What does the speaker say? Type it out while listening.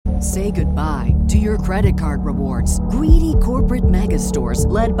Say goodbye to your credit card rewards. Greedy corporate mega stores,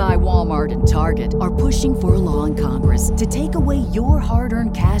 led by Walmart and Target, are pushing for a law in Congress to take away your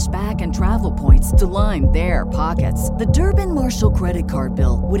hard-earned cash back and travel points to line their pockets. The Durbin-Marshall credit card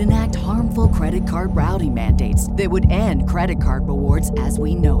bill would enact harmful credit card routing mandates that would end credit card rewards as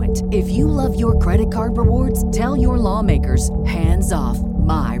we know it. If you love your credit card rewards, tell your lawmakers, hands off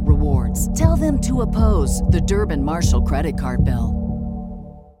my rewards. Tell them to oppose the Durbin-Marshall credit card bill.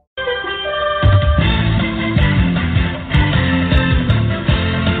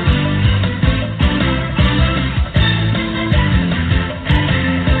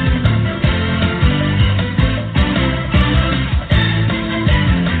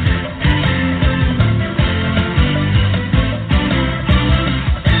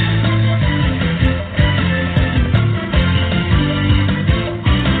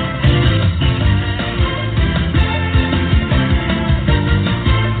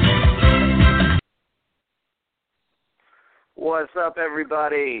 What's up,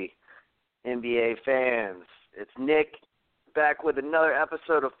 everybody, NBA fans? It's Nick, back with another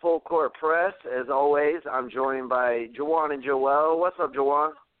episode of Full Court Press. As always, I'm joined by Jawan and Joel. What's up,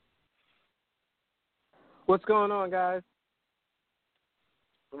 Jawan? What's going on, guys?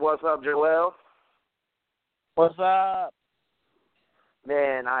 What's up, Joel? What's up?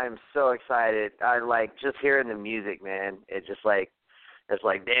 Man, I'm so excited. I like just hearing the music, man. It's like,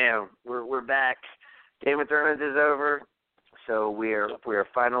 damn, we're back. Game of Thrones is over. So we're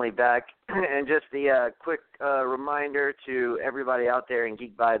finally back. And just the quick reminder to everybody out there in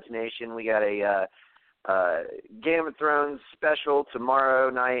Geek Vibes Nation, we got a Game of Thrones special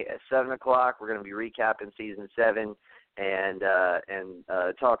tomorrow night at 7 o'clock. We're going to be recapping Season 7 and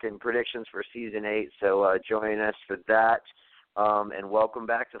talking predictions for Season 8. So join us for that. And welcome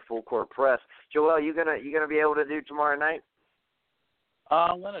back to Full Court Press. Joel, you gonna be able to do tomorrow night?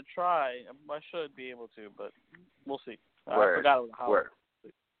 I'm going to try. I should be able to, but we'll see. I forgot it was a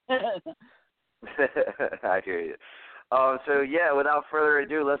holiday. I hear you. So yeah, without further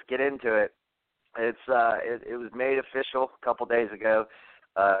ado, let's get into it. It was made official a couple days ago.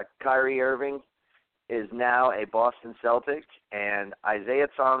 Kyrie Irving is now a Boston Celtic, and Isaiah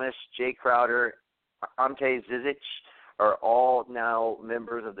Thomas, Jay Crowder, Ante Zizic are all now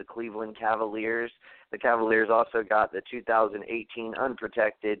members of the Cleveland Cavaliers. The Cavaliers also got the 2018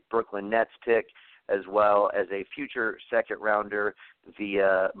 unprotected Brooklyn Nets pick, as well as a future second-rounder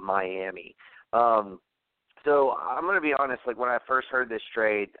via Miami. So I'm going to be honest, like when I first heard this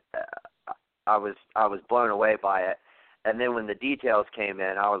trade, I was blown away by it. And then when the details came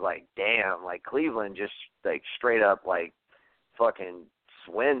in, I was like, damn, like Cleveland just like straight up like fucking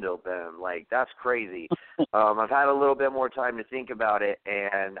swindled them. Like, that's crazy. I've had a little bit more time to think about it,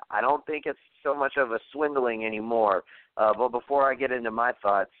 and I don't think it's so much of a swindling anymore. But before I get into my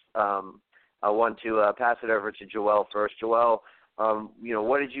thoughts, I want to pass it over to Joel first. Joel,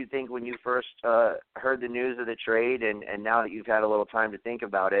 what did you think when you first heard the news of the trade, and now that you've had a little time to think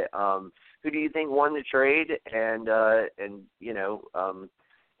about it, who do you think won the trade, and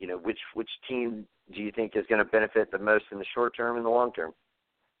which team do you think is going to benefit the most in the short term and the long term?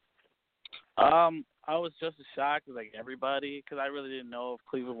 I was just as shocked as like everybody because I really didn't know if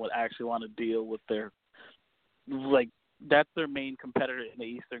Cleveland would actually want to deal with their that's their main competitor in the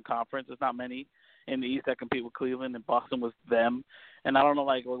Eastern Conference. There's not many in the East that compete with Cleveland, and Boston was them. And I don't know,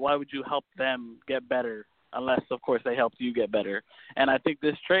 why would you help them get better unless, of course, they helped you get better? And I think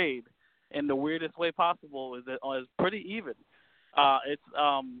this trade, in the weirdest way possible, is pretty even. It's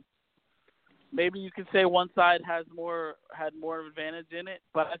maybe you could say one side had more advantage in it,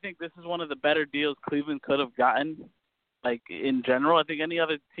 but I think this is one of the better deals Cleveland could have gotten. Like, in general, I think any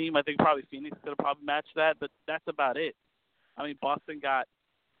other team, I think probably Phoenix could have probably matched that, but that's about it. I mean, Boston got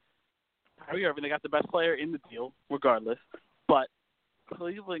Kyrie Irving. They got the best player in the deal, regardless. But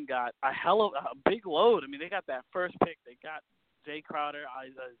Cleveland got a big load. I mean, they got that first pick. They got Jay Crowder,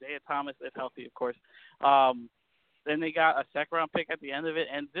 Isaiah Thomas, if healthy, of course. Then they got a second-round pick at the end of it,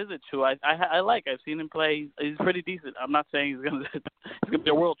 and Zizic, who I like. I've seen him play. He's pretty decent. I'm not saying he's gonna be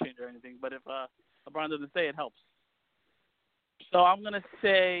a world changer or anything, but if LeBron doesn't say it, helps. So I'm gonna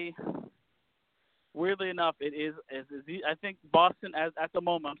say, weirdly enough, it is. I think Boston, at the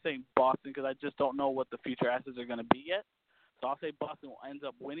moment, I'm saying Boston because I just don't know what the future assets are going to be yet. So I'll say Boston ends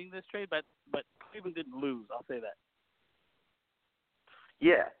up winning this trade, but Cleveland didn't lose. I'll say that.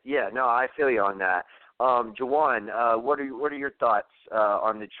 Yeah, no, I feel you on that. Jawan, what are your thoughts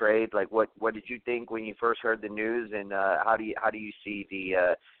on the trade? Like, what did you think when you first heard the news, and how do you see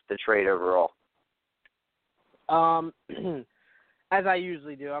the trade overall? As I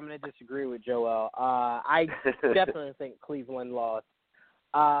usually do, I'm going to disagree with Joel. I definitely think Cleveland lost.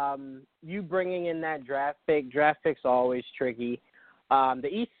 You bringing in that draft picks are always tricky. The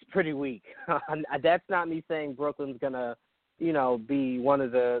East is pretty weak. That's not me saying Brooklyn's going to, be one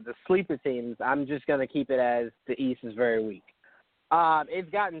of the sleeper teams. I'm just going to keep it as the East is very weak. It's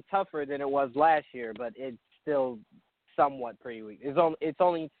gotten tougher than it was last year, but it's still somewhat pretty weak. It's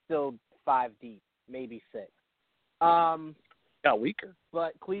only still 5 deep, maybe 6. Got weaker.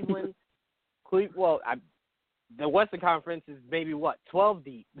 But Cleveland, the Western Conference is maybe 12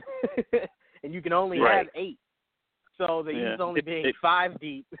 deep, and you can only have 8. So the East only being 5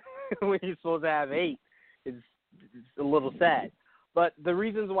 deep when you're supposed to have 8 is a little sad. But the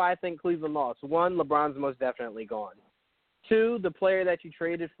reasons why I think Cleveland lost: 1, LeBron's most definitely gone. 2, the player that you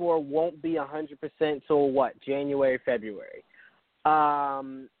traded for won't be 100% till January, February.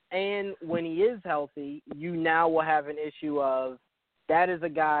 And when he is healthy, you now will have an issue of that is a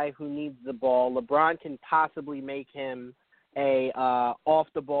guy who needs the ball. LeBron can possibly make him a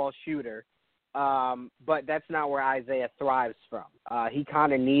off-the-ball shooter, but that's not where Isaiah thrives from. He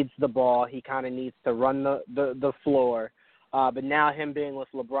kind of needs the ball. He kind of needs to run the floor. But now him being with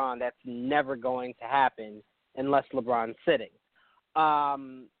LeBron, that's never going to happen unless LeBron's sitting.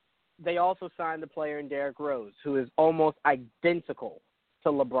 They also signed a player in Derrick Rose who is almost identical to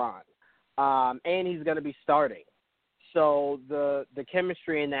LeBron, and he's going to be starting. So the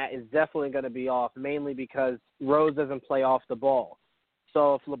chemistry in that is definitely going to be off, mainly because Rose doesn't play off the ball.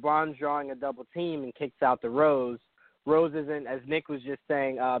 So if LeBron's drawing a double team and kicks out to Rose isn't, as Nick was just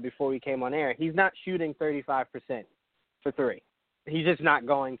saying before we came on air, he's not shooting 35% for 3. He's just not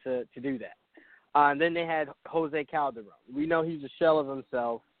going to do that. And then they had Jose Calderon. We know he's a shell of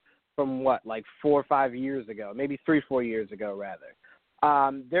himself from 4 or 5 years ago, maybe 3-4 years ago, rather.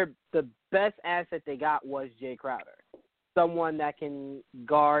 The best asset they got was Jay Crowder, someone that can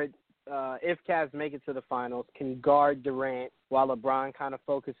guard, if Cavs make it to the finals, can guard Durant while LeBron kind of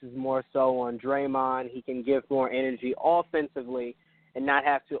focuses more so on Draymond. He can give more energy offensively and not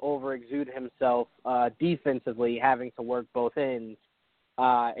have to over-exude himself defensively, having to work both ends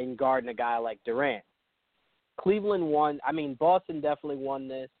and guarding a guy like Durant. Cleveland won. Boston definitely won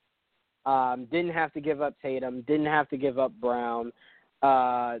this. Didn't have to give up Tatum, didn't have to give up Brown.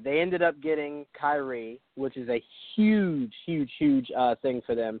 They ended up getting Kyrie, which is a huge thing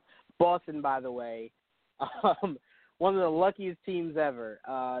for them. Boston, by the way, one of the luckiest teams ever.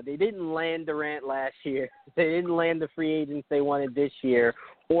 They didn't land Durant last year. They didn't land the free agents they wanted this year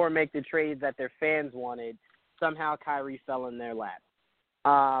or make the trades that their fans wanted. Somehow Kyrie fell in their lap,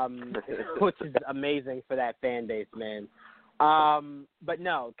 which is amazing for that fan base, man. But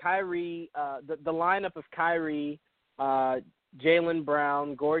no, Kyrie, the lineup of Kyrie, Jaylen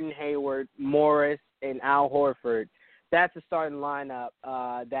Brown, Gordon Hayward, Morris, and Al Horford, that's a starting lineup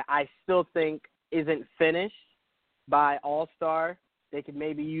that I still think isn't finished by All-Star. They could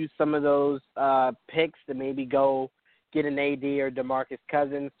maybe use some of those picks to maybe go get an AD or DeMarcus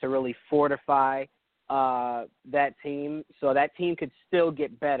Cousins to really fortify that team. So that team could still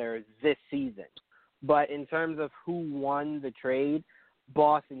get better this season. But in terms of who won the trade,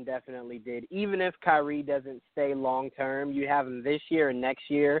 Boston definitely did. Even if Kyrie doesn't stay long-term, you have him this year and next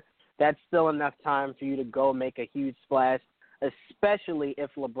year, that's still enough time for you to go make a huge splash, especially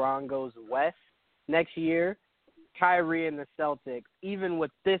if LeBron goes west next year. Kyrie and the Celtics, even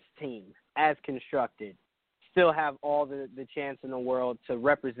with this team as constructed, still have all the chance in the world to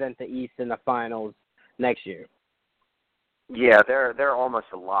represent the East in the finals next year. Yeah, they're almost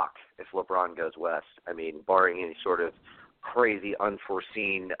a lock if LeBron goes west. Barring any sort of crazy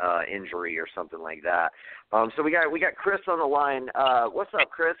unforeseen injury or something like that. So we got Chris on the line. What's up,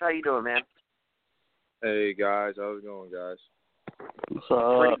 Chris? How you doing, man? Hey guys, how's it going, guys?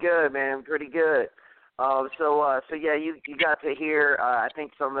 Pretty good, man. Pretty good. So yeah, you got to hear I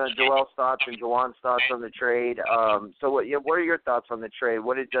think some of Joel's thoughts and Jawan's thoughts on the trade. So what are your thoughts on the trade?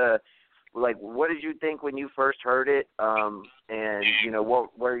 What did you think when you first heard it? And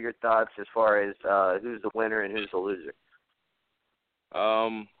what were your thoughts as far as who's the winner and who's the loser?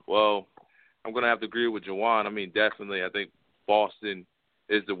 Well, I'm gonna have to agree with Jawan. Definitely, I think Boston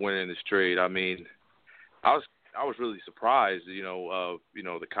is the winner in this trade. I was really surprised,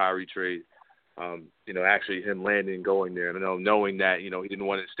 the Kyrie trade. Actually him landing and going there, knowing that he didn't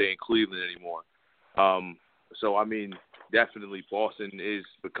want to stay in Cleveland anymore. So definitely Boston is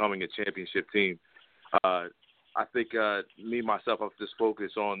becoming a championship team. I think me myself, I've just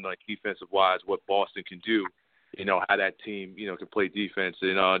focused on defensive wise what Boston can do. How that team, can play defense,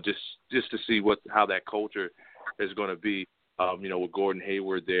 and just to see how that culture is going to be, with Gordon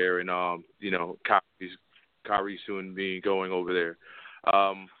Hayward there, and Kyrie soon being going over there.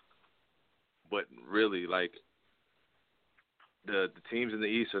 But really, the teams in the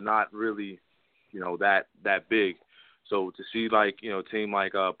East are not really, that big. So to see like, a team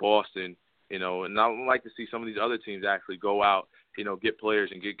like Boston, and I would like to see some of these other teams actually go out, get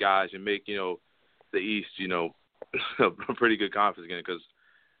players and get guys and make, the East, a pretty good conference again. Because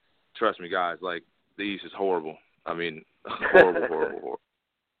trust me, guys, like the East is horrible. I mean, horrible.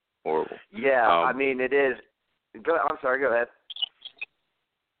 Yeah, I mean it is. I'm sorry. Go ahead.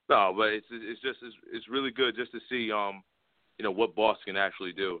 No, but it's really good just to see what Boston can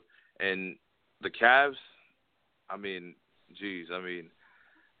actually do. And the Cavs, I mean,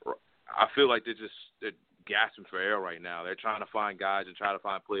 I feel like they're gasping for air right now. They're trying to find guys and trying to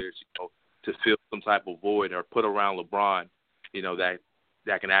find players, to fill some type of void or put around LeBron,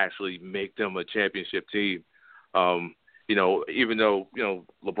 that can actually make them a championship team. Even though,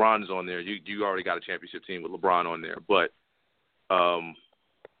 LeBron is on there, you already got a championship team with LeBron on there. But,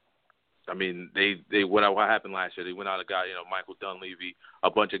 I mean, what happened last year? They went out and got, Michael Dunleavy, a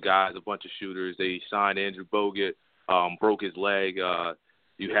bunch of guys, a bunch of shooters. They signed Andrew Bogut, broke his leg.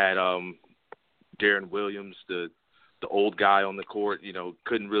 You had Darren Williams, the old guy on the court,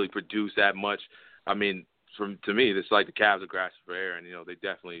 couldn't really produce that much. I mean, to me, it's like the Cavs are grasping for air, and, they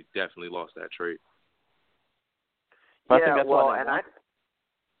definitely lost that trade. Yeah, well, and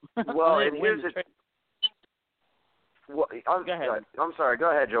here's the. Well, go ahead. I'm sorry.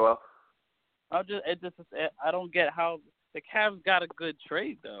 Go ahead, Joel. I don't get how the Cavs got a good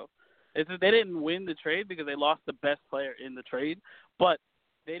trade though. It's just they didn't win the trade because they lost the best player in the trade, but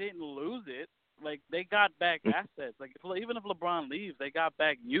they didn't lose it. Like they got back assets. Like even if LeBron leaves, they got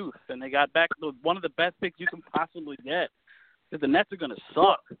back youth and they got back one of the best picks you can possibly get. Because the Nets are gonna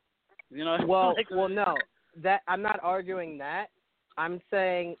suck. Well, no, that I'm not arguing that. I'm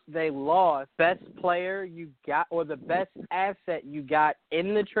saying they lost best player you got or the best asset you got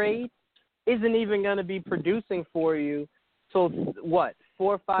in the trade isn't even going to be producing for you till 4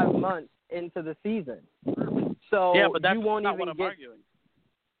 or 5 months into the season. So yeah, but that's you won't not even what I'm get. arguing.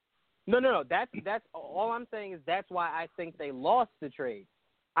 No. That's all I'm saying is that's why I think they lost the trade.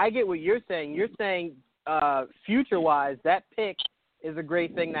 I get what you're saying. You're saying future-wise, that pick is a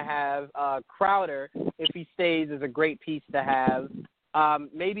great thing to have. Crowder, if he stays, is a great piece to have.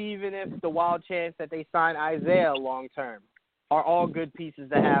 Maybe even if the wild chance that they sign Isaiah long-term are all good pieces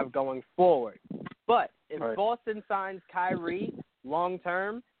to have going forward. But if Boston signs Kyrie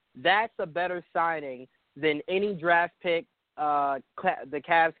long-term, that's a better signing than any draft pick the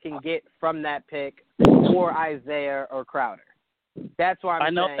Cavs can get from that pick for Isaiah or Crowder. That's why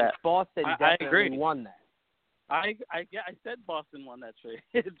I'm saying that. Boston definitely agree. won that. I said Boston won that trade.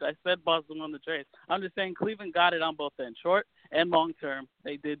 I said Boston won the trade. I'm just saying Cleveland got it on both ends, short and long term.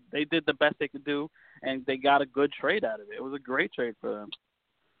 They did the best they could do, and they got a good trade out of it. It was a great trade for them.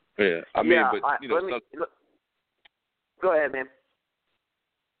 Yeah, I mean, go ahead, man.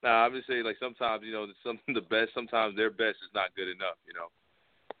 Nah, I'm just saying, like sometimes the best. Sometimes their best is not good enough.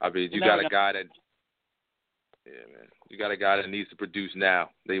 I mean, you got a guy that. Yeah, man. You got a guy that needs to produce now.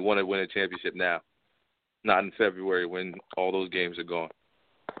 They want to win a championship now. Not in February when all those games are gone.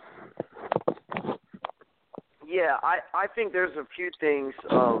 Yeah, I think there's a few things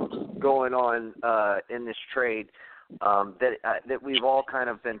going on in this trade that we've all kind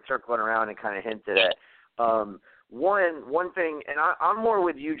of been circling around and kind of hinted at. One thing, and I'm more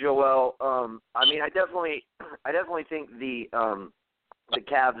with you, Joel. I mean, I definitely think the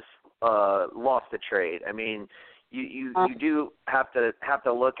Cavs lost the trade. I mean, you do have to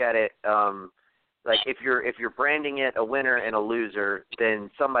look at it. Like if you're branding it a winner and a loser, then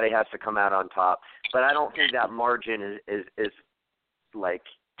somebody has to come out on top. But I don't think that margin is like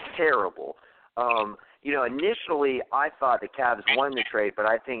terrible. Initially I thought the Cavs won the trade, but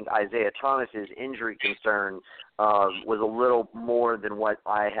I think Isaiah Thomas's injury concern was a little more than what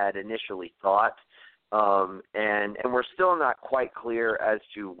I had initially thought. And we're still not quite clear as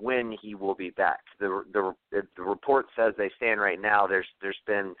to when he will be back. The report says they stand right now. There's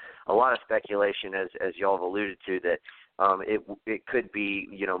been a lot of speculation, as y'all have alluded to, that it could be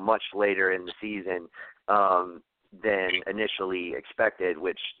much later in the season than initially expected,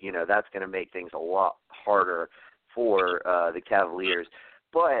 which that's going to make things a lot harder for the Cavaliers.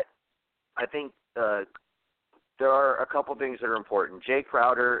 But I think there are a couple things that are important. Jay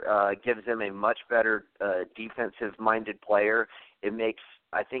Crowder gives them a much better defensive-minded player.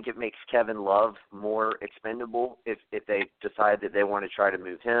 I think it makes Kevin Love more expendable if they decide that they want to try to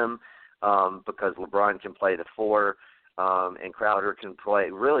move him because LeBron can play the 4 and Crowder can play.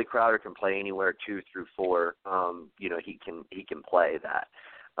 Really, Crowder can play anywhere 2 through 4. He can play that.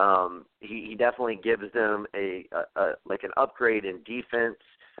 He definitely gives them an upgrade in defense.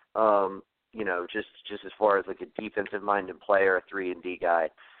 just as far as like a defensive-minded player, a 3-and-D guy.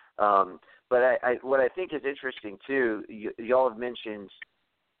 But what I think is interesting too, y'all have mentioned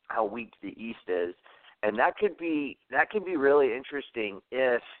how weak the East is, and that could be really interesting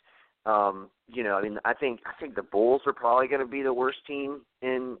if, I think the Bulls are probably going to be the worst team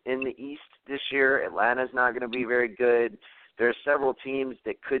in the East this year. Atlanta's not going to be very good. There's several teams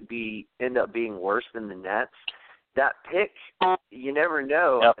that could end up being worse than the Nets. That pick, you never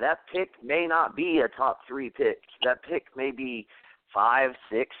know. Yep. That pick may not be a top 3 pick. That pick may be 5,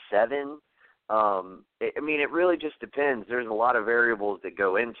 6, 7. It really just depends. There's a lot of variables that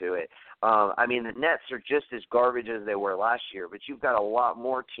go into it. The Nets are just as garbage as they were last year, but you've got a lot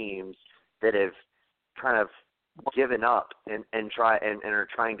more teams that have kind of given up and are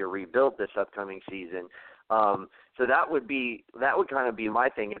trying to rebuild this upcoming season. So that would kind of be my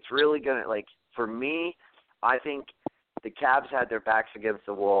thing. It's really gonna, like, for me, I think the Cavs had their backs against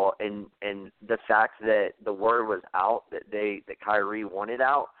the wall, and the fact that the word was out that Kyrie wanted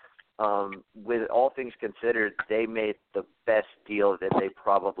out. With all things considered, they made the best deal that they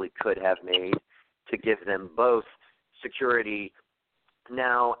probably could have made to give them both security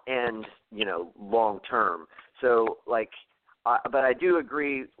now and, long term. So, but I do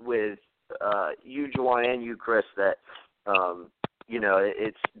agree with you, Juwan, and you, Chris, that,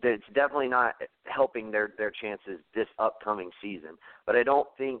 it's definitely not helping their chances this upcoming season. But I don't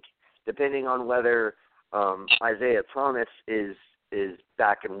think, depending on whether Isaiah Thomas is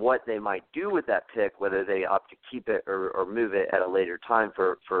back and what they might do with that pick, whether they opt to keep it or move it at a later time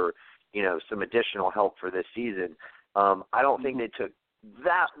for some additional help for this season. I don't think they took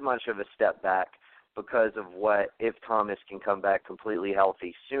that much of a step back because of if Thomas can come back completely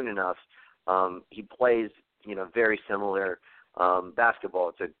healthy soon enough. He plays, very similar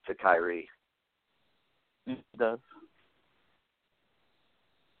basketball to Kyrie. It does.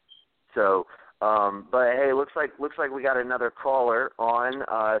 So, but hey, looks like we got another caller on.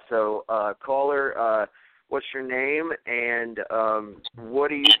 Caller, what's your name, and what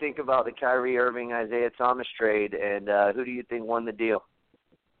do you think about the Kyrie Irving Isaiah Thomas trade, and who do you think won the deal?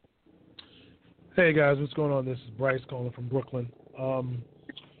 Hey guys, what's going on? This is Bryce calling from Brooklyn.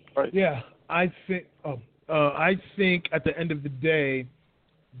 Yeah, I think at the end of the day,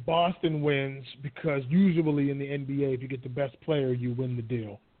 Boston wins because usually in the NBA, if you get the best player, you win the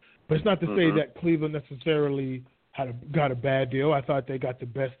deal. But it's not to say that Cleveland necessarily got a bad deal. I thought they got the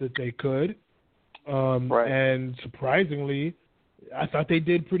best that they could. And surprisingly, I thought they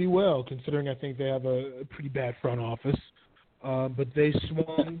did pretty well, considering I think they have a pretty bad front office. But they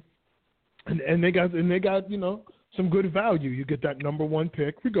swung, and they got some good value. You get that number 1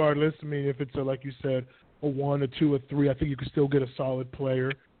 pick, regardless. If it's like you said, a 1, a 2, a 3, I think you can still get a solid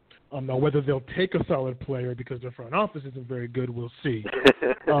player. Now, whether they'll take a solid player because their front office isn't very good, we'll see.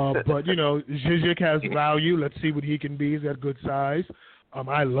 But, Žižek has value. Let's see what he can be. He's got good size.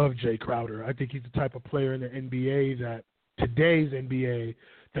 I love Jay Crowder. I think he's the type of player in the NBA today's NBA,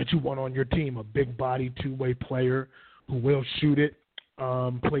 that you want on your team, a big body, 2-way player who will shoot it,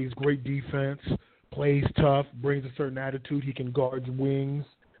 plays great defense, plays tough, brings a certain attitude. He can guard wings,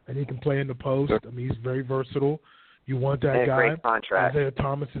 and he can play in the post. He's very versatile. You want that guy. Great contract. Isaiah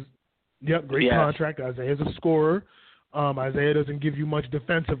Thomas is great contract. Isaiah's a scorer. Isaiah doesn't give you much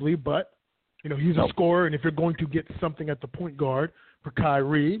defensively, but he's a scorer, and if you're going to get something at the point guard for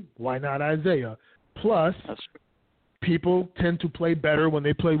Kyrie, why not Isaiah? Plus, people tend to play better when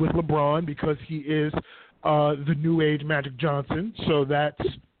they play with LeBron because he is the new age Magic Johnson. So that's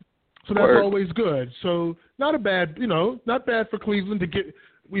always good. So not bad for Cleveland to get,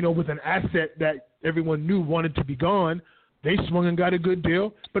 with an asset that everyone knew wanted to be gone. They swung and got a good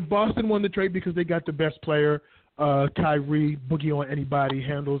deal. But Boston won the trade because they got the best player. Kyrie, boogie on anybody,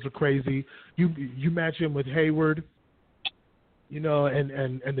 handles are crazy. You match him with Hayward, and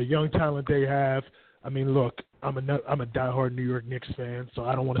the young talent they have. Look, I'm a diehard New York Knicks fan, so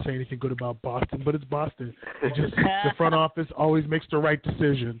I don't want to say anything good about Boston, but it's Boston. The front office always makes the right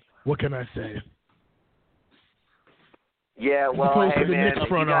decision. What can I say? Yeah, well, hey, the man, Knicks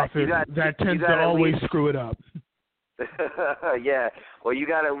front office that tends to always screw it up. Yeah, well, you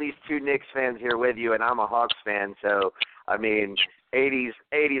got at least 2 Knicks fans here with you, and I'm a Hawks fan, so 80s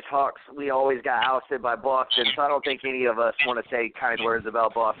Hawks, we always got ousted by Boston, so I don't think any of us want to say kind words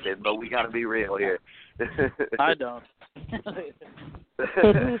about Boston, but we got to be real here. I don't.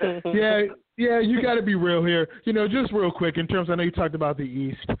 Yeah, you got to be real here. Just real quick, in terms, I know you talked about the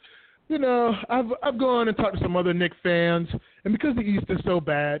East. I've gone and talked to some other Knicks fans, and because the East is so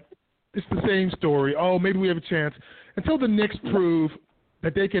bad, it's the same story. Oh, maybe we have a chance. Until the Knicks prove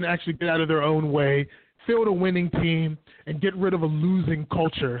that they can actually get out of their own way, field a winning team, and get rid of a losing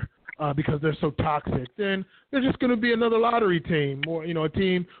culture, because they're so toxic, then they're just going to be another lottery team, or a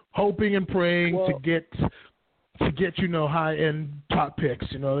team hoping and praying to get high-end top picks.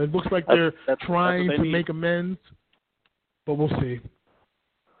 It looks like they're trying to make amends, but we'll see.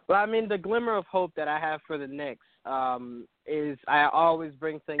 Well, I mean, the glimmer of hope that I have for the Knicks is I always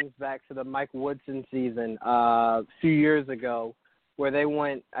bring things back to the Mike Woodson season a few years ago, where they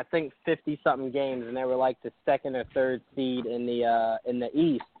went, I think, 50-something games, and they were like the second or third seed in the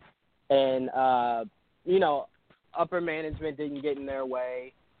East. And, upper management didn't get in their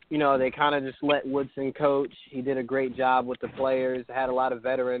way. They kind of just let Woodson coach. He did a great job with the players, had a lot of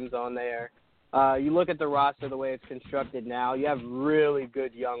veterans on there. You look at the roster the way it's constructed now, you have really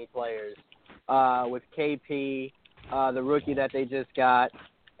good young players with KP, the rookie that they just got,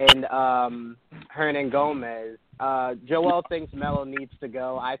 and Hernan Gomez. Joel thinks Melo needs to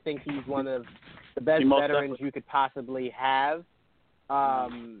go. I think he's one of the best veterans you could possibly have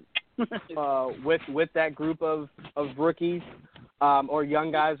with that group of rookies or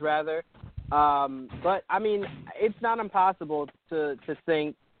young guys, rather. But, I mean, it's not impossible to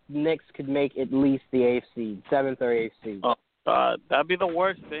think Knicks could make at least the 8th seed, 7th or 8th seed. Oh, God, that'd be the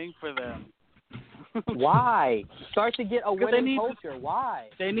worst thing for them. Why? Start to get a winning culture. Why?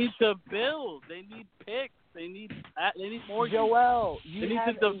 They need to build. They need picks. They need more. Joel, you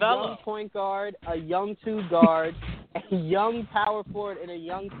have a young point guard, a young two guard, a young power forward, and a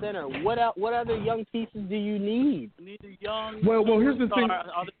young center. What other young pieces do you need? You need a young. Well, here's the thing.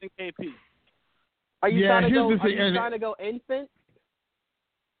 Other than KP. Are you trying to go infant?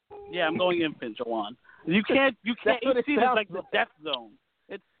 Yeah, I'm going infant, Jawan. You can't. Each season is like the death zone.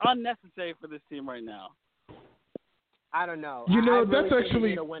 It's unnecessary for this team right now. I don't know. That's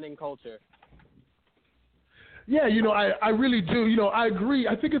actually a winning culture. Yeah, I really do. I agree.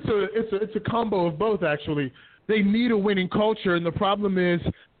 I think it's a combo of both, actually. They need a winning culture, and the problem is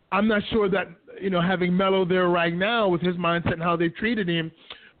I'm not sure that, having Melo there right now with his mindset and how they've treated him,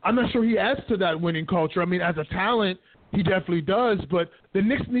 I'm not sure he adds to that winning culture. I mean, as a talent, he definitely does, but the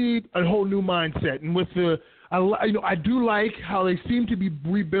Knicks need a whole new mindset. And with I do like how they seem to be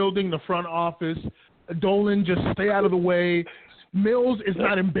rebuilding the front office. Dolan, just stay out of the way. Mills is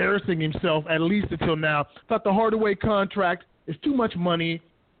not embarrassing himself, at least until now. Thought the Hardaway contract is too much money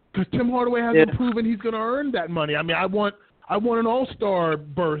because Tim Hardaway hasn't proven he's going to earn that money. I mean, I want an all-star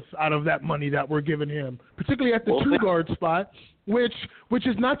berth out of that money that we're giving him, particularly at the two-guard spot, which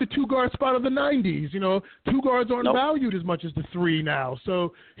is not the two-guard spot of the 90s. Two guards aren't valued as much as the three now.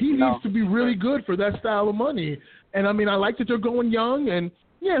 So he needs to be really good for that style of money. And, I mean, I like that they're going young. And,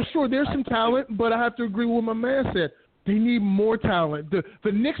 yeah, sure, there's some talent, but I have to agree with what my man said. They need more talent.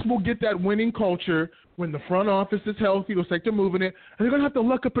 The Knicks will get that winning culture when the front office is healthy. Looks like they're moving it. And they're going to have to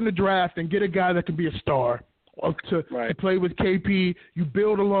luck up in the draft and get a guy that can be a star to play with KP. You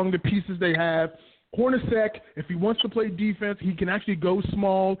build along the pieces they have. Hornacek, if he wants to play defense, he can actually go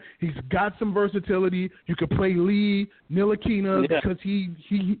small. He's got some versatility. You could play Lee, Ntilikina, because he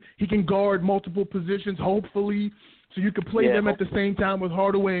can guard multiple positions, hopefully. So you could play them at the same time with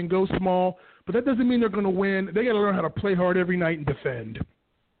Hardaway and go small. But that doesn't mean they're going to win. They got to learn how to play hard every night and defend.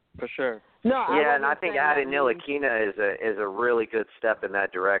 For sure. And I think adding Ntilikina is a really good step in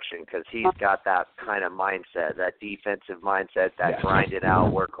that direction because he's got that kind of mindset, that defensive mindset, that grind it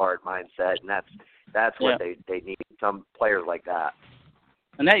out, work hard mindset, and that's what they need, some players like that.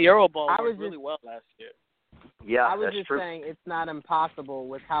 And that Euro ball worked really well last year. Yeah, I was that's just true. saying it's not impossible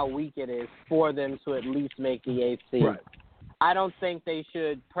with how weak it is for them to at least make the 8th seed. Right. I don't think they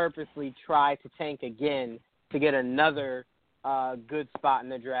should purposely try to tank again to get another good spot in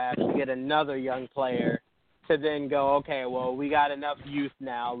the draft, to get another young player, to then go, okay, well, we got enough youth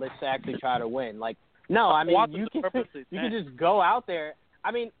now. Let's actually try to win. Like, no, I mean, you can just go out there.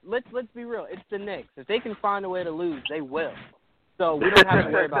 I mean, let's be real. It's the Knicks. If they can find a way to lose, they will. So we don't have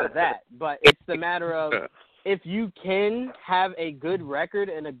to worry about that. But it's the matter of if you can have a good record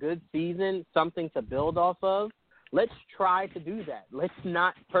and a good season, something to build off of, let's try to do that. Let's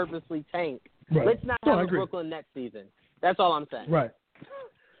not purposely tank. Right. Let's not have a Brooklyn Nets season. That's all I'm saying. Right.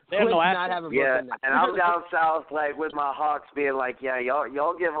 Let's not have a Brooklyn Nets. And I'm down south, like with my Hawks being like,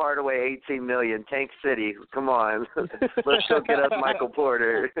 y'all give Hardaway $18 million, Tank City. Come on, let's go get us Michael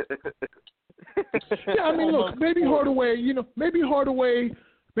Porter. Yeah, I mean, look, maybe Hardaway,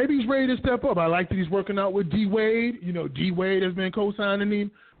 maybe he's ready to step up. I like that he's working out with D Wade. D Wade has been co-signing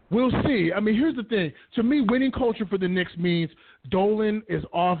him. We'll see. I mean, here's the thing. To me, winning culture for the Knicks means Dolan is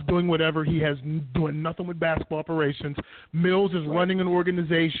off doing whatever. He has doing nothing with basketball operations. Mills is running an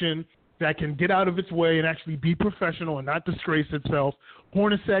organization that can get out of its way and actually be professional and not disgrace itself.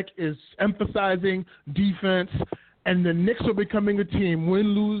 Hornacek is emphasizing defense. And the Knicks are becoming a team, win,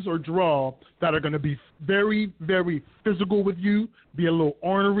 lose, or draw, that are going to be very, very physical with you, be a little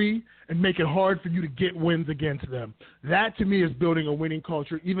ornery, and make it hard for you to get wins against them. That, to me, is building a winning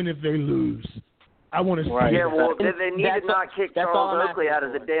culture, even if they lose. I want to see that. Yeah, well, they need to not kick Charles Oakley out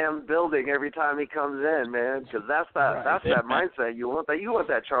of the damn building every time he comes in, man, because that's that mindset you want. You want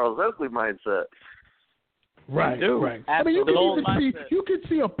that Charles Oakley mindset. Right. I mean, you could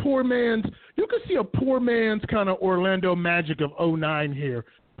see a poor man's kind of Orlando Magic of 2009 here.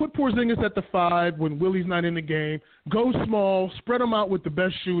 Put Porzingis at the 5 when Willie's not in the game. Go small, spread them out with the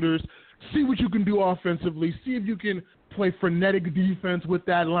best shooters. See what you can do offensively. See if you can play frenetic defense with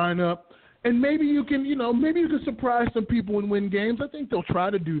that lineup. And maybe you can surprise some people and win games. I think they'll try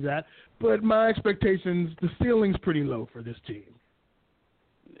to do that. But my expectations, the ceiling's pretty low for this team.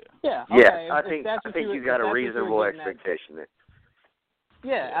 Yeah. Okay. I think you got a reasonable expectation there.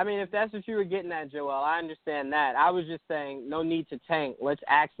 Yeah, I mean, if that's what you were getting at, Joel, I understand that. I was just saying, no need to tank. Let's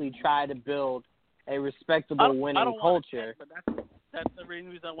actually try to build a respectable winning culture. Tank, but that's the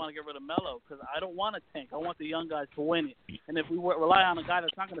reason I want to get rid of Melo, because I don't want to tank. I want the young guys to win it. And if we rely on a guy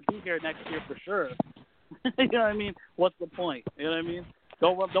that's not going to be here next year for sure, you know what I mean? What's the point? You know what I mean?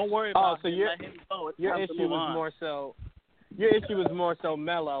 Don't worry about him. Let him go. Your issue was more so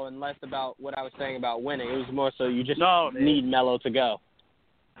Melo and less about what I was saying about winning. It was more so you just need Melo to go.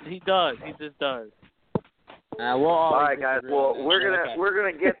 He does. He just does. All right, guys. Well, we're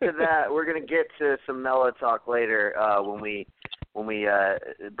gonna get to that. We're gonna get to some Melo talk later when we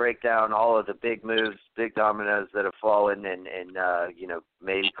break down all of the big moves, big dominoes that have fallen, and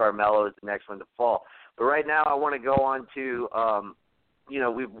maybe Carmelo is the next one to fall. But right now, I want to go on to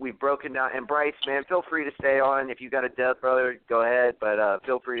we've broken down. And Bryce, man, feel free to stay on. If you got a death brother, go ahead. But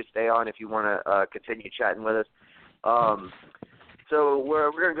feel free to stay on if you want to continue chatting with us. So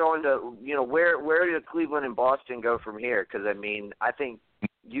we're going to go into, where do Cleveland and Boston go from here? Because, I mean, I think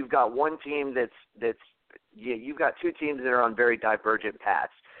you've got one team you've got two teams that are on very divergent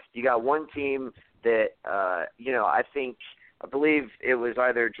paths. You got one team that, I believe it was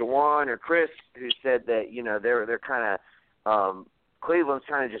either Jawan or Chris who said that, they're kind of, Cleveland's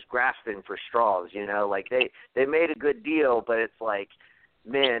kind of just grasping for straws, like they made a good deal, but it's like,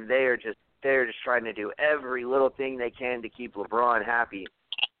 man, they're just trying to do every little thing they can to keep LeBron happy.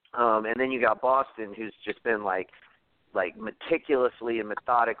 And then you got Boston, who's just been like meticulously and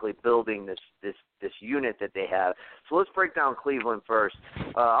methodically building this unit that they have. So let's break down Cleveland first.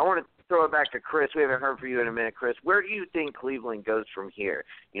 I want to throw it back to Chris. We haven't heard from you in a minute, Chris. Where do you think Cleveland goes from here?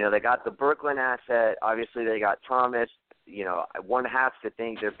 They got the Brooklyn asset. Obviously, they got Thomas. One has to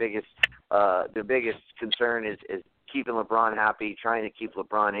think their biggest concern is keeping LeBron happy, trying to keep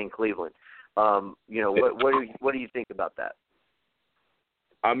LeBron in Cleveland. What do you think about that?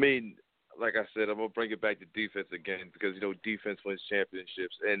 I mean, like I said, I'm gonna bring it back to defense again because defense wins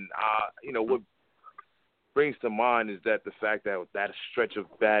championships, and what brings to mind is that the fact that stretch of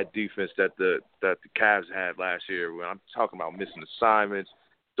bad defense that the Cavs had last year. When I'm talking about missing assignments,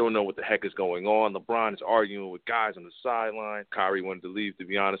 don't know what the heck is going on. LeBron is arguing with guys on the sideline. Kyrie wanted to leave, to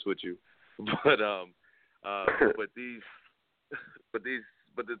be honest with you, but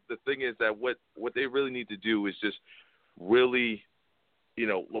the thing is that what they really need to do is just really,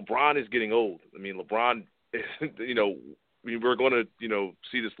 LeBron is getting old. I mean, LeBron, we're going to,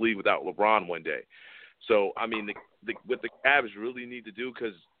 see this league without LeBron one day. So, I mean, what the Cavs really need to do,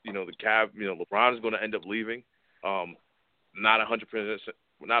 because, LeBron is going to end up leaving. Not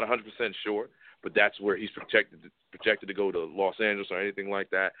 100% sure, but that's where he's projected to go to Los Angeles or anything like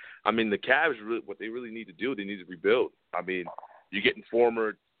that. I mean, the Cavs, what they really need to do, they need to rebuild. I mean, you're getting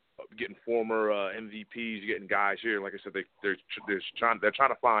former MVPs, you're getting guys here. Like I said, they're trying to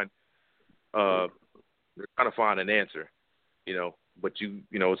find an answer, But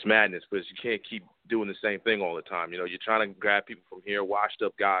it's madness because you can't keep doing the same thing all the time. You're trying to grab people from here, washed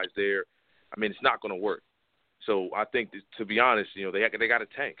up guys there. I mean, it's not going to work. So I think, to be honest, they got to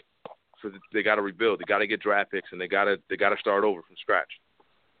tank. So they got to rebuild. They got to get draft picks, and they got to start over from scratch.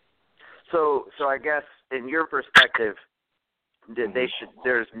 So I guess in your perspective,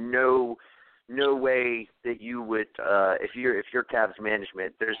 there's no way that you would, if you're Cavs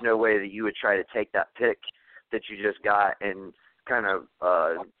management, there's no way that you would try to take that pick that you just got and kind of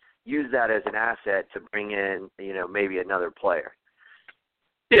use that as an asset to bring in, maybe another player.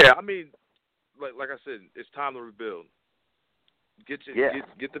 Yeah, I mean, like I said, it's time to rebuild. Get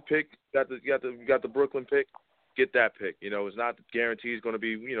the pick. You got the Brooklyn pick. Get that pick. It's not guaranteed it's going to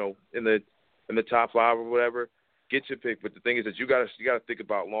be in the top 5 or whatever. Get your pick, but the thing is that you got to think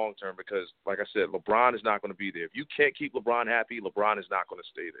about long term because, like I said, LeBron is not going to be there. If you can't keep LeBron happy, LeBron is not going to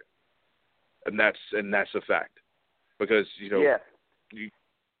stay there, and that's a fact. because yeah.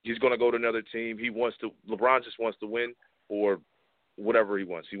 He's going to go to another team. LeBron just wants to win, or whatever he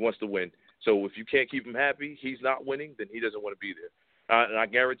wants. He wants to win. So if you can't keep him happy, he's not winning, then he doesn't want to be there. And I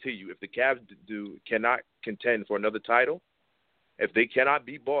guarantee you, if the Cavs cannot contend for another title, if they cannot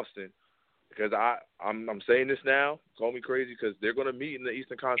beat Boston, because I'm saying this now, call me crazy, because they're going to meet in the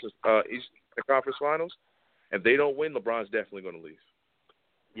Eastern Conference Finals. If they don't win, LeBron's definitely going to leave.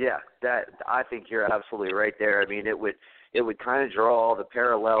 Yeah, I think you're absolutely right there. I mean, it would kind of draw all the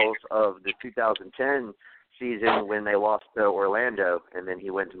parallels of the 2010 season when they lost to Orlando, and then he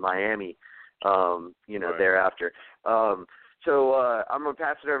went to Miami, Right. thereafter. So I'm going to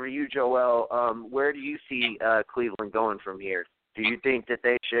pass it over to you, Joel. Where do you see Cleveland going from here? Do you think that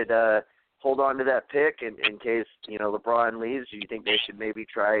they should hold on to that pick in case, LeBron leaves? Do you think they should maybe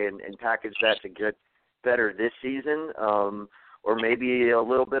try and package that to get better this season? Or maybe a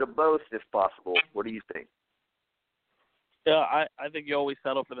little bit of both if possible. What do you think? Yeah, I think you always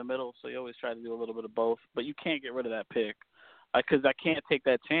settle for the middle, so you always try to do a little bit of both. But you can't get rid of that pick because I can't take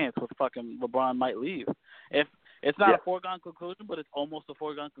that chance with fucking LeBron might leave. If it's not a foregone conclusion, but it's almost a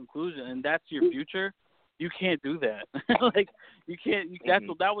foregone conclusion, and that's your future, you can't do that. You can't.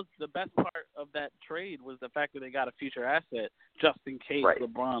 That was the best part of that trade was the fact that they got a future asset just in case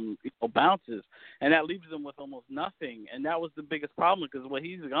LeBron bounces, and that leaves them with almost nothing. And that was the biggest problem because when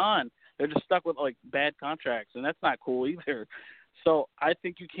he's gone, they're just stuck with bad contracts, and that's not cool either. So I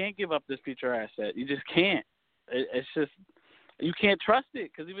think you can't give up this future asset. You just can't. It's just you can't trust it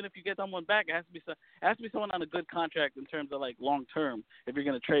because even if you get someone back, it has to be someone on a good contract in terms of long term. If you're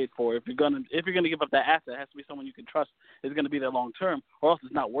going to trade for, if you're going to give up that asset, it has to be someone you can trust is going to be there long term, or else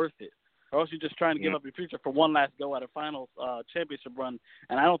it's not worth it. Or else you're just trying to give up your future for one last go at a finals championship run,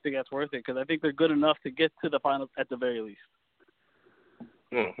 and I don't think that's worth it because I think they're good enough to get to the finals at the very least.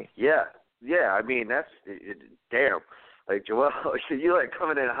 Yeah. I mean, that's damn. Joel, you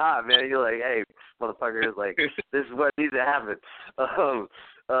coming in hot, man. You're hey, motherfuckers, this is what needs to happen.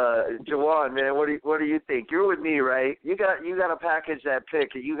 Jawan, man, what do you think? You're with me, right? You got to package that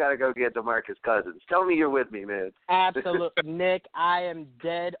pick, and you got to go get DeMarcus Cousins. Tell me you're with me, man. Absolutely, Nick. I am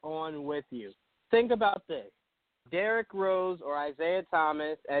dead on with you. Think about this: Derrick Rose or Isaiah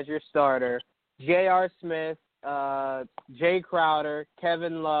Thomas as your starter, J.R. Smith, Jay Crowder,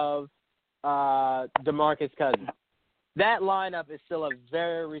 Kevin Love, DeMarcus Cousins. That lineup is still a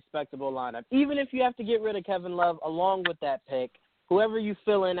very respectable lineup. Even if you have to get rid of Kevin Love along with that pick, whoever you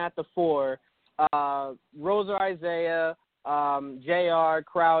fill in at the 4, Rose or Isaiah, J.R.,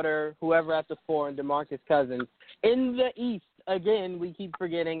 Crowder, whoever at the 4, and DeMarcus Cousins. In the East, again, we keep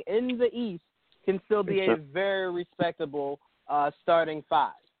forgetting, in the East can still be a very respectable starting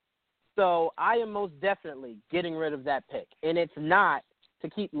 5. So I am most definitely getting rid of that pick. And it's not to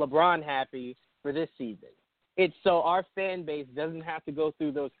keep LeBron happy for this season. It's so our fan base doesn't have to go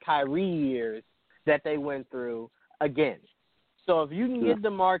through those Kyrie years that they went through again. So if you can get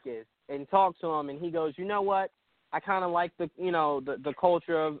DeMarcus and talk to him and he goes, you know what, I kind of like the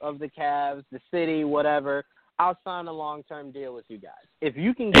culture of the Cavs, the city, whatever, I'll sign a long-term deal with you guys. If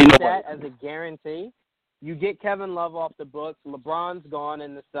you can get that as a guarantee, you get Kevin Love off the books, LeBron's gone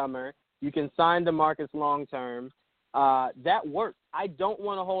in the summer, you can sign DeMarcus long-term, that works. I don't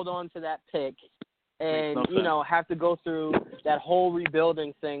want to hold on to that pick and, have to go through that whole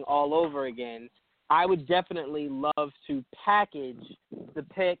rebuilding thing all over again. I would definitely love to package the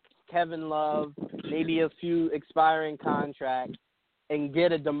pick, Kevin Love, maybe a few expiring contracts, and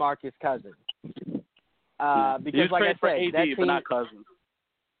get a DeMarcus Cousins. Because, like I said, for AD, that team, but not Cousins.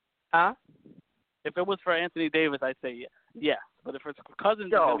 Huh? If it was for Anthony Davis, I'd say yeah. But if it's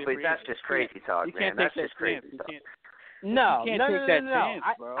Cousins, no, but that's just crazy talk, man. That's just crazy talk. No. Chance,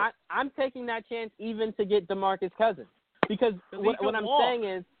 bro. I'm taking that chance even to get DeMarcus Cousins because what I'm saying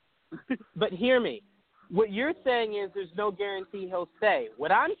is, but hear me. What you're saying is there's no guarantee he'll stay.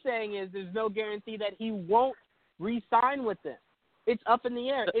 What I'm saying is there's no guarantee that he won't re-sign with them. It's up in the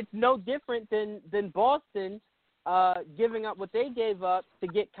air. It's no different than Boston giving up what they gave up to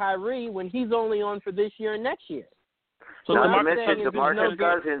get Kyrie when he's only on for this year and next year. So DeMarcus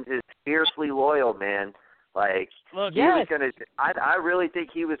Cousins is fiercely loyal, man. Look, he was gonna. I really think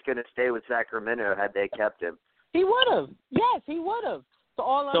he was gonna stay with Sacramento had they kept him. He would have. Yes, he would have. So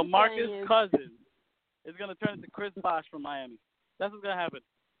all I'm saying is, Cousins is gonna turn into Chris Bosh from Miami. That's what's gonna happen.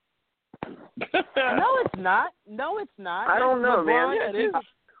 No, it's not. I don't know, man. Yeah, it is.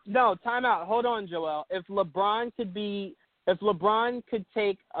 No, time out. Hold on, Joel. If LeBron could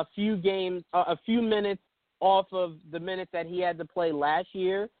take a few minutes off of the minutes that he had to play last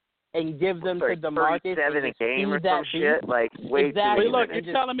year and give them to DeMarcus 37 a game or some beat, shit, way exactly. too Look, many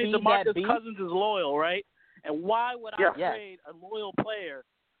you're telling me DeMarcus Cousins is loyal, right? And why would I trade a loyal player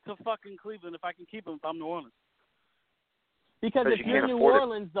to fucking Cleveland if I can keep him if I'm New Orleans? Because if you're New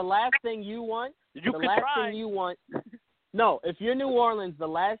Orleans, the last thing you want, if you're New Orleans, the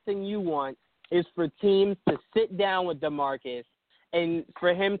last thing you want is for teams to sit down with DeMarcus and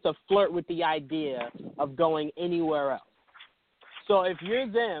for him to flirt with the idea of going anywhere else. So if you're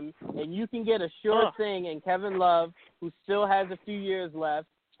them and you can get a sure thing in Kevin Love, who still has a few years left,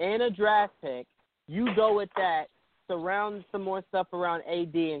 and a draft pick, you go with that, surround some more stuff around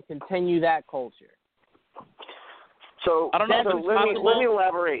AD, and continue that culture. So, I don't know. let me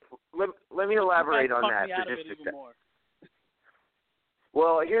elaborate. Let me elaborate on that.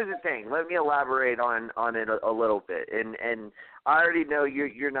 Well, here's the thing. Let me elaborate on it a little bit. And I already know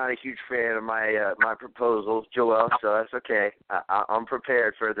you're not a huge fan of my proposals, Joel. So that's okay. I'm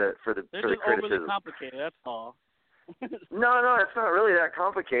prepared for the criticism. Overly complicated. That's all. No, it's not really that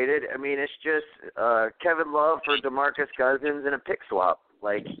complicated. I mean, it's just Kevin Love for DeMarcus Cousins and a pick swap.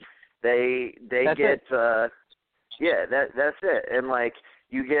 Like they that's get. That's it. And like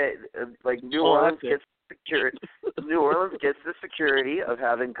you get New Orleans gets security. New Orleans gets the security of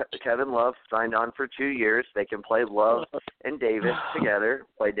having Kevin Love signed on for 2 years. They can play Love and Davis together.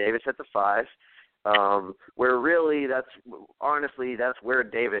 Play Davis at the 5. Where really that's where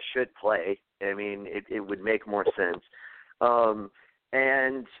Davis should play. I mean, it would make more sense.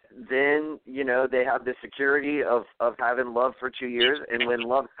 And then, they have the security of having Love for 2 years. And when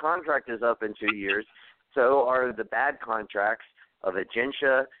Love's contract is up in 2 years, so are the bad contracts of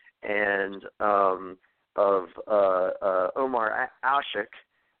Agincha and of Omar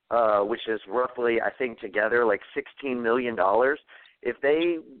Ashik, which is roughly, I think, together like $16 million. If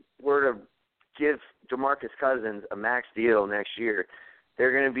they were to give DeMarcus Cousins a max deal next year,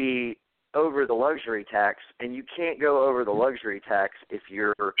 they're going to be over the luxury tax, and you can't go over the luxury tax if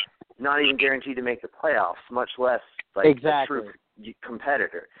you're not even guaranteed to make the playoffs, much less a true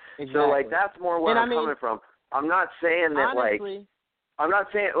competitor. Exactly. So that's more where I'm coming from. I'm not saying that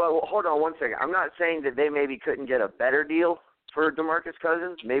honestly, well, hold on one second. I'm not saying that they maybe couldn't get a better deal for DeMarcus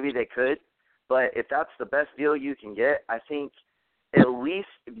Cousins. Maybe they could, but if that's the best deal you can get, I think at least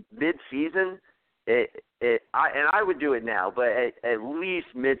mid-season. I would do it now, but at least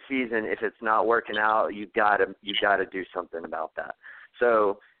mid-season, if it's not working out, you gotta do something about that.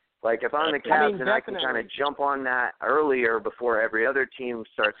 So, if I'm the Cavs and I can kind of jump on that earlier before every other team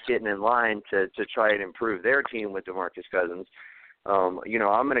starts getting in line to try and improve their team with DeMarcus Cousins, I'm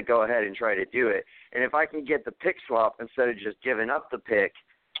going to go ahead and try to do it. And if I can get the pick swap instead of just giving up the pick,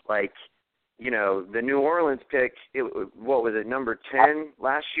 the New Orleans pick, what was it, number 10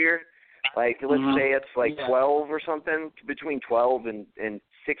 last year? Let's say it's 12 or something, between 12 and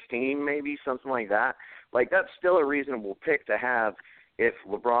 16 maybe, something like that. That's still a reasonable pick to have if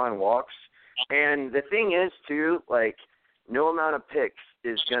LeBron walks. And the thing is, too, no amount of picks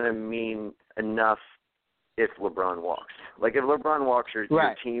is going to mean enough if LeBron walks. If LeBron walks, your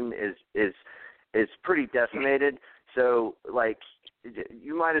team is pretty decimated. So,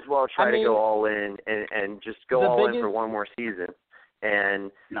 you might as well try to go all in and just go all in for one more season.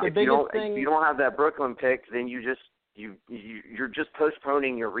 And if you don't have that Brooklyn pick, then you're just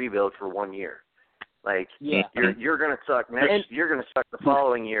postponing your rebuild for 1 year. You're going to suck you're going to suck the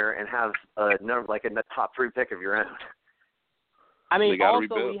following year and have a top 3 pick of your own. I mean,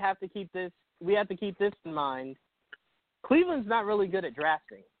 also we have to keep this in mind. Cleveland's not really good at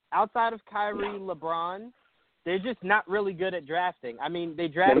drafting. Outside of Kyrie, LeBron, they're just not really good at drafting. I mean, they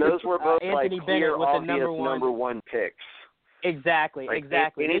drafted those were both Anthony Bennett with the number one picks. Exactly.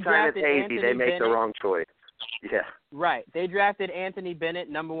 Anytime it's hazy, they make the wrong choice. Yeah. Right. They drafted Anthony Bennett,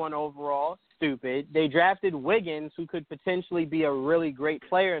 number 1 overall. Stupid. They drafted Wiggins, who could potentially be a really great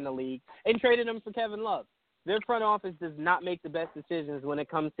player in the league, and traded him for Kevin Love. Their front office does not make the best decisions when it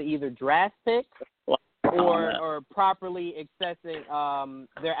comes to either draft picks or properly accessing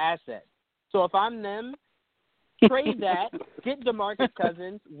their assets. So if I'm them, trade that, get DeMarcus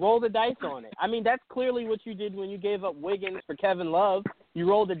Cousins, roll the dice on it. I mean, that's clearly what you did when you gave up Wiggins for Kevin Love. You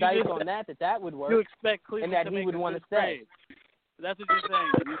rolled the dice on that would work. You expect Cleveland and that to he make would a want good to stay. trade. That's what you're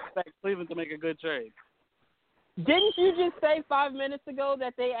saying. You expect Cleveland to make a good trade. Didn't you just say 5 minutes ago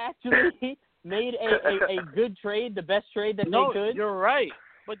that they actually made a good trade, the best trade that they could? You're right.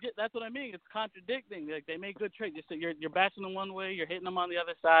 But that's what I mean. It's contradicting. They made good trades. You're bashing them one way, you're hitting them on the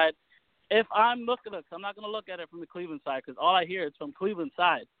other side. If I'm looking at it, I'm not going to look at it from the Cleveland side because all I hear is from Cleveland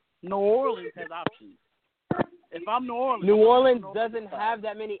side. New Orleans has options. If I'm New Orleans, New Orleans doesn't have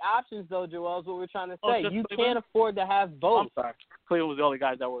that many options, though, Joel, is what we're trying to say. You can't afford to have both. I'm sorry. Cleveland was the only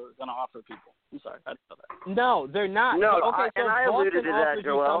guys that were going to offer people. I'm sorry. I didn't know that. No, they're not. No, okay, so I alluded to that,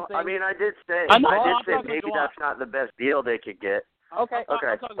 Joel. I mean, I did say maybe that's not the best deal they could get. Okay.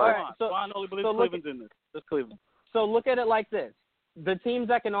 Okay. All right. So only believes Cleveland's in this. Just Cleveland. So look at it like this. The teams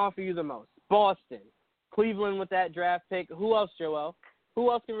that can offer you the most. Boston. Cleveland with that draft pick. Who else, Joel?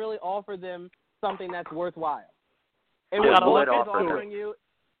 Who else can really offer them something that's worthwhile? And what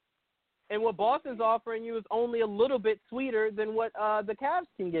Boston's offering you is only a little bit sweeter than what the Cavs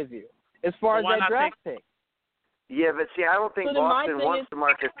can give you as far as that draft pick. Yeah, but see, I don't think Boston wants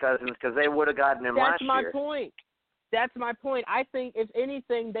DeMarcus Cousins because they would have gotten him last year. That's my point. I think, if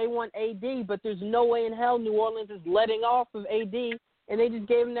anything, they want AD, but there's no way in hell New Orleans is letting off of AD, and they just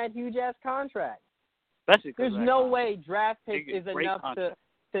gave him that huge-ass contract. There's no way draft picks is enough to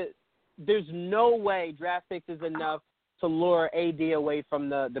there's no way draft picks is enough to lure AD away from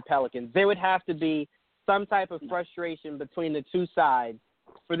the Pelicans. There would have to be some type of frustration between the two sides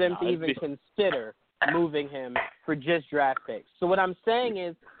for them to even consider moving him for just draft picks. So what I'm saying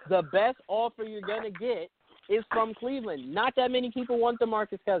is the best offer you're going to get is from Cleveland. Not that many people want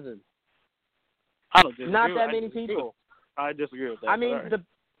DeMarcus Cousins. I don't disagree. Not that many people. I disagree with that. I mean,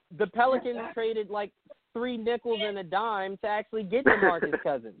 the Pelicans traded like 3 nickels and a dime to actually get DeMarcus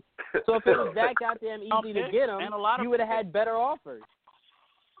Cousins. So if it was that goddamn easy to get him, you would have had better offers.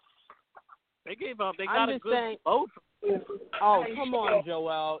 They gave up. They got a good vote. Oh, come on,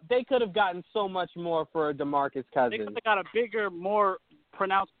 Joel. They could have gotten so much more for DeMarcus Cousins. They could have got a bigger, more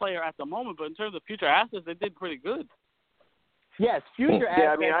pronounced player at the moment, but in terms of future assets, they did pretty good. Yes, future assets.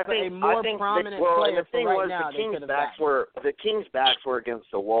 Yeah, I mean, I think prominent and the thing right was now, the Kings' backs were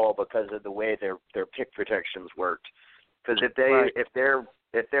against the wall because of the way their pick protections worked. Because if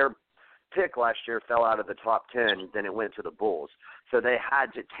their pick last year fell out of the top 10, then it went to the Bulls. So they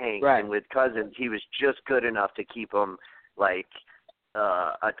had to tank, and with Cousins, he was just good enough to keep them like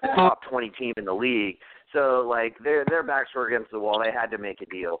a top 20 team in the league. So like their backs were against the wall. They had to make a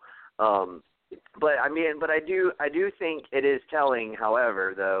deal. But I do think it is telling,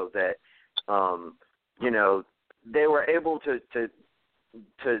 however, though, that they were able to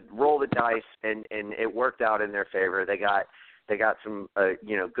roll the dice and it worked out in their favor. They got some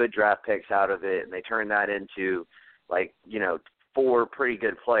good draft picks out of it, and they turned that into 4 pretty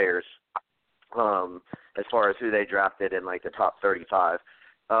good players as far as who they drafted in like the top 35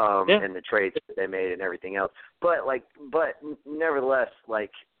 and the trades that they made and everything else. But nevertheless,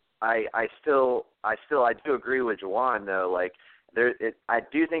 I do agree with Juwan though. I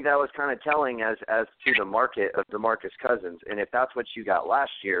do think that was kind of telling as to the market of DeMarcus Cousins, and if that's what you got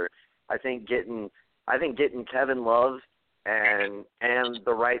last year, I think getting Kevin Love and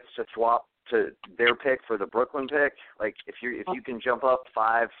the rights to swap to their pick for the Brooklyn pick, like if you can jump up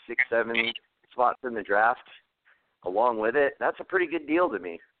 5, 6, 7 spots in the draft along with it, that's a pretty good deal to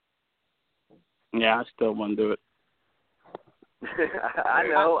me. Yeah, I still wouldn't do it. I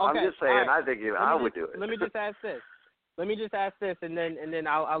know. Okay. I'm just saying. Right. I think I would do it. Let me just ask this, and then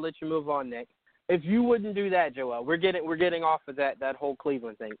I'll let you move on, Nick. If you wouldn't do that, Joel, we're getting off of that whole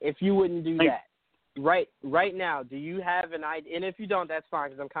Cleveland thing. If you wouldn't do that, right now, do you have an idea? And if you don't, that's fine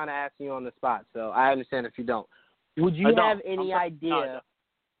because I'm kind of asking you on the spot, so I understand if you don't. Would you have any idea?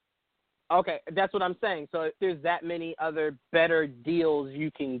 Okay, that's what I'm saying. So if there's that many other better deals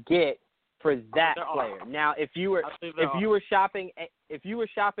you can get for that player. Now, if you were shopping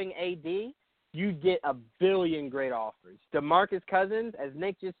AD, you'd get a billion great offers. DeMarcus Cousins, as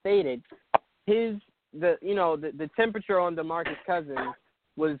Nick just stated, the temperature on DeMarcus Cousins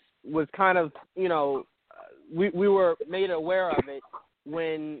was kind of we were made aware of it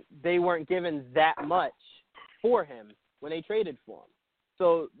when they weren't given that much for him when they traded for him.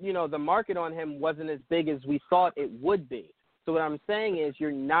 So the market on him wasn't as big as we thought it would be. So what I'm saying is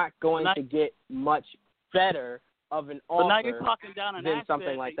you're not going to get much better of an offer now you're talking down an than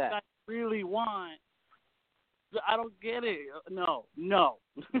something like that. You guys really want. I don't get it. No, no,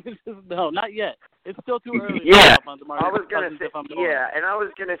 not yet. It's still too early. Yeah, I was gonna say. Yeah, and I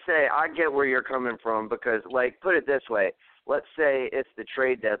was gonna say I get where you're coming from because, put it this way: let's say it's the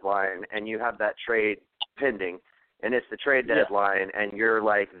trade deadline and you have that trade pending, and it's the trade deadline and you're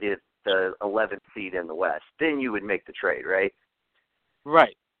like the 11th seed in the West, then you would make the trade, right?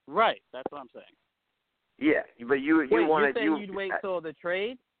 Right. That's what I'm saying. Yeah, but you'd wait till the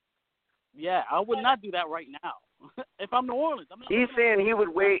trade? Yeah, I would not do that right now. If I'm New Orleans, he's saying he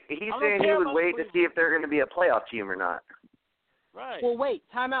would wait. He's saying he would wait to see if they're going to be a playoff team or not. Right. Well, wait.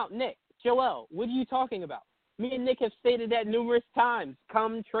 Time out, Nick. Joel, what are you talking about? Me and Nick have stated that numerous times.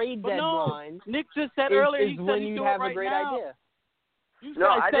 Come trade deadline. No, Nick just said earlier he said he'd do it right now. Idea.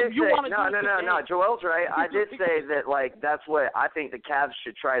 I did say no. Joel's right. I did say that that's what I think the Cavs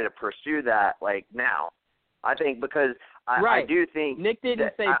should try to pursue that now. I think because I do think Nick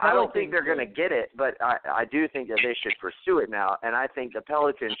didn't say I don't think they're going to get it, but I do think that they should pursue it now, and I think the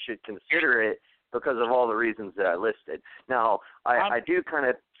Pelicans should consider it because of all the reasons that I listed. Now I do kind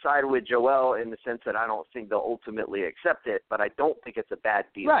of side with Joel in the sense that I don't think they'll ultimately accept it, but I don't think it's a bad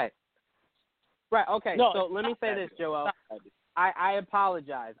deal. Right. Okay. No, so let me say this, Joel. I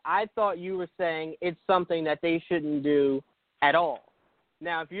apologize. I thought you were saying it's something that they shouldn't do at all.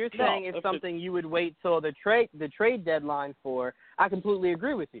 Now, if you're saying it's something you would wait till the trade deadline for, I completely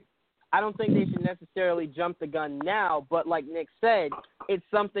agree with you. I don't think they should necessarily jump the gun now, but like Nick said, it's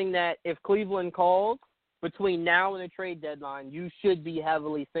something that if Cleveland calls between now and the trade deadline, you should be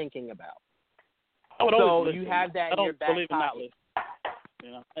heavily thinking about. So you have that in your back pocket.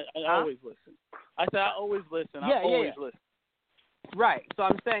 I always listen. I said I always listen. I always listen. Right. So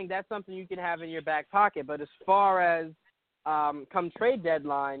I'm saying that's something you can have in your back pocket. But as far as come trade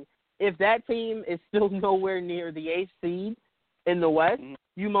deadline, if that team is still nowhere near the 8th seed in the West,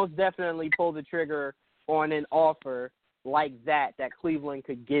 you most definitely pull the trigger on an offer like that Cleveland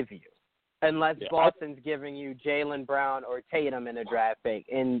could give you. Unless Boston's giving you Jaylen Brown or Tatum in a draft pick,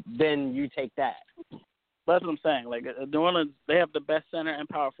 and then you take that. That's what I'm saying. New Orleans, they have the best center and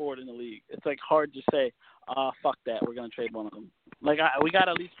power forward in the league. It's hard to say, fuck that, we're going to trade one of them. We got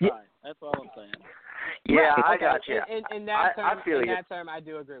to at least try. That's all I'm saying. Yeah, right. I got you. In that term, I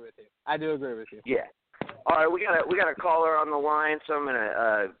do agree with you. Yeah. All right, we got a caller on the line, so I'm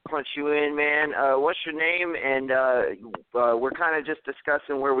gonna punch you in, man. What's your name? And we're kind of just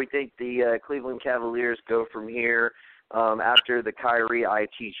discussing where we think the Cleveland Cavaliers go from here after the Kyrie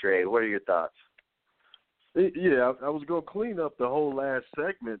IT trade. What are your thoughts? Yeah, I was going to clean up the whole last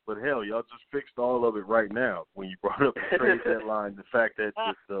segment, but hell, y'all just fixed all of it right now when you brought up the trade deadline, the fact that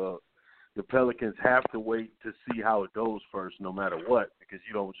the Pelicans have to wait to see how it goes first no matter what, because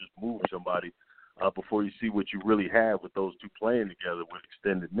you don't just move somebody before you see what you really have with those two playing together with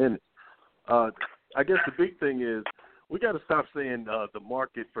extended minutes. I guess the big thing is we got to stop saying the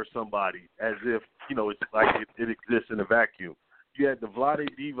market for somebody as if, it's like it exists in a vacuum. You had the Vlade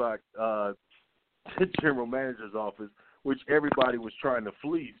Divac general manager's office, which everybody was trying to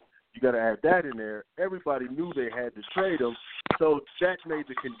fleece. You got to add that in there. Everybody knew they had to trade him, so that made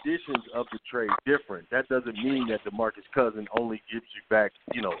the conditions of the trade different. That doesn't mean that DeMarcus Cousins only gives you back,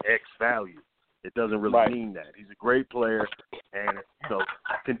 X value. It doesn't really mean that. He's a great player, and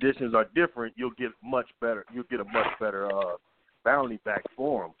conditions are different. You'll get much better. You'll get a much better bounty back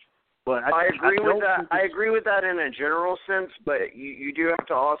for him. But I agree with that. I agree with that in a general sense, but you do have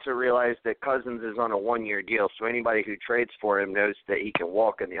to also realize that Cousins is on a 1-year deal, so anybody who trades for him knows that he can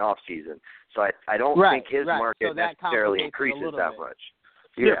walk in the off season. So I don't think his market necessarily increases that much.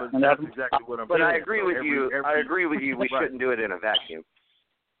 Yeah, but that's exactly what I'm saying. But I agree with you. I agree with you. We shouldn't do it in a vacuum.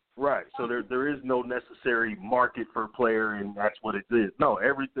 Right. So there is no necessary market for a player, and that's what it is. No,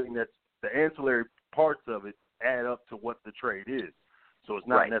 everything that's the ancillary parts of it add up to what the trade is. So it's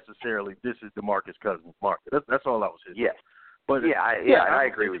not necessarily this is DeMarcus Cousins' market. That's all I was saying. Yeah. But I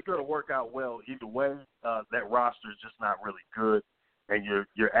agree with you. It's going to work out well either way. That roster is just not really good, and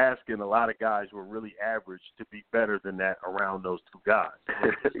you're asking a lot of guys who are really average to be better than that around those two guys.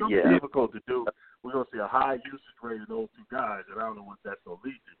 It's going to be difficult to do. We're going to see a high usage rate of those two guys, and I don't know what that's going to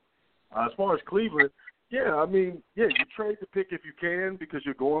lead to. As far as Cleveland, you trade the pick if you can because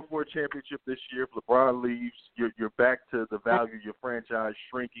you're going for a championship this year. If LeBron leaves, you're back to the value of your franchise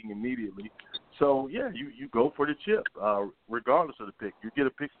shrinking immediately. So, you go for the chip regardless of the pick. You get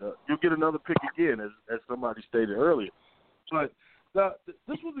a pick. You'll get another pick again, as somebody stated earlier. But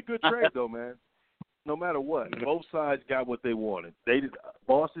this was a good trade, though, man. No matter what, both sides got what they wanted.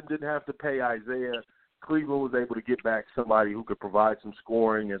 Boston didn't have to pay Isaiah. Cleveland was able to get back somebody who could provide some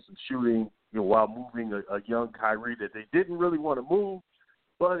scoring and some shooting, while moving a young Kyrie that they didn't really want to move.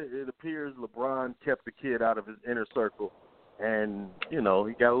 But it appears LeBron kept the kid out of his inner circle, and he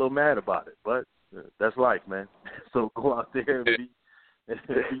got a little mad about it. But that's life, man. So go out there and be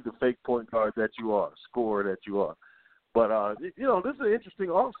the fake point guard that you are, scorer that you are. But this is an interesting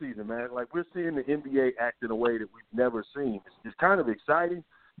offseason, man. Like we're seeing the NBA act in a way that we've never seen. It's kind of exciting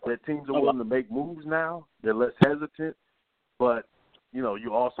that teams are willing to make moves now. They're less hesitant, but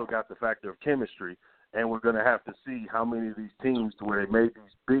you also got the factor of chemistry, and we're going to have to see how many of these teams to where they made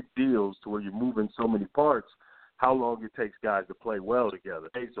these big deals to where you're moving so many parts, how long it takes guys to play well together.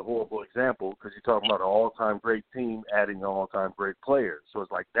 It's a horrible example because you're talking about an all-time great team adding an all-time great player. So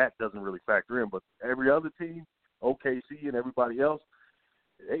it's like that doesn't really factor in. But every other team, OKC and everybody else,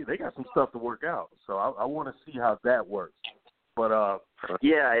 they got some stuff to work out. So I want to see how that works. But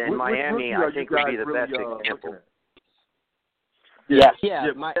yeah, in Miami, I think would be the best example. Yeah,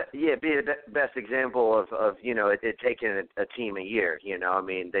 be the best example of it taking a team a year. I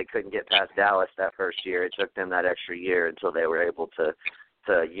mean, they couldn't get past Dallas that first year. It took them that extra year until they were able to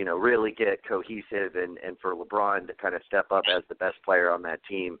really get cohesive and for LeBron to kind of step up as the best player on that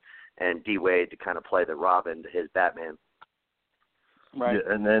team and D Wade to kind of play the Robin to his Batman. Right.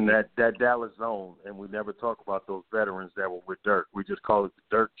 Yeah, and then that Dallas zone, and we never talk about those veterans that were with Dirk. We just call it the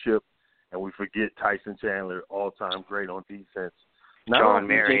Dirk chip, and we forget Tyson Chandler, all-time great on defense. John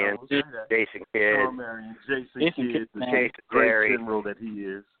Marion, Jason Kidd. John Marion, Jason Kidd, the great Terry. general that he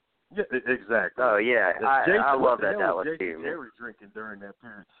is. Yeah, exactly. Oh, yeah. I love that Dallas team. Jason Terry drinking during that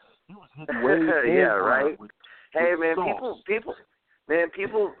period. He was hitting way yeah, right? Hey, man, I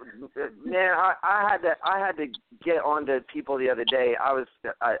had to get on to people the other day.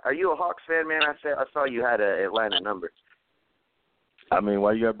 Are you a Hawks fan, man? I saw you had an Atlanta number. I mean,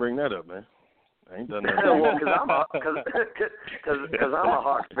 why you got to bring that up, man? I ain't done that. Well, because I'm a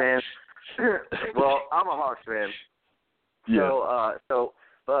Hawks fan. Well, I'm a Hawks fan. Yeah.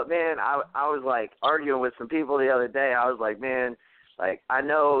 But man, I was like arguing with some people the other day. I was like, man, like I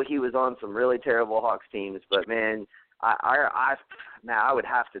know he was on some really terrible Hawks teams, but man, I would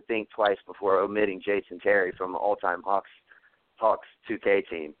have to think twice before omitting Jason Terry from an all-time Hawks 2K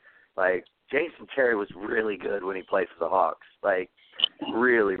team. Like Jason Terry was really good when he played for the Hawks. Like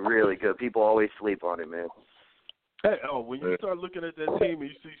really, really good. People always sleep on him, man. Hey, when you start looking at that team and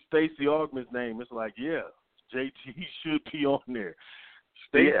you see Stacey Augman's name, it's like, yeah, JT should be on there.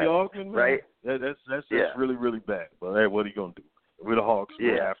 Stacey Augman, man, right? That's really, really bad. But hey, what are you gonna do? We're the Hawks.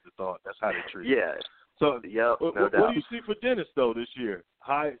 We're an afterthought. That's how they treat it. Yeah. So, what do you see for Dennis though this year?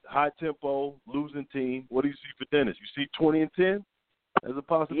 High tempo, losing team. What do you see for Dennis? You see 20-10 as a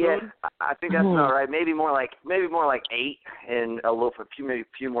possibility? Yeah, I think that's all right. Maybe more like 8 and a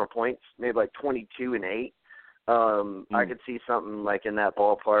few more points. Maybe like 22-8. I could see something like in that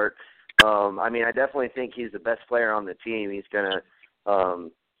ballpark. I mean, I definitely think he's the best player on the team. He's gonna,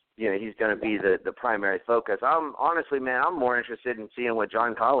 he's gonna be the primary focus. I'm more interested in seeing what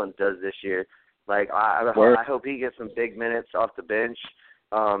John Collins does this year. Like I hope he gets some big minutes off the bench,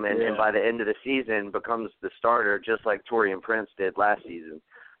 and by the end of the season becomes the starter, just like Taurean Prince did last season.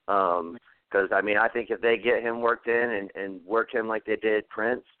 Because I mean, I think if they get him worked in and work him like they did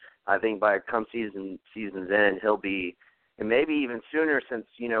Prince, I think by come season's end he'll be, and maybe even sooner since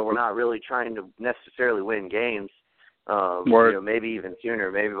we're not really trying to necessarily win games. Maybe even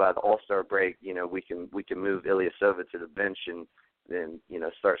sooner. Maybe by the All-Star break, we can move Ilyasova to the bench and then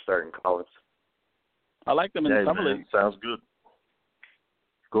start starting Collins. I like them in the summer league. Sounds good.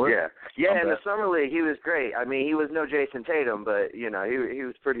 Go ahead. Yeah. In the summer league, he was great. I mean, he was no Jason Tatum, but he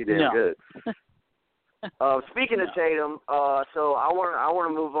was pretty damn good. Speaking of Tatum, so I want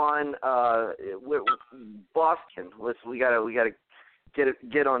to move on with Boston. We gotta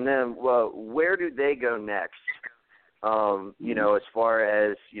get on them. Well, where do they go next? As far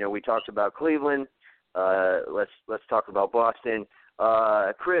as we talked about Cleveland. Let's talk about Boston.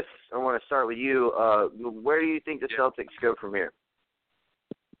 Chris, I want to start with you. Where do you think the Celtics go from here?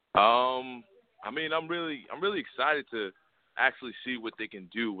 I mean, I'm really excited to actually see what they can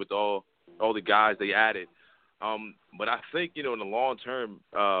do with all the guys they added. But I think in the long term,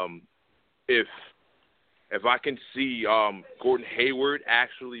 if I can see Gordon Hayward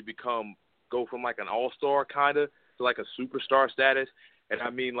actually go from like an all-star kind of to like a superstar status, and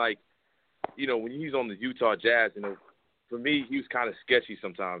I mean like when he's on the Utah Jazz, for me, he was kind of sketchy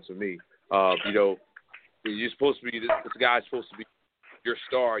sometimes for me. You're supposed to be this guy's supposed to be your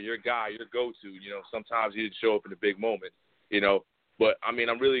star, your guy, your go-to. Sometimes he didn't show up in the big moment. But I mean,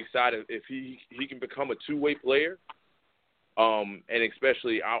 I'm really excited if he can become a two-way player. And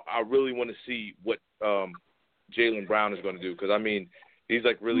especially, I really want to see what Jaylen Brown is going to do because I mean, he's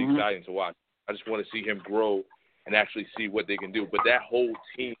like really exciting to watch. I just want to see him grow and actually see what they can do. But that whole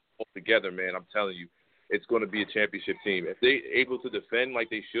team all together, man, I'm telling you, it's going to be a championship team. If they're able to defend like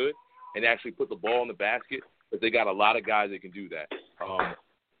they should and actually put the ball in the basket, but they got a lot of guys that can do that.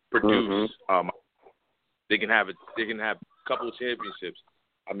 Produce. They can have a couple of championships.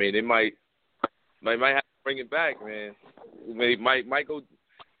 I mean, they might have to bring it back, man. They might go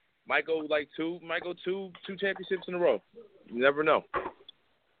two championships in a row. You never know.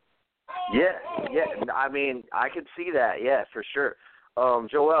 Yeah. I mean, I could see that. Yeah, for sure.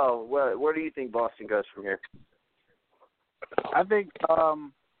 Joel, where do you think Boston goes from here? I think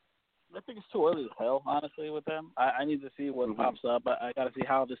it's too early to tell, honestly, with them. I need to see what pops up. I got to see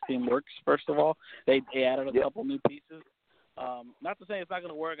how this team works, first of all. They added a couple new pieces. Not to say it's not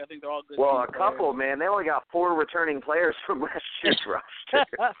going to work. I think they're all good. Well, a couple, man. They only got 4 returning players from last year's roster.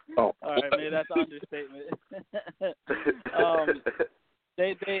 All right, man. That's an understatement.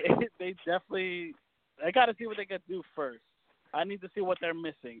 They definitely. I got to see what they can do first. I need to see what they're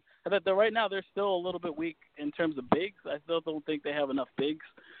missing. Right now, they're still a little bit weak in terms of bigs. I still don't think they have enough bigs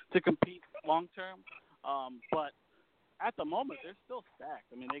to compete long term. But at the moment, they're still stacked.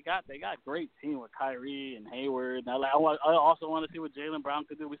 I mean, they got great team with Kyrie and Hayward. I also want to see what Jaylen Brown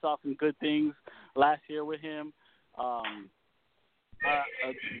could do. We saw some good things last year with him.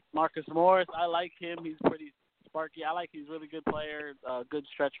 Marcus Morris, I like him. He's pretty sparky. I like he's a really good player. Good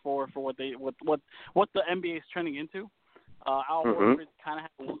stretch for what the NBA is turning into. Al Horford kind of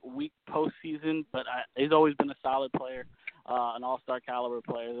had a weak postseason, but he's always been a solid player, an all-star caliber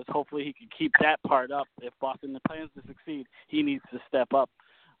player. Hopefully he can keep that part up. If Boston plans to succeed, he needs to step up.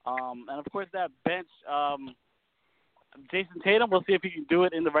 And, of course, that bench, Jason Tatum, we'll see if he can do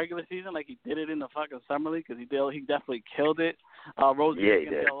it in the regular season like he did it in the fucking summer league because he definitely killed it. Rosen is going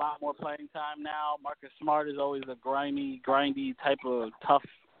to get a lot more playing time now. Marcus Smart is always a grindy type of tough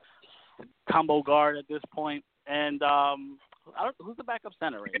combo guard at this point. And who's the backup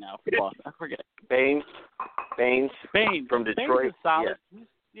center right now for Boston? I forget. Baines from Detroit. Baines is solid.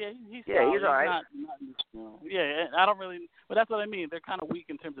 Yeah. He's solid. He's all right. I don't really – but that's what I mean. They're kind of weak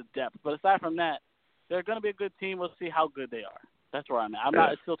in terms of depth. But aside from that, they're going to be a good team. We'll see how good they are. That's where I'm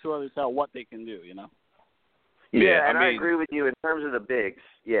at. It's still too early to tell what they can do, you know? Yeah, and I agree with you in terms of the bigs.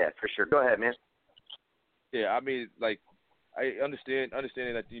 Yeah, for sure. Go ahead, man. Yeah, I mean, like, I understanding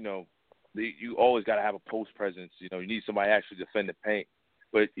that, you always got to have a post presence. You need somebody to actually defend the paint.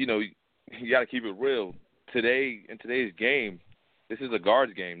 But, you got to keep it real. In today's game, this is a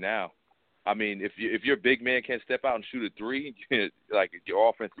guards game now. I mean, if your big man can't step out and shoot a three, like your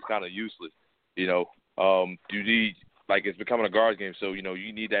offense is kind of useless. You need it's becoming a guards game, so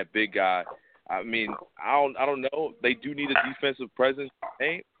you need that big guy. I mean, I don't know. They do need a defensive presence,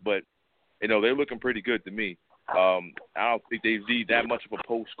 but they're looking pretty good to me. I don't think they need that much of a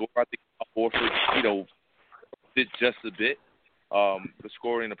post score. I think Horford, did just a bit, the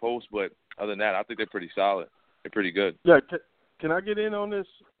scoring in the post, but other than that, I think they're pretty solid. They're pretty good. Yeah, can I get in on this?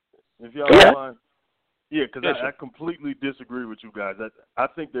 If y'all don't mind. Yeah, because I completely disagree with you guys. I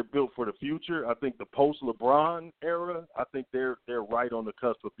think they're built for the future. I think the post-LeBron era, I think they're right on the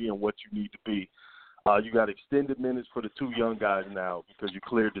cusp of being what you need to be. You got extended minutes for the 2 young guys now because you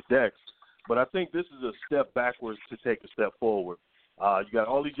cleared the decks. But I think this is a step backwards to take a step forward. You got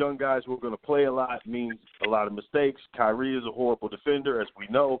all these young guys who are going to play a lot, means a lot of mistakes. Kyrie is a horrible defender, as we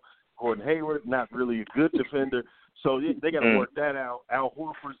know. Gordon Hayward, not really a good defender. So they got to work that out. Al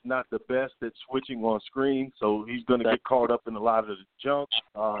Horford's not the best at switching on screen, so he's going to get caught up in a lot of the junk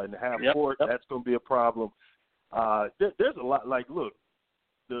in the half court. That's going to be a problem. There's a lot. Like, look,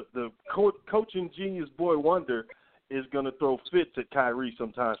 the coaching genius boy wonder is going to throw fits at Kyrie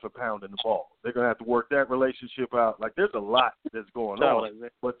sometimes for pounding the ball. They're going to have to work that relationship out. Like, there's a lot that's going on,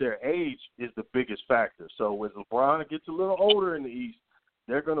 but their age is the biggest factor. So as LeBron gets a little older in the East,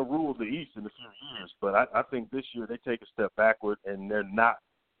 they're going to rule the East in a few years. But I think this year they take a step backward, and they're not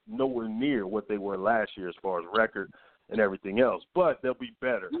nowhere near what they were last year as far as record and everything else. But they'll be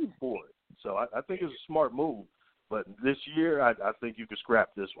better for it. So I think it's a smart move. But this year, I think you could scrap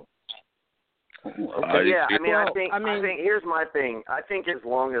this one. Yeah, I think here's my thing. I think as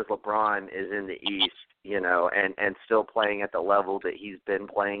long as LeBron is in the East, and still playing at the level that he's been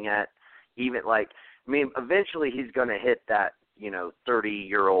playing at, eventually he's going to hit that,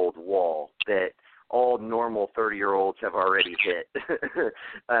 30-year-old wall that all normal 30-year-olds have already hit.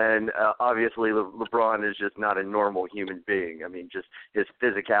 And obviously LeBron is just not a normal human being. I mean, just his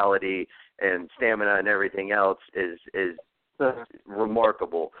physicality and stamina and everything else is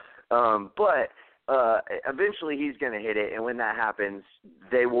remarkable. But eventually he's going to hit it, and when that happens,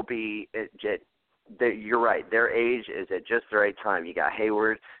 they will be you're right. Their age is at just the right time. You got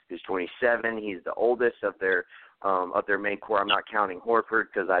Hayward, who's 27. He's the oldest of their main core. I'm not counting Horford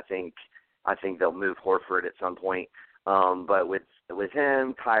because I think they'll move Horford at some point. But with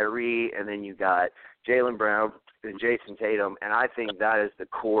him, Kyrie, and then you got Jaylen Brown and Jason Tatum, and I think that is the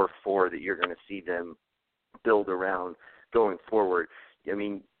core 4 that you're going to see them build around going forward. I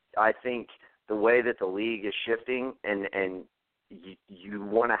mean, I think the way that the league is shifting, and you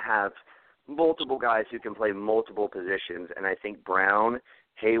want to have multiple guys who can play multiple positions, and I think Brown,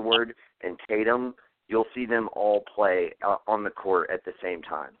 Hayward, and Tatum, you'll see them all play on the court at the same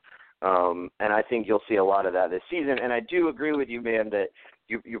time. And I think you'll see a lot of that this season. And I do agree with you, man, that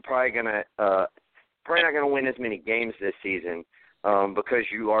you're probably not gonna win as many games this season because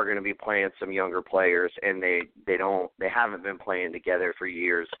you are going to be playing some younger players, and they haven't been playing together for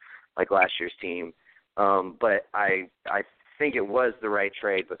years like last year's team. But I think it was the right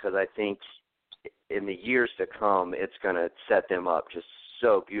trade because I think in the years to come it's going to set them up just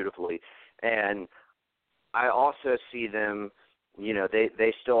so beautifully. And I also see them,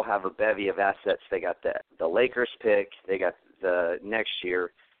 they still have a bevy of assets. They got the Lakers pick. They got the next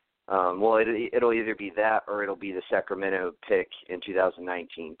year. It'll either be that or it'll be the Sacramento pick in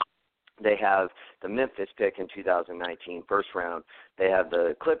 2019. They have the Memphis pick in 2019, first round. They have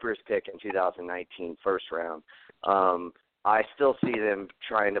the Clippers pick in 2019, first round. I still see them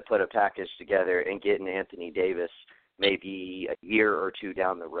trying to put a package together and getting Anthony Davis maybe a year or two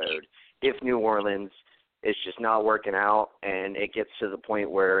down the road. If New Orleans is just not working out and it gets to the point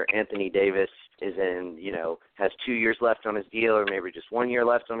where Anthony Davis is has 2 years left on his deal or maybe just 1 year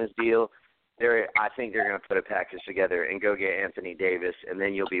left on his deal, I think they're going to put a package together and go get Anthony Davis, and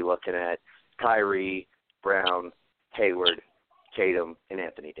then you'll be looking at Kyrie, Brown, Hayward, Tatum, and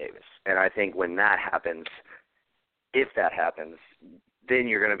Anthony Davis. And I think when that happens, if that happens, then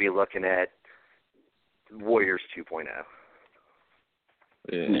you're going to be looking at Warriors 2.0.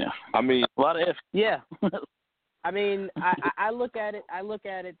 Yeah. I mean, a lot of ifs. Yeah. I mean, I look at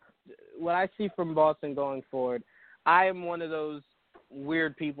it. What I see from Boston going forward, I am one of those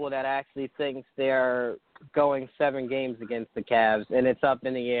weird people that actually thinks they're going 7 games against the Cavs, and it's up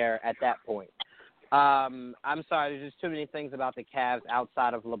in the air at that point. I'm sorry, there's just too many things about the Cavs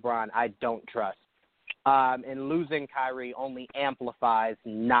outside of LeBron I don't trust. And losing Kyrie only amplifies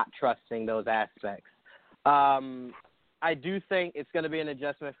not trusting those aspects. I do think it's going to be an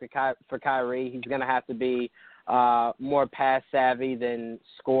adjustment for Kyrie. He's going to have to be more pass savvy than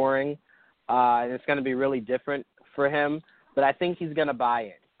scoring, and it's going to be really different for him. But I think he's going to buy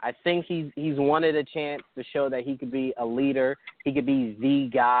in. I think he's wanted a chance to show that he could be a leader. He could be the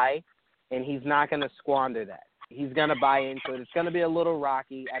guy, and he's not going to squander that. He's going to buy into it. It's going to be a little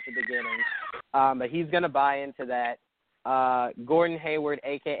rocky at the beginning, but he's going to buy into that. Gordon Hayward,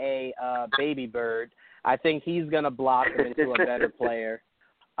 a.k.a. Baby Bird, I think he's going to blossom into a better player.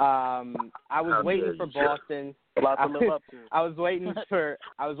 I was waiting for Boston. I was waiting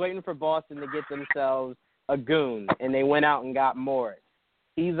for Boston to get themselves a goon, and they went out and got Morris.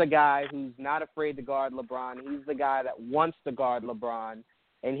 He's a guy who's not afraid to guard LeBron. He's the guy that wants to guard LeBron,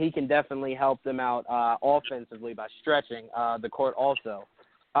 and he can definitely help them out offensively by stretching the court also.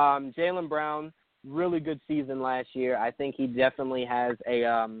 Jaylen Brown, really good season last year. I think he definitely has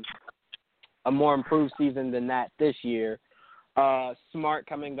a more improved season than that this year. Smart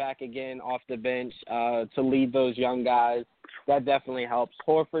coming back again off the bench to lead those young guys. That definitely helps.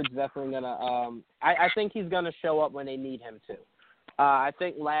 Horford's definitely going to I think he's going to show up when they need him to. I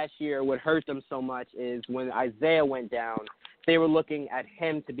think last year what hurt them so much is when Isaiah went down, they were looking at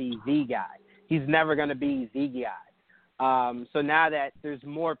him to be the guy. He's never going to be the guy. So now that there's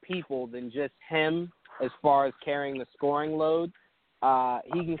more people than just him as far as carrying the scoring load,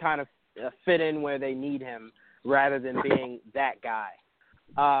 he can kind of fit in where they need him rather than being that guy.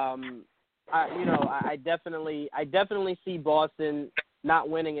 I definitely see Boston not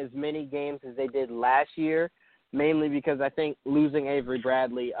winning as many games as they did last year, mainly because I think losing Avery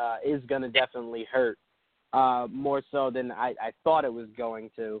Bradley is going to definitely hurt more so than I thought it was going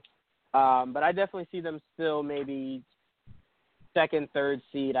to. But I definitely see them still maybe second, third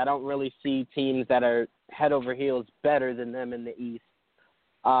seed. I don't really see teams that are head over heels better than them in the East.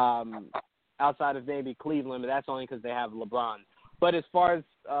 Outside of maybe Cleveland, but that's only because they have LeBron. But as far as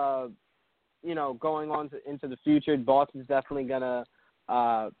going on into the future, Boston's definitely gonna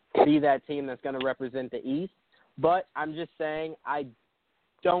be that team that's gonna represent the East. But I'm just saying, I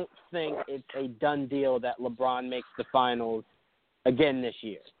don't think it's a done deal that LeBron makes the finals again this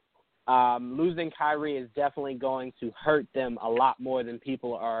year. Losing Kyrie is definitely going to hurt them a lot more than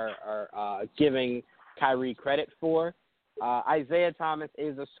people are giving Kyrie credit for. Isaiah Thomas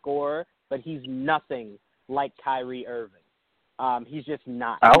is a scorer, but he's nothing like Kyrie Irving. He's just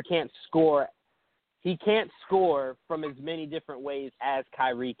not. He can't score. He can't score from as many different ways as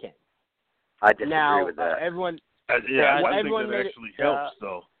Kyrie can. I disagree with that. Everyone. I think that actually helps, it,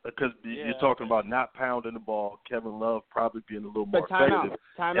 though, because you're talking about not pounding the ball. Kevin Love probably being a little more effective,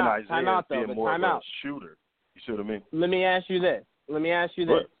 and Isaiah being more of a shooter. You see what I mean? Let me ask you this.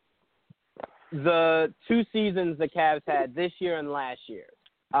 What? The 2 seasons the Cavs had this year and last year,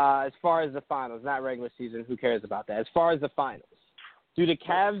 as far as the finals, not regular season, who cares about that? As far as the finals, do the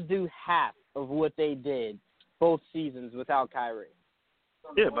Cavs do half of what they did both seasons without Kyrie?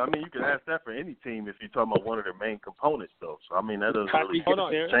 Yeah, but I mean, you can ask that for any team if you're talking about one of their main components, though. So I mean, that doesn't really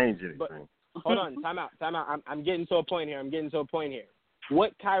change anything. But, hold on, time out. I'm getting to a point here.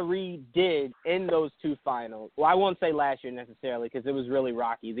 What Kyrie did in those two finals, well, I won't say last year necessarily because it was really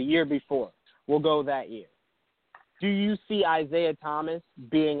rocky. The year before, we'll go that year. Do you see Isaiah Thomas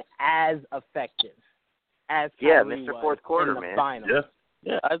being as effective as Kyrie Mr. was Fourth Quarter, in the man. finals?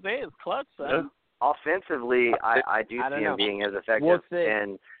 Yeah, Isaiah's clutch, son. Yeah. Offensively, I do see him being as effective. We'll see.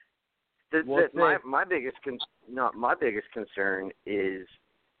 And my biggest concern is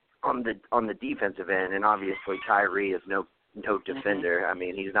on the defensive end, and obviously Kyrie is no defender. I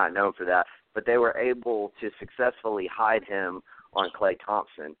mean, he's not known for that. But they were able to successfully hide him on Klay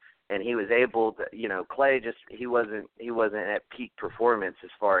Thompson, and he was able to, Klay he wasn't at peak performance as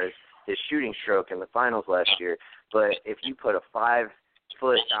far as his shooting stroke in the finals last year. But if you put a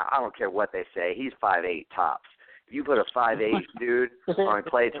 5-foot, I don't care what they say, he's 5'8" tops. If you put a 5'8" dude on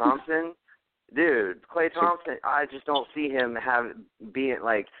Klay Thompson, Klay Thompson, I just don't see him being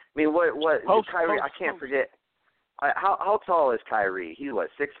like. I mean, what Kyrie? I can't forget. How tall is Kyrie? He's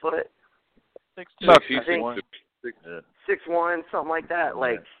 6 foot? 6'2". No, I think 6'1", something like that.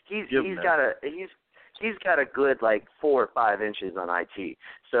 Like he's got a good 4 or 5 inches on IT.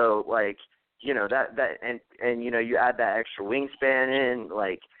 So that and you add that extra wingspan in,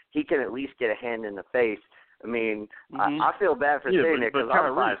 he can at least get a hand in the face. I mean, I feel bad for saying it because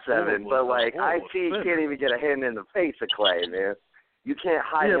I'm 5'7", but IT can't even get a hand in the face of Klay, man. You can't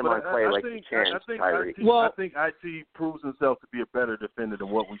hide him on Klay like you can Kyrie. I think IT proves himself to be a better defender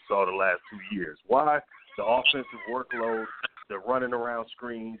than what we saw the last 2 years. Why? The offensive workload, the running around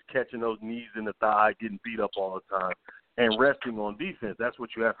screens, catching those knees in the thigh, getting beat up all the time, and resting on defense. That's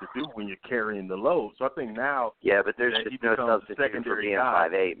what you have to do when you're carrying the load. So I think now, but there's just no substitute for being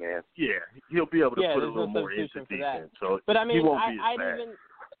 5'8", man. Yeah, he'll be able to put a little more into defense. So but I mean, he won't be as bad.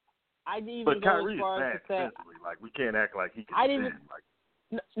 I'd even but go Kyrie's as far bad as to say, defensively. We can't act like he can defend.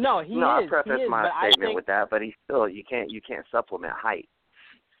 I preface my statement with that, but you can't supplement height.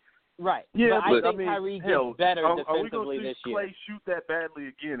 Right. Yeah, but I think Kyrie gets better defensively this year. Are we going to see Klay shoot that badly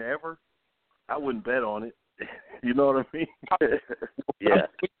again ever? I wouldn't bet on it. You know what I mean? Yeah.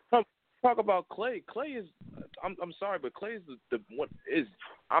 Talk about Klay. Klay is. I'm sorry, but Klay is the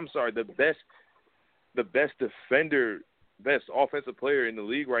best defender, best offensive player in the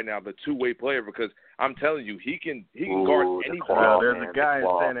league right now, the two-way player, because I'm telling you, he can guard anybody. There's a guy in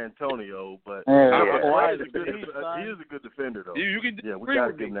San Antonio, but he is a good defender, though. You can we got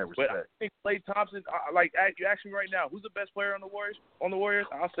to give him that respect. But I think Klay Thompson, you ask me right now, who's the best player on the Warriors?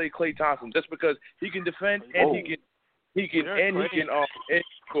 I'll say Klay Thompson, just because he can defend and he can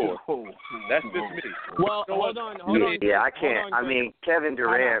score. That's just me. Well, hold on. Yeah, I can't. I mean, Kevin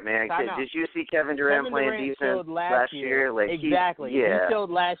Durant, man. Did you see Kevin Durant playing defense last year? Exactly. He showed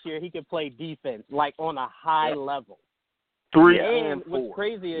last year he could play defense on a high level. 3 and 4.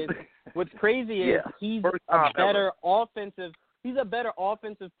 What's crazy is he's a better offensive. He's a better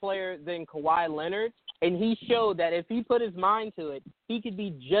offensive player than Kawhi Leonard, and he showed that if he put his mind to it, he could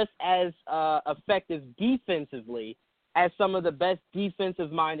be just as effective defensively as some of the best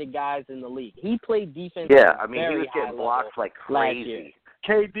defensive-minded guys in the league. He played defense. Yeah, I mean, he was getting blocked like crazy.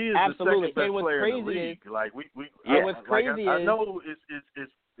 KD is Absolutely. the second best player in the league. I know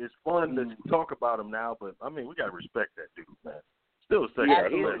it's fun to talk about him now, but I mean, we got to respect that dude, man. Still the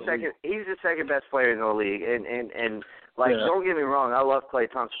second. He's the second best player in the league, and don't get me wrong, I love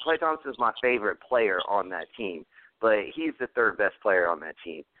Klay Thompson. Klay Thompson is my favorite player on that team, but he's the third best player on that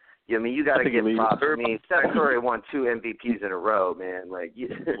team. I mean, you got to give props. I mean, Steph Curry won 2 MVPs in a row, man. Wait, Nick,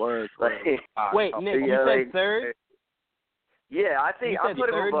 you said third? Yeah, I think I put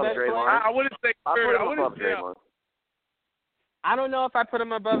him above Draymond. I wouldn't say third. I put him above Draymond. I don't know if I put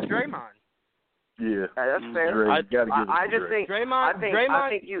him above Draymond. Yeah, that's fair. I just think Draymond. I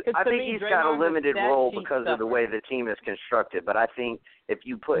think he's got a limited role because of the way the team is constructed. But I think if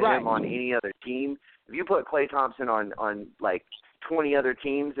you put him on any other team, if you put Klay Thompson on 20 other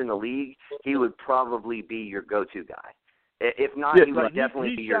teams in the league, he would probably be your go-to guy. If not, he would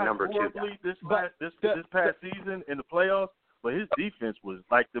definitely be your number 2 guy. This past season in the playoffs, but his defense was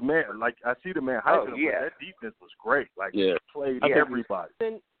I see the man hyping him, but that defense was great. He played everybody.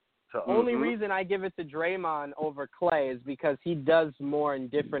 The only reason I give it to Draymond over Klay is because he does more in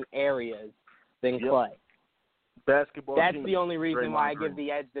different areas than Klay. Basketball. That's the only reason why I give the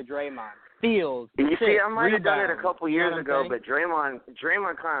edge to Draymond. Steals. You see, I might have done it a couple years ago, but Draymond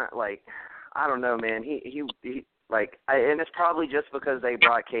kind of I don't know, man. He and it's probably just because they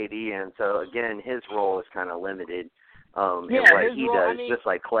brought KD in. So again, his role is kind of limited. In what he does, just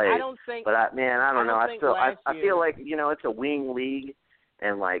like Klay. I don't know. I feel like it's a wing league.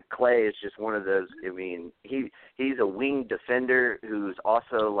 And like Clay is just one of those. I mean, he's a wing defender who's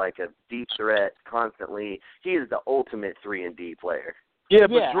also like a deep threat constantly. He is the ultimate 3-and-D player. Yeah,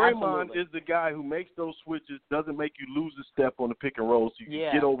 but Draymond absolutely. is the guy who makes those switches, doesn't make you lose a step on the pick and roll, so you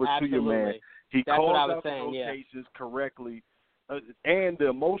can get over to your man. He calls out the rotations correctly, and the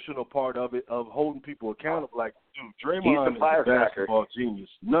emotional part of it, of holding people accountable. Like, dude, Draymond is a basketball genius.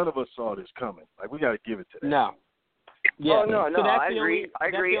 None of us saw this coming. Like, we got to give it to that. No. Yeah. Oh, no, So I agree.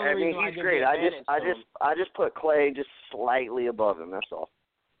 I mean, he's great. I just put Clay just slightly above him. That's all.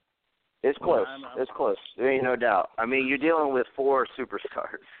 It's close. It's close. There ain't no doubt. I mean, you're dealing with 4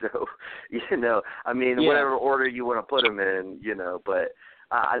 superstars, so I mean, whatever order you want to put them in, But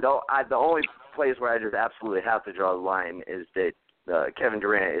the only place where I just absolutely have to draw the line is that Kevin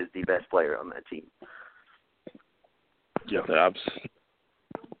Durant is the best player on that team. Yeah.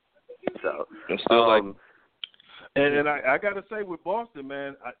 So it's still and I gotta say with Boston,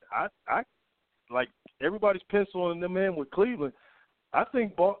 man, I like everybody's penciling them in with Cleveland. I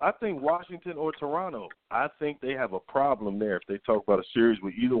think Washington or Toronto. I think they have a problem there if they talk about a series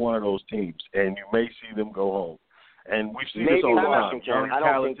with either one of those teams, and you may see them go home. And we've seen this all the time. I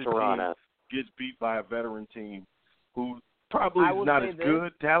don't think Toronto gets beat by a veteran team who probably is not as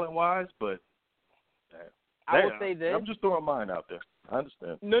good talent-wise, but I will say this. I'm just throwing mine out there. I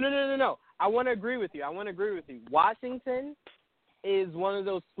understand. No. I want to agree with you. Washington is one of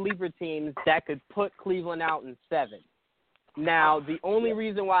those sleeper teams that could put Cleveland out in 7. Now, the only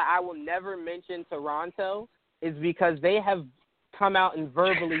reason why I will never mention Toronto is because they have come out and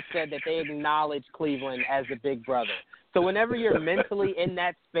verbally said that they acknowledge Cleveland as a big brother. So whenever you're mentally in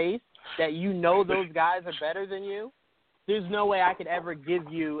that space that those guys are better than you, there's no way I could ever give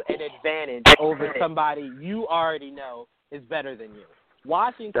you an advantage over somebody you already know is better than you.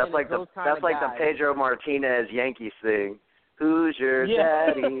 Washington that's like is those kind of guys. That's like the Pedro Martinez Yankees thing. Who's your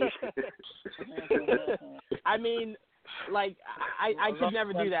daddy? I mean, like I could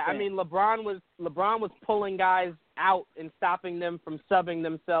never do that. I mean, LeBron was pulling guys out and stopping them from subbing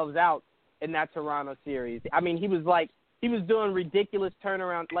themselves out in that Toronto series. I mean, he was doing ridiculous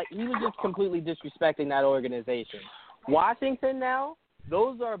turnaround. Like, he was just completely disrespecting that organization. Washington now,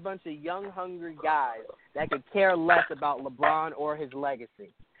 those are a bunch of young, hungry guys that could care less about LeBron or his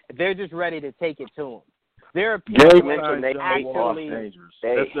legacy. They're just ready to take it to him. There are people they actually dangerous.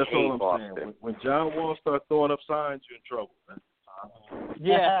 That's all I'm saying. When John Wall starts throwing up signs, you're in trouble, man.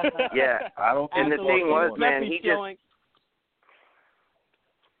 Yeah. Yeah. I don't. And the thing was, man,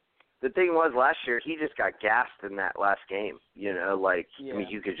 the thing was last year he just got gassed in that last game. I mean,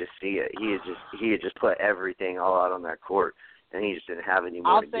 you could just see it. He had just put everything all out on that court, and he just didn't have any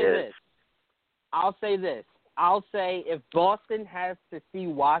more to give. I'll say this. I'll say if Boston has to see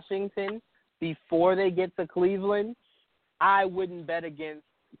Washington before they get to Cleveland, I wouldn't bet against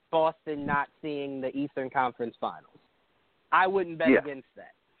Boston not seeing the Eastern Conference Finals. I wouldn't bet against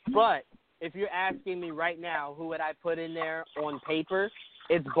that. But if you're asking me right now who would I put in there on paper,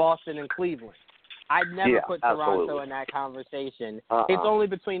 it's Boston and Cleveland. I'd never put Toronto in that conversation. It's only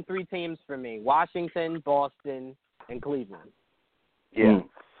between 3 teams for me: Washington, Boston, and Cleveland. Yeah.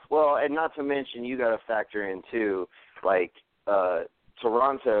 Well, and not to mention, you got to factor in too, like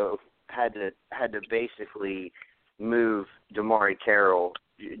Toronto had to basically move DeMarre Carroll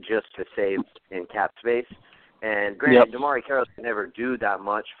just to save in cap space. And granted, DeMarre Carroll could never do that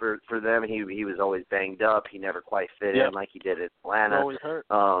much for them. He was always banged up. He never quite fit in like he did in Atlanta. Always hurt.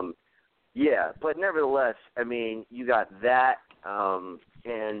 Yeah, but nevertheless, I mean, you got that, and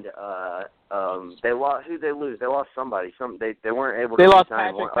they lost. Who they lose? They lost somebody. They weren't able to. They lost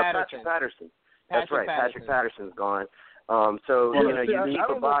Patrick Patterson. That's right. Patrick Patterson's gone. So you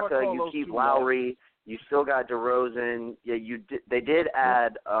keep Ibaka, you keep Lowry. You still got DeRozan. Yeah, they did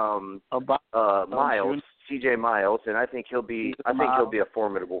add Miles, CJ Miles, and I think he'll be a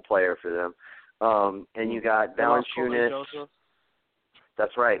formidable player for them. And you got Valanciunas.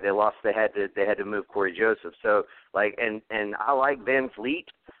 That's right. They had to move Corey Joseph. So and I like Van Fleet,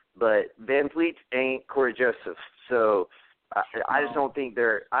 but Van Fleet ain't Corey Joseph. So I just don't think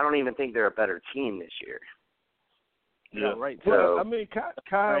I don't even think they're a better team this year. Yeah, right. Well, I mean,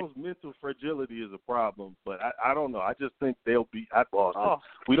 Kyle's mental fragility is a problem, but I don't know. I just think they'll be at Boston.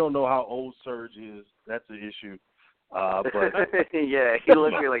 We don't know how old Serge is. That's an issue. But yeah, he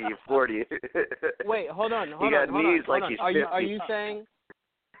looks like he's 40. Wait, hold on. He got knees like he's 50. Are you saying?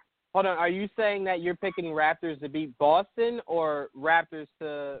 Hold on. Are you saying that you're picking Raptors to beat Boston or Raptors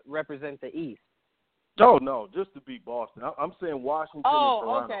to represent the East? No, just to beat Boston. I'm saying Washington and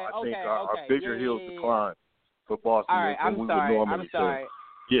Toronto. Okay, I think are bigger hills to climb for Boston. All right, I'm sorry.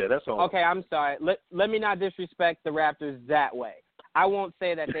 Yeah, that's all. Okay, I'm sorry. Let me not disrespect the Raptors that way. I won't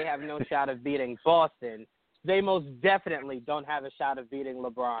say that they have no shot of beating Boston. They most definitely don't have a shot of beating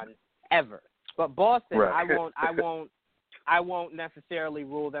LeBron ever. But Boston, right. I won't necessarily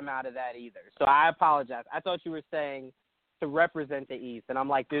rule them out of that either. So I apologize. I thought you were saying to represent the East, and I'm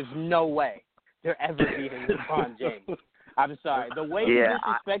like, there's no way they're ever beating LeBron James. I'm sorry. The way you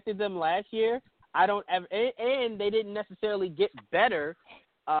disrespected them last year, I don't ever, and they didn't necessarily get better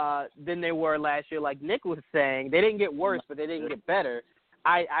than they were last year. Like Nick was saying, they didn't get worse, but they didn't get better.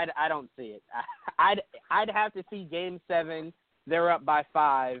 I don't see it. I'd have to see Game 7. They're up by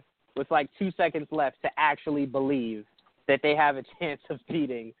 5 with like 2 seconds left to actually believe that they have a chance of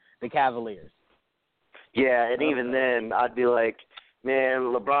beating the Cavaliers. Yeah, and even then, I'd be like, man,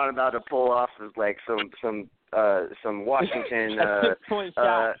 LeBron about to pull off like some Washington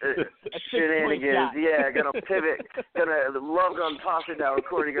shenanigans. Yeah, gonna pivot, Love gonna toss it down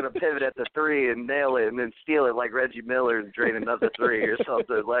court. He's gonna pivot at the 3 and nail it, and then steal it like Reggie Miller and drain another 3 or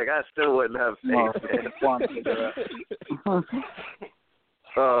something. Like I still wouldn't have faith.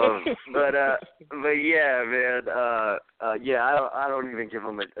 But yeah, man. I don't even give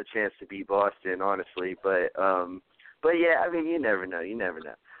them a chance to beat Boston, honestly. But yeah, I mean, you never know.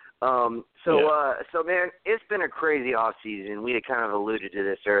 So man, it's been a crazy off season. We had kind of alluded to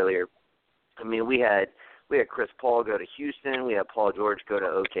this earlier. I mean, we had Chris Paul go to Houston. We had Paul George go to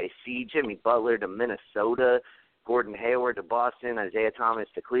OKC. Jimmy Butler to Minnesota. Gordon Hayward to Boston. Isaiah Thomas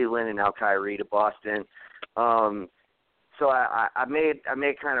to Cleveland, and now Kyrie to Boston. So I made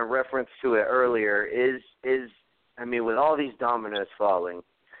kind of reference to it earlier. I mean, with all these dominoes falling,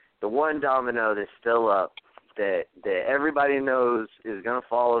 the one domino that's still up that everybody knows is going to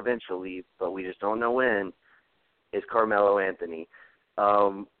fall eventually, but we just don't know when, is Carmelo Anthony.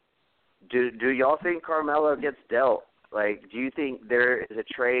 Do y'all think Carmelo gets dealt? Like, do you think there is a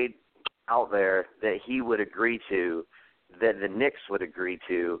trade out there that he would agree to, that the Knicks would agree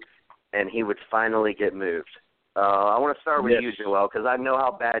to, and he would finally get moved? I want to start with you, Joel, because I know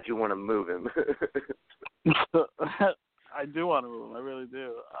how bad you want to move him. I do want to move him. I really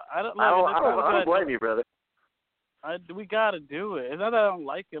do. I don't blame you, brother. We got to do it. It's not that I don't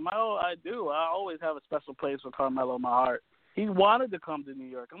like him. I do. I always have a special place for Carmelo in my heart. He wanted to come to New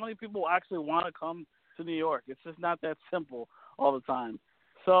York. How many people actually want to come to New York? It's just not that simple all the time.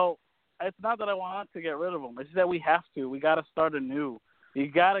 So it's not that I want to get rid of him. It's just that we have to. We got to start anew.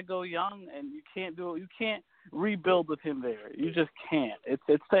 You got to go young, and you can't do it. You can't rebuild with him there. You just can't.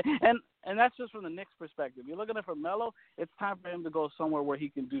 And that's just from the Knicks' perspective. You're looking at for Melo, it's time for him to go somewhere where he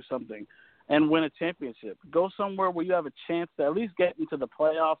can do something and win a championship. Go somewhere where you have a chance to at least get into the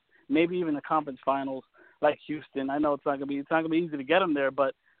playoffs, maybe even the conference finals, like Houston. I know it's not gonna be easy to get him there,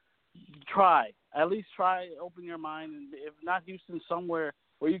 but try. At least try. Open your mind, and if not Houston, somewhere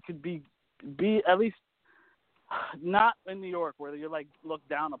where you could be at least not in New York where you're like looked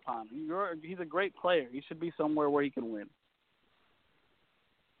down upon. He's a great player. He should be somewhere where he can win.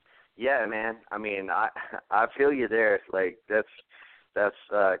 Yeah, man. I mean, I feel you there. Like that's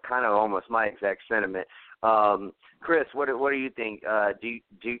kind of almost my exact sentiment. Chris, what do you think?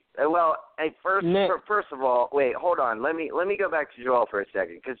 First of all, wait, hold on. Let me go back to Joel for a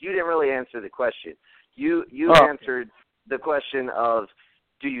second, because you didn't really answer the question. You answered the question of,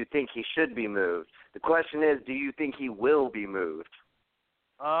 do you think he should be moved? The question is, do you think he will be moved?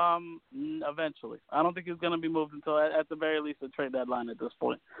 Eventually. I don't think he's going to be moved until at the very least the trade deadline at this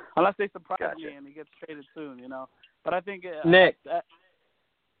point, unless they surprise me and he gets traded soon, you know. But I think Nick. Go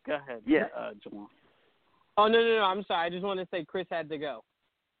ahead. Yeah. Jamal. Oh no! I'm sorry. I just want to say Chris had to go.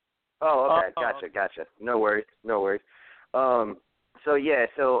 Oh, okay. Gotcha. No worries. Man, I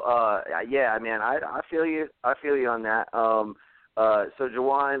feel you. On that. So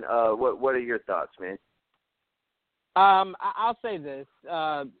Jawan, what are your thoughts, man? I'll say this.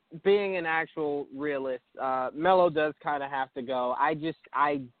 Being an actual realist, Melo does kind of have to go. I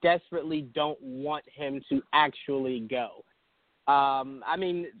desperately don't want him to actually go. I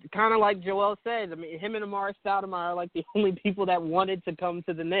mean, kind of like Joel said, I mean, him and Amari Stoudemire are like the only people that wanted to come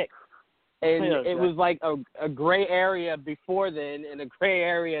to the Knicks. And it was like a gray area before then and a gray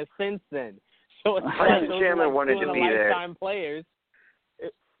area since then. So it's like those Chandler like wanted to be lifetime there. Players.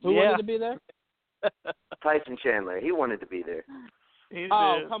 Who wanted to be there? Tyson Chandler. He wanted to be there.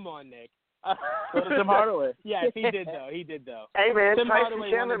 Come on, Nick. So did Tim Hardaway. Yes, he did though. Hey man, Tim Tyson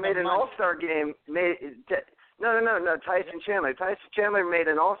Chandler made an All-Star game. No, Tyson Chandler. Tyson Chandler made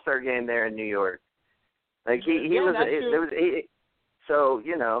an All-Star game there in New York. Like so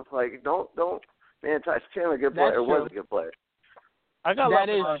you know, like don't man, Tyson Chandler, good player, was a good player. That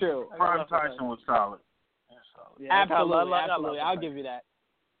is true. Prime Tyson was solid. Yeah, absolutely. I'll give you that.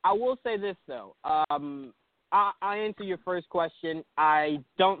 I will say this though. I'll answer your first question. I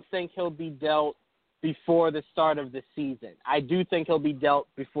don't think he'll be dealt before the start of the season. I do think he'll be dealt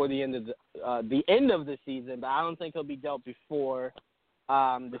before the end of the season, but I don't think he'll be dealt before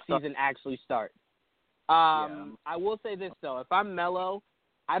the season actually starts. I will say this, though. If I'm Melo,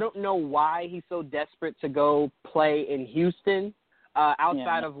 I don't know why he's so desperate to go play in Houston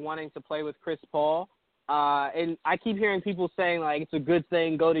outside of wanting to play with Chris Paul. And I keep hearing people saying, like, it's a good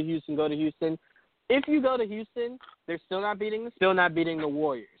thing, go to Houston, go to Houston. If you go to Houston, they're still not beating the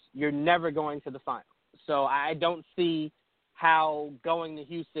Warriors. You're never going to the finals. So I don't see how going to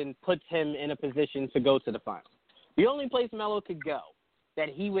Houston puts him in a position to go to the finals. The only place Melo could go that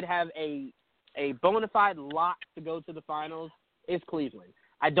he would have a bona fide lock to go to the finals is Cleveland.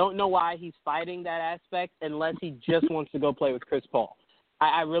 I don't know why he's fighting that aspect unless he just wants to go play with Chris Paul.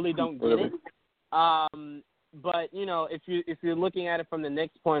 I really don't get it. But, you know, if you're looking at it from the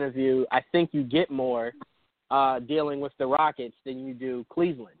Knicks' point of view, I think you get more dealing with the Rockets than you do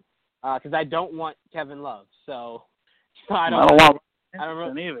Cleveland. Because I don't want Kevin Love, so I don't know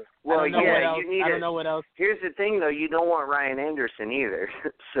what else. Here's the thing, though, you don't want Ryan Anderson either.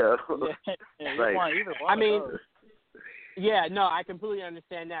 So, I mean, I completely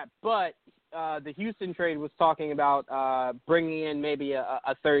understand that. But the Houston trade was talking about bringing in maybe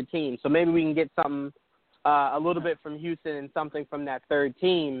a third team, so maybe we can get something a little bit from Houston and something from that third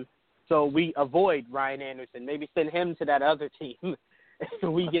team, so we avoid Ryan Anderson. Maybe send him to that other team.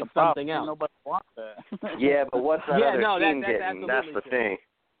 So we get something else. Nobody wants that. Yeah, but what's that other team getting? That's the thing.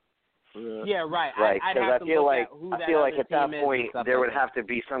 Yeah, right. Right, because I feel like at that point there would have to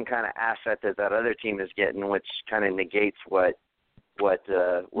be some kind of asset that other team is getting, which kind of negates what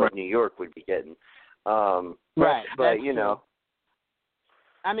New York would be getting. Right. But you know.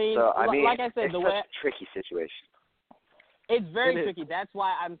 I mean, like I said, it's such a tricky situation. It's very tricky. That's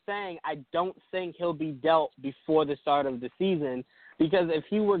why I'm saying I don't think he'll be dealt before the start of the season. Because if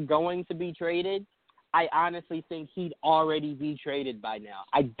he were going to be traded, I honestly think he'd already be traded by now.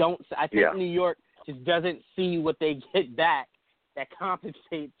 I think New York just doesn't see what they get back that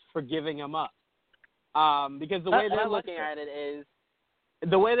compensates for giving him up. Because the way they're looking at it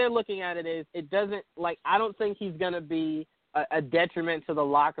is, it doesn't, like, I don't think he's going to be a detriment to the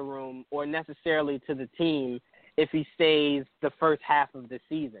locker room or necessarily to the team if he stays the first half of the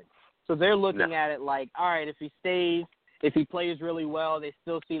season. So they're looking at it like, all right, if he stays, if he plays really well, they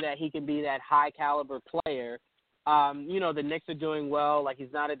still see that he can be that high-caliber player. The Knicks are doing well. Like,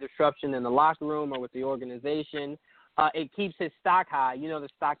 he's not a disruption in the locker room or with the organization. It keeps his stock high. You know, the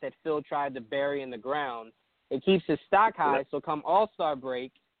stock that Phil tried to bury in the ground. It keeps his stock high, so come All-Star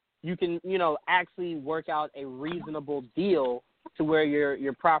break, you can, actually work out a reasonable deal to where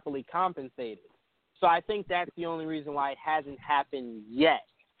you're properly compensated. So I think that's the only reason why it hasn't happened yet.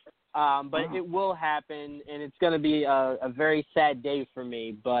 But it will happen, and it's going to be a very sad day for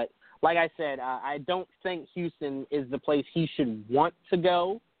me. But like I said, I don't think Houston is the place he should want to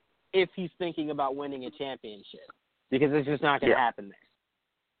go if he's thinking about winning a championship, because it's just not going to happen there.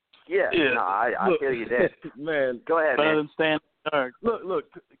 Yeah. No, I feel you there. Man, go ahead, man. Look,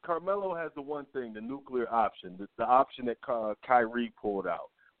 Carmelo has the one thing, the nuclear option, the option that Kyrie pulled out,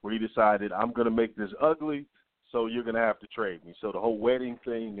 where he decided, I'm going to make this ugly, so you're going to have to trade me. So the whole wedding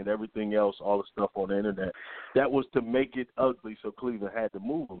thing and everything else, all the stuff on the internet, that was to make it ugly, so Cleveland had to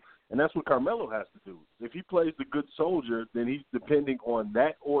move him. And that's what Carmelo has to do. If he plays the good soldier, then he's depending on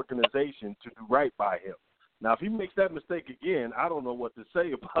that organization to do right by him. Now, if he makes that mistake again, I don't know what to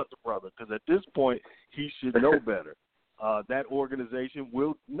say about the brother, because at this point, he should know better. That organization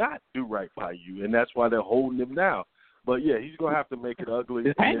will not do right by you, and that's why they're holding him now. But, yeah, he's going to have to make it ugly,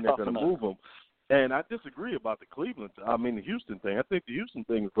 and then they're going to move him. And I disagree about the the Houston thing. I think the Houston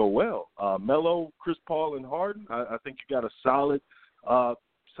thing will go well. Melo, Chris Paul, and Harden, I think you got a solid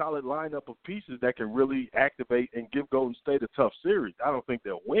lineup of pieces that can really activate and give Golden State a tough series. I don't think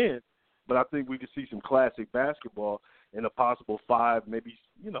they'll win, but I think we could see some classic basketball in a possible 5, maybe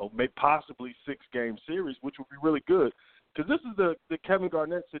possibly 6-game series, which would be really good. Because this is the Kevin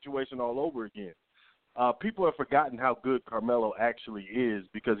Garnett situation all over again. People have forgotten how good Carmelo actually is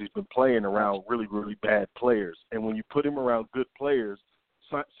because he's been playing around really, really bad players. And when you put him around good players,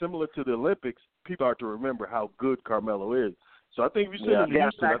 similar to the Olympics, people start to remember how good Carmelo is. So I think if you see him in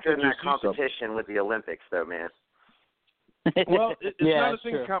Houston, I think that competition with the Olympics, though, man. Well, it's not a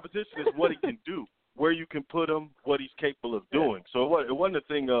single competition. It's what he can do, where you can put him, what he's capable of doing. So it wasn't a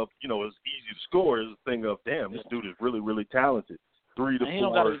thing of, it's easy to score. It was a thing of, damn, this dude is really, really talented. 3 to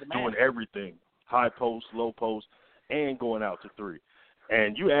 4, doing everything. High post, low post, and going out to 3.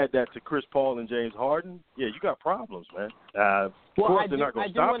 And you add that to Chris Paul and James Harden, you got problems, man. Of course, they're not going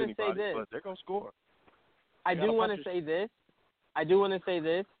to stop anybody, but they're going to score. I do want to say this.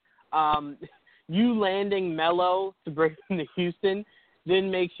 You landing Melo to bring him to Houston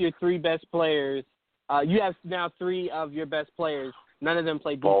then makes your three best players. You have now three of your best players. None of them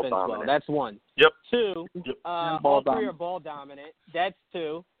play defense well. That's one. Yep. Two, all three are ball dominant. That's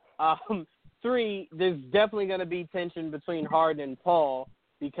two. Three, there's definitely going to be tension between Harden and Paul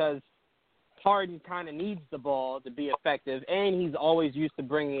because Harden kind of needs the ball to be effective, and he's always used to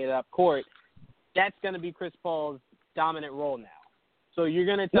bringing it up court. That's going to be Chris Paul's dominant role now. So you're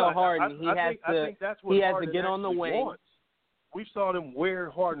going to tell Harden he has to get on the wing. Wants. We saw them wear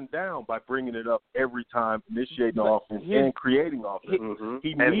Harden down by bringing it up every time, initiating offense and creating offense.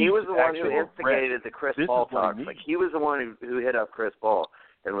 He was the one who instigated the Chris Paul talk. Like he was the one who hit up Chris Paul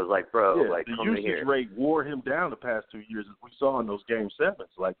and was like, "Bro, like the come here." usage rate wore him down the past 2 years, as we saw in those game sevens.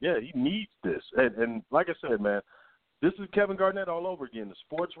 Like, yeah, he needs this. And like I said, man, this is Kevin Garnett all over again. The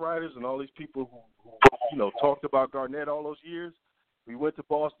sports writers and all these people who talked about Garnett all those years. We went to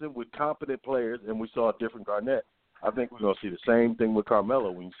Boston with competent players, and we saw a different Garnett. I think we're going to see the same thing with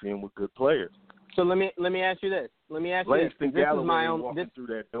Carmelo when you see him with good players. So let me ask you this. Langston Galloway walking through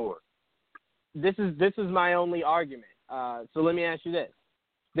that door. This is my only argument. So let me ask you this.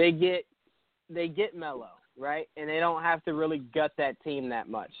 They get Melo, right? And they don't have to really gut that team that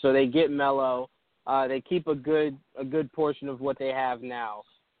much. So they get Melo. They keep a good portion of what they have now.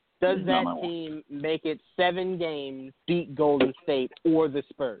 Does that team make it 7 games, beat Golden State or the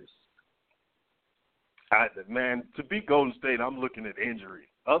Spurs? Man, to beat Golden State, I'm looking at injury.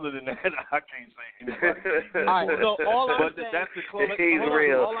 Other than that, I can't say anybody. All right, so all I'm saying, that's the closest. He's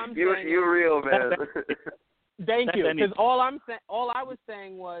real. You're real, man. Thank you. Because all I was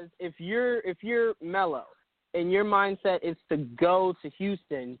saying was, if you're Melo and your mindset is to go to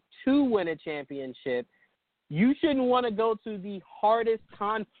Houston to win a championship, you shouldn't want to go to the hardest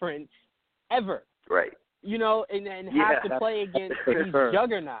conference ever. Right. And have to play against these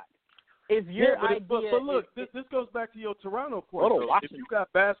juggernauts. If your idea, but look, this goes back to your Toronto point. If you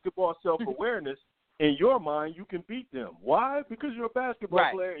got basketball self-awareness, in your mind, you can beat them. Why? Because you're a basketball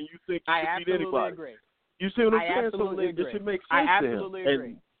player and you think you can beat anybody. Agree. You see what I'm saying? Absolutely So agree. it should make sense I absolutely to him. agree.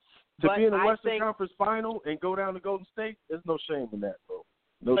 And to be in the Western think, Conference Final and go down to Golden State, there's no shame in that, bro.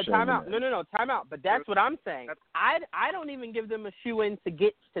 No but shame time in out. that. No, time out. But that's what I'm saying. I don't even give them a shoe-in to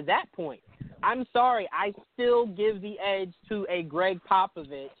get to that point. I'm sorry. I still give the edge to a Greg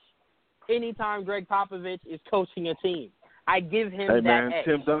Popovich anytime Greg Popovich is coaching a team. I give him that edge.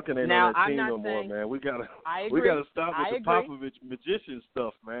 Tim Duncan ain't now, on that team no more, man. We gotta stop with the Popovich magician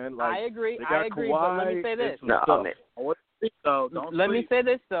stuff, man. Like, I agree. They got Kawhi, but let me say this. Let me say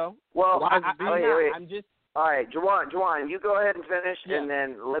this though. Well, I'm just. All right, Juwan, you go ahead and finish, and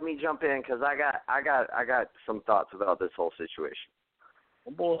then let me jump in because I got some thoughts about this whole situation.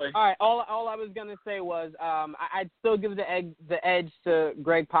 Oh boy. All right. All I was gonna say was I'd still give the edge to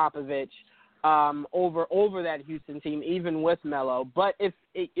Greg Popovich over that Houston team, even with Melo. But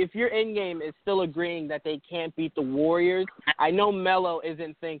if your end game is still agreeing that they can't beat the Warriors, I know Melo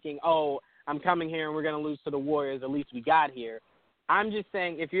isn't thinking, oh, I'm coming here and we're gonna lose to the Warriors. At least we got here. I'm just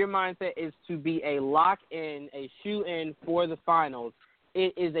saying, if your mindset is to be a lock-in, a shoe-in for the finals,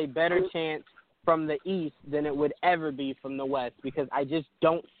 it is a better chance from the East than it would ever be from the West because I just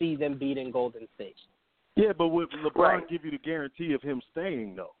don't see them beating Golden State. Yeah, but would LeBron give you the guarantee of him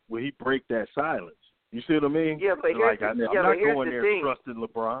staying, though? Will he break that silence? You see what I mean? Yeah, but here's I'm not going there trusting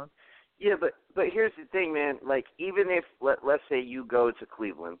LeBron. Yeah, but here's the thing, man. Like, even if, let's say you go to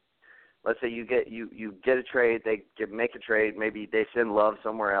Cleveland, let's say you get a trade, they make a trade, maybe they send Love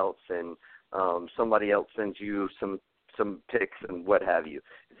somewhere else, and somebody else sends you some picks and what have you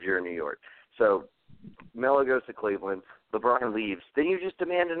if you're in New York. So Melo goes to Cleveland, LeBron leaves, then you just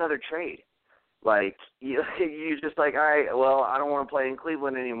demand another trade. Like, you just like, all right, well, I don't want to play in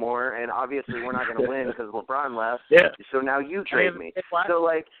Cleveland anymore, and obviously we're not going to win because LeBron left. Yeah. So now you trade me. So,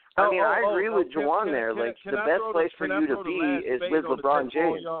 like, I agree with Juwan there. Like, the best place for you to be is with LeBron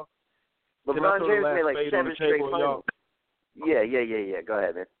James. LeBron James made like 7 straight finals. Yeah. Go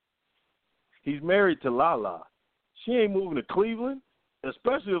ahead, man. He's married to Lala. She ain't moving to Cleveland,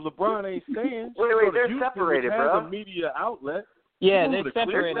 especially if LeBron ain't staying. Wait, they're separated, bro. bro. Has a media outlet. Yeah, they're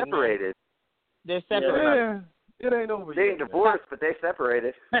separated. They're separated. Yeah, it ain't over yet. They ain't divorced, but they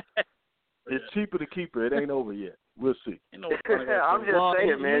separated. It's cheaper to keep her. It ain't over yet. We'll see. I'm just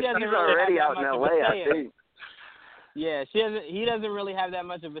saying, man. She's already out in L.A., I think. Yeah, he doesn't really have that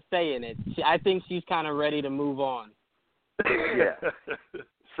much of a say in it. I think she's kind of ready to move on. Yeah.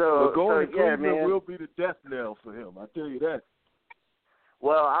 So going to Cleveland man. will be the death knell for him. I tell you that.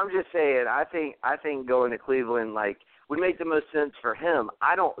 Well, I'm just saying. I think going to Cleveland would make the most sense for him.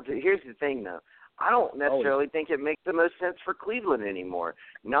 Here's the thing though. I don't necessarily think it makes the most sense for Cleveland anymore.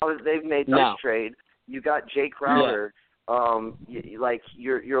 Now that they've made this trade, you got Jay Crowder.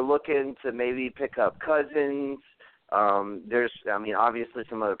 You're looking to maybe pick up Cousins. Obviously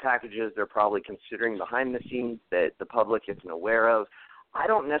some other packages they're probably considering behind the scenes that the public isn't aware of. I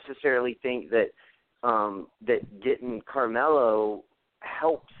don't necessarily think that that getting Carmelo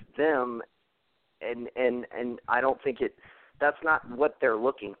helps them, and I don't think that's not what they're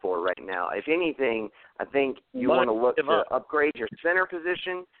looking for right now. If anything, I think you want to look to upgrade your center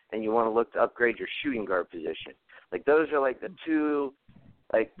position, and you want to look to upgrade your shooting guard position. Like, those are like the two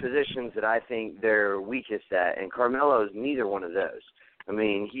positions that I think they're weakest at, and Carmelo is neither one of those. I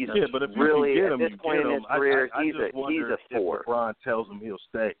mean, he's but if really you get at him, this point in his career, he's a 4. If LeBron tells him he'll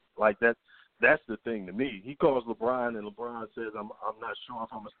stay, like that's the thing to me. He calls LeBron, and LeBron says, "I'm not sure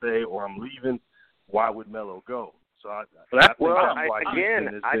if I'm gonna stay or I'm leaving." Why would Melo go? So I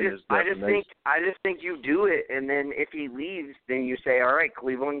just think you do it, and then if he leaves, then you say, "All right,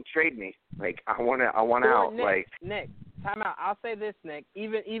 Cleveland, trade me. Like, I want out." Nick, time out. I'll say this, Nick.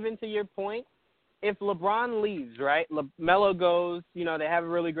 Even to your point, if LeBron leaves, right? Melo goes. They have a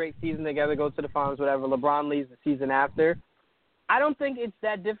really great season together, go to the finals, whatever. LeBron leaves the season after. I don't think it's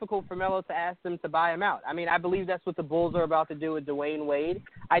that difficult for Melo to ask them to buy him out. I mean, I believe that's what the Bulls are about to do with Dwayne Wade.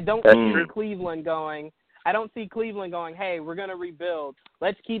 I don't see Cleveland going, hey, we're going to rebuild.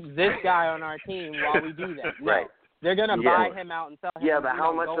 Let's keep this guy on our team while we do that. No. Right. They're going to buy him out and tell him. Yeah, but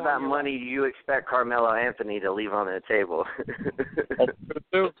how much of that money do you expect Carmelo Anthony to leave on the table?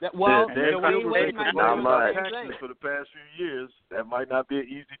 Dwayne Wade might not much. For the past few years, that might not be an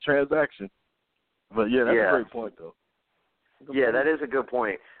easy transaction. But, that's a great point, though. Yeah, that is a good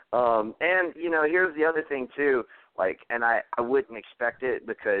point. And, here's the other thing, too. And I wouldn't expect it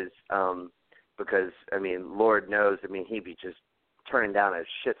because, Lord knows, he'd be just turning down a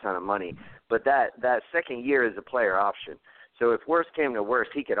shit ton of money. But that second year is a player option. So if worst came to worst,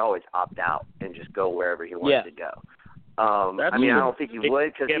 he could always opt out and just go wherever he wanted to go. I don't think he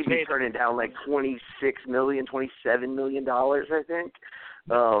would, because he'd be turning down like $26 million, $27 million, I think.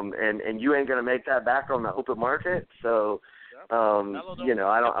 And you ain't going to make that back on the open market. So, I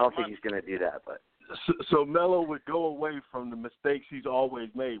don't think he's going to do that. But so Melo would go away from the mistakes he's always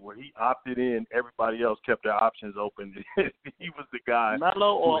made, where he opted in, everybody else kept their options open. He was the guy who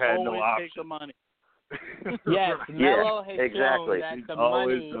had no options. Take the money. Yes, Melo has exactly. shown that He's the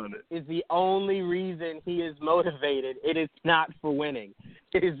always money done it. is the only reason he is motivated. It is not for winning.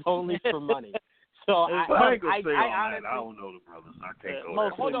 It is only for money. So I honestly, I don't know the brothers. I can't go there.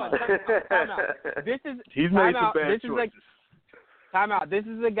 Hold on. Time out. He's made some bad choices. Time out. This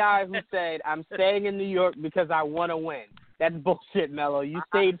is a guy who said, "I'm staying in New York because I want to win." That's bullshit, Melo. You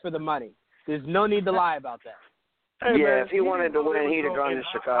stayed for the money. There's no need to lie about that. Hey, man, if he wanted to win, he'd have gone to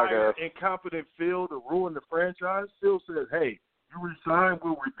Chicago. Incompetent Phil to ruin the franchise. Phil says, "Hey, you resign,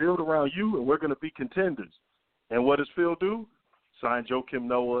 we'll rebuild around you, and we're going to be contenders." And what does Phil do? Sign Joakim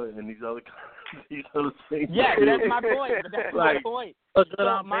Noah and these other things. Yeah, that's my point. But that's my point.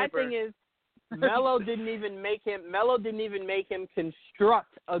 So my thing is, Melo didn't even make him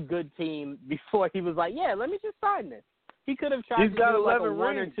construct a good team before he was like, "Yeah, let me just sign this." He could have tried to do like a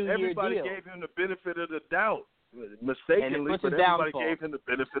 1 or 2 year deal. Everybody gave him the benefit of the doubt. Mistakenly, but everybody gave him the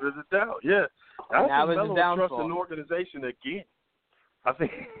benefit of the doubt. Yeah, I don't think Melo will trust an organization again. I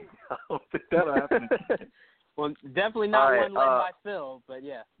don't think that'll happen again. Well, definitely not one led by Phil, but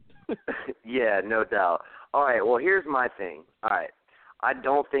yeah. Yeah, no doubt. All right, well, here's my thing. All right, I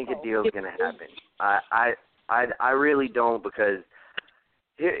don't think a deal is going to happen. I really don't, because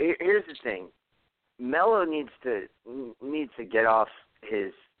here's the thing. Melo needs to get off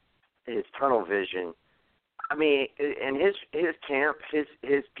his tunnel vision. I mean, and his camp,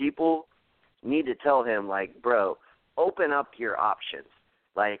 his people need to tell him, like, bro, open up your options.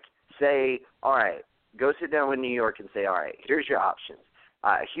 Like, say, all right, go sit down with New York and say, all right, here's your options.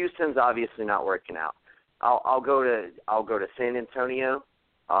 Houston's obviously not working out. I'll go to San Antonio.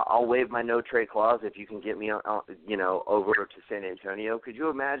 I'll waive my no trade clause if you can get me over to San Antonio. Could you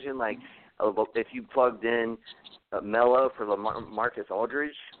imagine, like, if you plugged in Melo for LaMarcus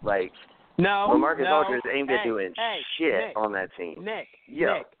Aldridge? Like, LaMarcus Aldridge ain't been doing shit on that team. Nick,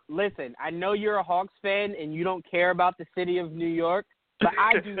 listen, I know you're a Hawks fan and you don't care about the city of New York, but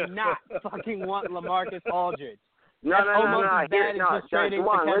I do not fucking want LaMarcus Aldridge. No.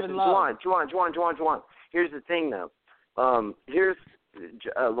 Juwan. Here's the thing, though.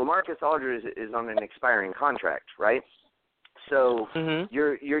 LaMarcus Aldridge is on an expiring contract, right? So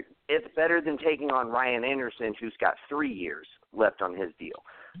it's better than taking on Ryan Anderson, who's got 3 years left on his deal.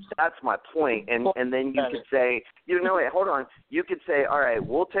 That's my point. And then you could say, hold on. You could say, all right,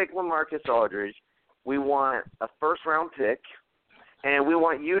 we'll take LaMarcus Aldridge, we want a first-round pick, and we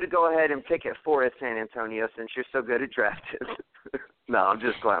want you to go ahead and pick it for us, San Antonio, since you're so good at drafting. No, I'm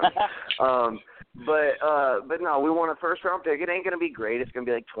just clowning. But no, we want a first-round pick. It ain't going to be great. It's going to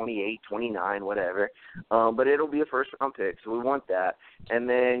be like 28, 29, whatever. But it'll be a first-round pick, so we want that. And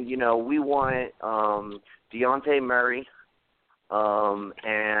then, we want Deontay Murray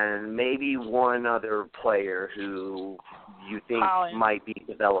and maybe one other player who you think might be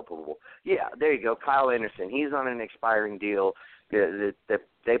developable. Yeah, there you go, Kyle Anderson. He's on an expiring deal.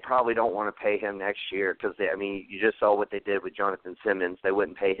 They probably don't want to pay him next year because, you just saw what they did with Jonathan Simmons. They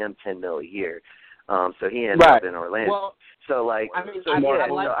wouldn't pay him $10 million a year. So he ended up in Orlando. Well, I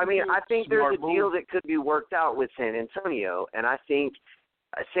think there's a deal that could be worked out with San Antonio, and I think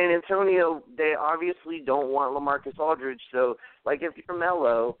San Antonio, they obviously don't want LaMarcus Aldridge. So, if you're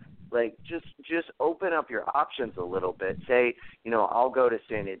Melo, just open up your options a little bit. Say, I'll go to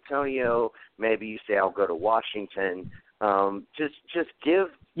San Antonio. Maybe you say I'll go to Washington. Just give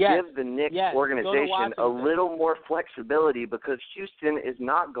the Knicks organization a little more flexibility because Houston is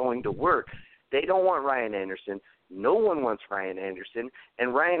not going to work. They don't want Ryan Anderson. No one wants Ryan Anderson.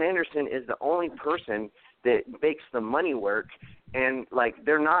 And Ryan Anderson is the only person that makes the money work. And,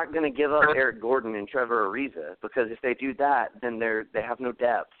 they're not going to give up Eric Gordon and Trevor Ariza because if they do that, then they have no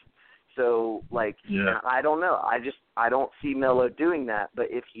depth. So, I don't know. I don't see Melo doing that. But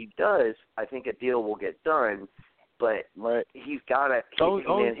if he does, I think a deal will get done. But he's got to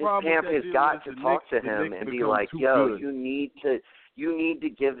his camp has got to talk to him and be like, yo, you need to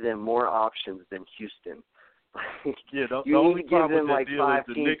give them more options than Houston. You need to give them 5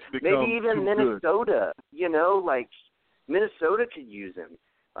 teams, maybe even Minnesota. Minnesota could use him.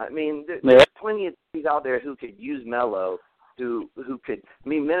 There's plenty of teams out there who could use Melo. Who could?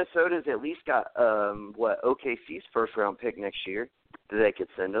 Minnesota's at least got OKC's first round pick next year that they could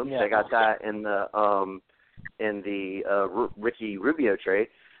send them. They got that in the Ricky Rubio trade.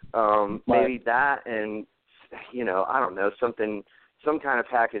 Maybe that, and I don't know, some kind of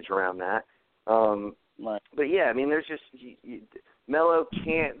package around that. But yeah, there's just Melo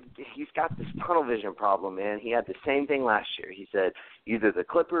can't. He's got this tunnel vision problem, man. He had the same thing last year. He said either the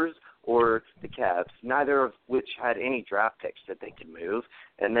Clippers or the Cavs, neither of which had any draft picks that they could move.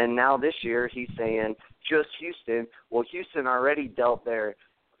 And then now this year he's saying just Houston. Well, Houston already dealt their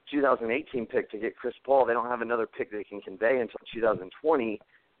 2018 pick to get Chris Paul. They don't have another pick they can convey until 2020.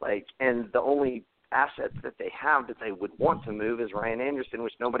 And the only assets that they have that they would want to move is Ryan Anderson,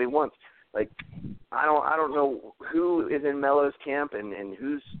 which nobody wants. I don't know who is in Melo's camp and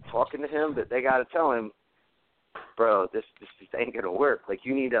who's talking to him, but they got to tell him, bro, this ain't gonna work.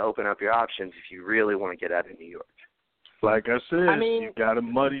 You need to open up your options if you really want to get out of New York. Like I said, you got to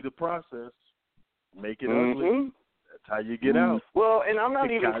muddy the process, make it ugly. That's how you get out. Well, and I'm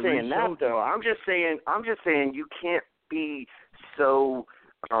not even saying that though. I'm just saying you can't be so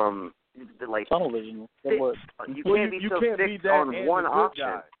tunnel vision. You can't be so fixed on one option.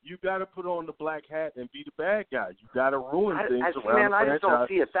 Guy. You got to put on the black hat and be the bad guy. You got to ruin things around the I just don't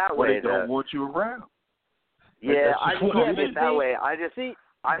see it that way. They don't want you around. Yeah, I just don't see it that way. I just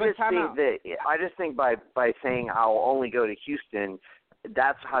think by saying I'll only go to Houston,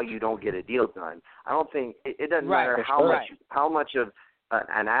 that's how you don't get a deal done. I don't think it doesn't matter how much of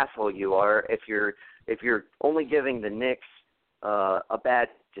an asshole you are if you're only giving the Knicks a bad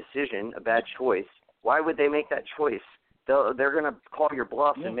decision, a bad choice. Why would they make that choice? They're going to call your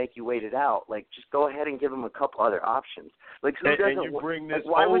bluff and make you wait it out. Just go ahead and give them a couple other options. Who doesn't?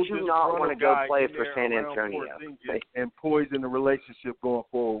 Why would you not want to go play for San Antonio? And poison the relationship going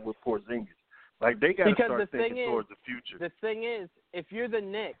forward with Porzingis. They got to start thinking towards the future. The thing is, if you're the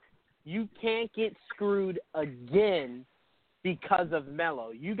Knicks, you can't get screwed again because of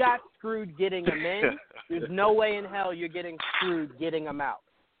Melo. You got screwed getting him in. There's no way in hell you're getting screwed getting him out.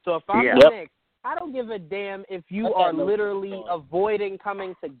 So if I'm the Knicks, I don't give a damn if you are literally avoiding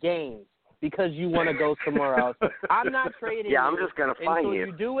coming to games because you want to go somewhere else. I'm not trading you. I'm just going to find you. Until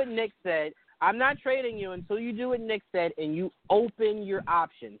you do what Nick said. I'm not trading you until you do what Nick said and you open your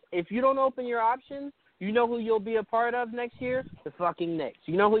options. If you don't open your options, you know who you'll be a part of next year? The fucking Knicks.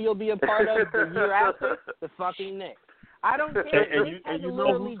 You know who you'll be a part of the year after? The fucking Knicks. I don't care. And you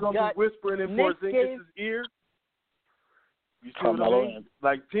know who's going to be whispering in Porzingis' ear? You see what I mean?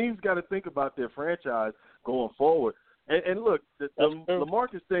 Teams got to think about their franchise going forward. And look, the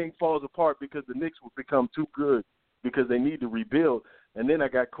LaMarcus thing falls apart because the Knicks will become too good because they need to rebuild. And then I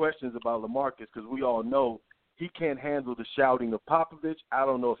got questions about LaMarcus because we all know he can't handle the shouting of Popovich. I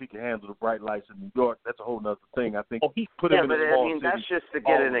don't know if he can handle the bright lights of New York. That's a whole other thing. I think put him in a small city. That's just to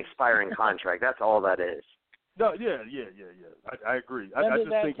get an expiring contract. That's all that is. No, yeah. I agree. I just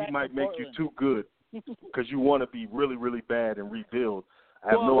think he might make you too good because you want to be really, really bad and rebuild. I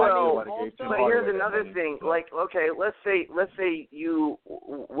have no idea why they gave Tim But Hardaway here's another money. thing. Like, okay, let's say you.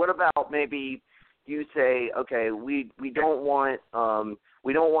 What about maybe you say, okay, we don't want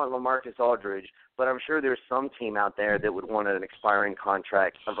LaMarcus Aldridge, but I'm sure there's some team out there that would want an expiring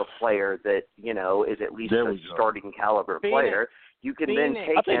contract of a player that is at least a starting caliber player. You can then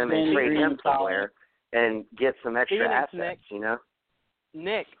take him and trade him somewhere and get some extra assets.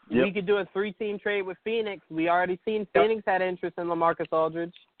 Nick, we could do a 3-team trade with Phoenix. We already seen Phoenix had interest in LaMarcus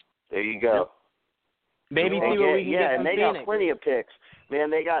Aldridge. There you go. Maybe see what we can get from and they Phoenix. got plenty of picks. Man,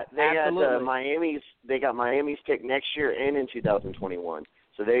 they got Miami's pick next year and in 2021.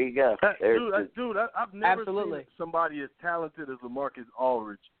 So there you go. Dude, I've never seen somebody as talented as LaMarcus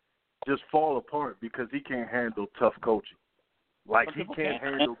Aldridge just fall apart because he can't handle tough coaching. Like he can't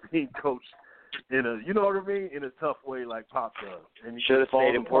handle being coached in a, you know what I mean, in a tough way like Pop does. And he should have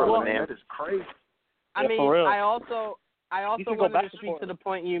stayed in Portland, man. That is crazy. I mean, I also wanted to speak to the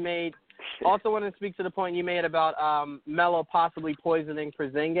point you made. About Melo possibly poisoning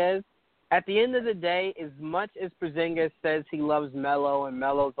Porzingis. At the end of the day, as much as Porzingis says he loves Melo and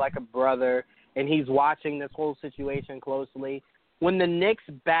Melo's like a brother and he's watching this whole situation closely, when the Knicks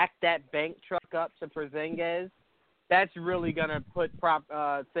back that bank truck up to Porzingis, that's really going to put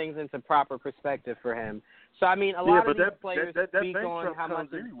things into proper perspective for him. So, I mean, a lot of these players speak on how much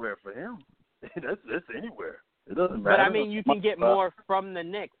 – anywhere for him. That's anywhere. It doesn't matter. But, I mean, you can get more from the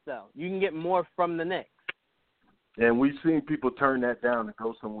Knicks, though. You can get more from the Knicks. And we've seen people turn that down to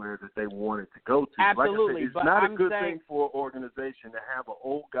go somewhere that they wanted to go to. Absolutely. Like I said, it's not a good thing for an organization to have an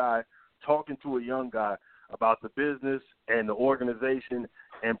old guy talking to a young guy about the business and the organization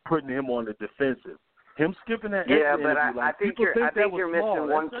and putting him on the defensive. Him skipping that. Yeah, but I think you're missing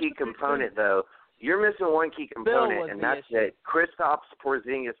one key component, though. You're missing one key component, and that's that Kristaps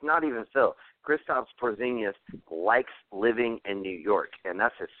Porzingis, not even Phil, Kristaps Porzingis likes living in New York, and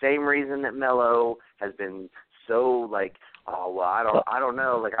that's the same reason that Melo has been so like, oh well, I don't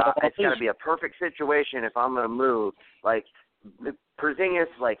know, like it's got to be a perfect situation if I'm gonna move. Like Porzingis,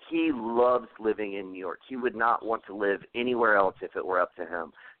 like he loves living in New York. He would not want to live anywhere else if it were up to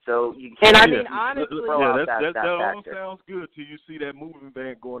him. So you can't. And I mean, honestly, that all sounds good till you see that moving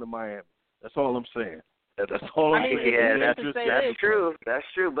van going to Miami. That's all I'm saying. That's all I'm saying. Yeah, that's true. That's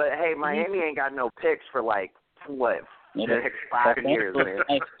true. But hey, Miami ain't got no picks for like what the next 5 years,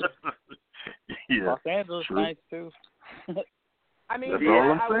 man. Yeah, Los Angeles nice too. I mean, that's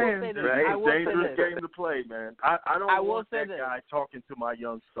all I'm saying. Say this. Right? I will It's a dangerous say this. game to play, man. I don't want that guy talking to my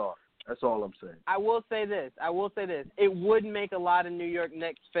young star. That's all I'm saying. I will say this. It would make a lot of New York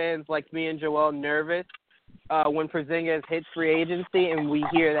Knicks fans like me and Joel nervous when Porzingis hits free agency and we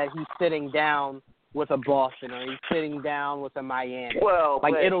hear that he's sitting down with a Boston or he's sitting down with a Miami. Well,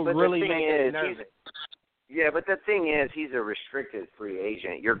 it'll but really the thing make us is, nervous. Yeah, but the thing is, he's a restricted free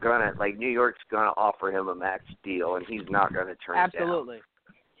agent. You're gonna New York's gonna offer him a max deal, and he's not gonna turn it down. Absolutely.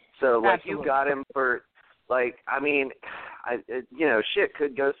 So you got him for shit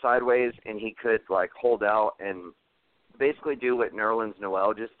could go sideways, and he could hold out and basically do what Nerlens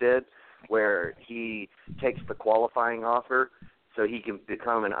Noel just did, where he takes the qualifying offer so he can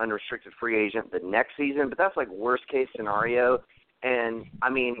become an unrestricted free agent the next season. But that's worst case scenario. And I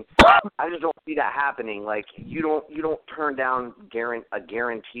mean, I just don't see that happening. Like you don't turn down a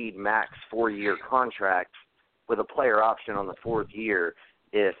guaranteed max 4-year contract with a player option on the 4th year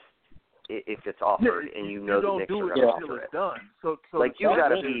if it's offered and the Knicks are going to offer it. Done. So you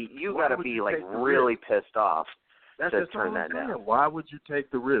gotta be really pissed off to turn that down. Why would you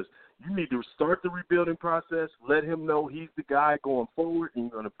take the risk? You need to start the rebuilding process. Let him know he's the guy going forward, and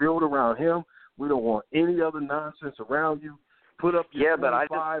you're going to build around him. We don't want any other nonsense around you. Put up your but I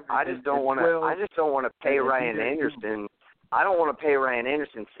just don't want to pay Ryan Anderson. I don't want to pay Ryan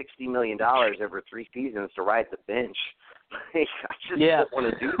Anderson $60 million over 3 seasons to ride the bench. I just don't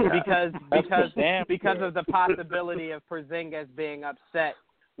want to do that because of the possibility of Porzingis being upset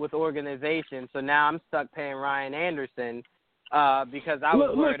with organization. So now I'm stuck paying Ryan Anderson because I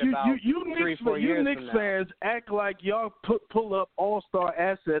was worried about 3-4 years from now. You Knicks fans act like y'all pull up all-star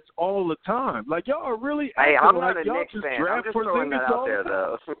assets all the time. Like y'all are really acting I'm like not a y'all Knicks just fan. draft I'm just throwing that out there,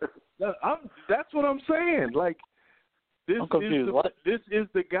 though. That's what I'm saying. Like this is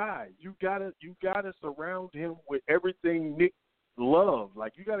the guy. You gotta surround him with everything Nick loves.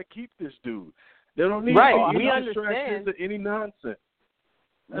 Like you gotta keep this dude. They don't need any distractions or any nonsense.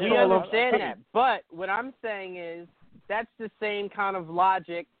 We understand that. But what I'm saying is that's the same kind of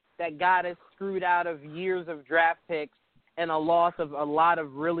logic that got us screwed out of years of draft picks and a loss of a lot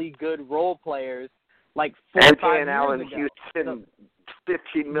of really good role players like 4 or 5 years Allen ago. Houston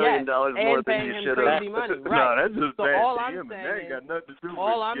 $15 million more than you should have. Crazy money, right? No, that's just so bad all GM, I'm and saying that ain't is, got nothing to do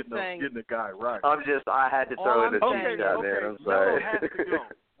all I'm with saying, getting the guy right. I had to throw in a cheese out there. I'm sorry. Melo has to go.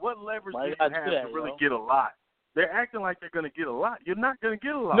 What leverage do you have to really yo. get a lot? They're acting like they're going to get a lot. You're not going to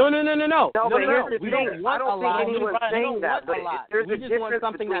get a lot. No. But here's the We thing. don't want I don't a lot. think anyone's saying that, but there's we a just want difference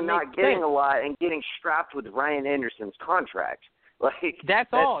something between that not makes getting sense. a lot and getting strapped with Ryan Anderson's contract. Like That's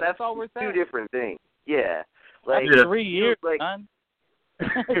all. That's all we're two saying. different things. Yeah. Like That's 3 years, like, son.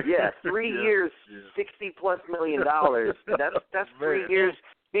 yeah, 3 years, $60+ million. That's 3 years.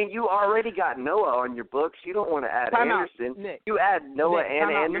 I mean, you already got Noah on your books. You don't want to add Anderson. Nick, you add Noah Nick,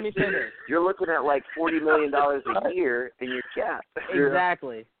 and Anderson. Let me say this. You're looking at like $40 million a year in your cap.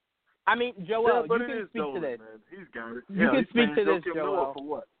 Exactly. I mean, Joel, but you can speak Nolan, to this. Man. He's got it. You can speak to this, Joel. Joel. For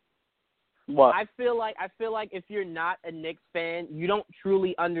what? What? I feel like if you're not a Knicks fan, you don't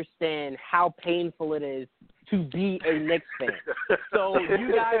truly understand how painful it is to be a Knicks fan. So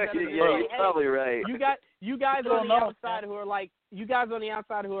you guys are you're probably right. You guys on the outside who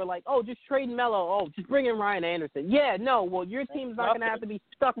are like, oh, just trade Melo. Oh, just bring in Ryan Anderson. Yeah, no. Well, your team's not going to have to be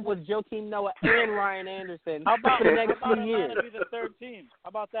stuck with Joakim Noah and Ryan Anderson for the next few years. Atlanta be the third team? How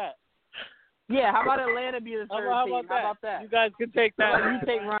about that? Yeah, how about Atlanta be the third team? How about that? You guys can take that. You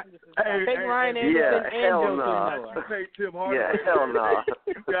take Ryan. Yeah, Ryan Anderson and hell Joakim no. Noah. Hey, Tim Hardaway. Yeah, hell no.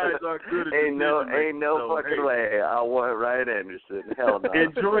 You guys are good at Ain't no fucking way. I want Ryan Anderson. Hell no.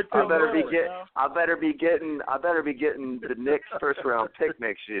 Enjoy Tim I better be getting the Knicks first round pick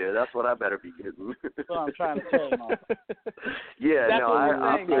next year. That's what I better be getting. That's what I'm trying to tell you, man. Yeah, That's no, what I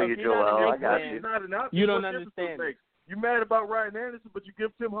we're feel saying, you, if you're not Joel. a I Knicks got fan, you. You don't understand. You mad about Ryan Anderson, but you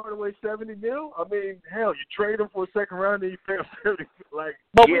give Tim Hardaway $70 million? I mean, hell, you trade him for a second round and you pay him $70 like.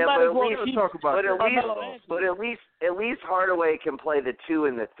 But yeah, we but at least talk about at least Hardaway can play the 2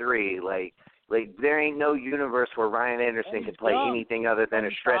 and the 3. Like there ain't no universe where Ryan Anderson can play anything other than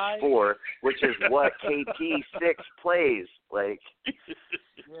a stretch 4, which is what KT6 plays. Like.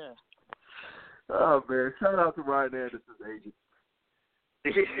 Yeah. Oh man! Shout out to Ryan Anderson's agent.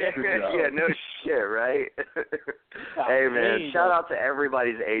 Yeah, no shit, right? Hey man, shout out to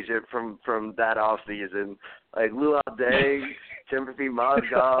everybody's agent from that off season, like Luau Deng, Timothy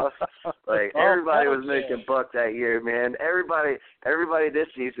Mozgov, like everybody was making buck that year, man. Everybody this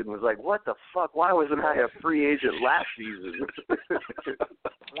season was like, what the fuck? Why wasn't I a free agent last season?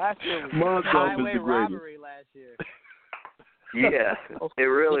 Last year was highway robbery last year. Yeah, it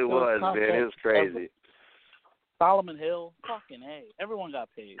really was, man. It was crazy. Solomon Hill, fucking A. Everyone got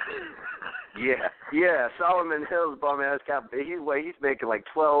paid. Yeah. Solomon Hill's bum ass got he's making like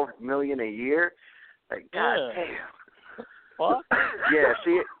 $12 million a year. Like, god damn. Fuck. Yeah,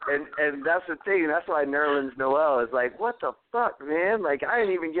 see, and that's the thing. That's why Nerlens Noel is like, what the fuck, man? Like, I ain't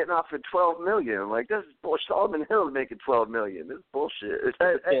even getting off for $12 million. Like, this is bullshit. Solomon Hill's making $12 million. This is bullshit.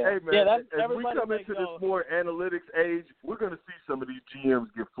 Hey man, as we come into this more analytics age, we're going to see some of these GMs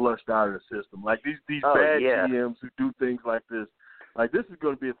get flushed out of the system. Like these bad GMs who do things like this. Like, this is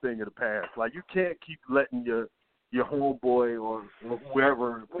going to be a thing of the past. Like, you can't keep letting your homeboy or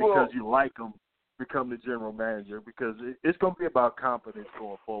whoever because you like them become the general manager, because it's going to be about confidence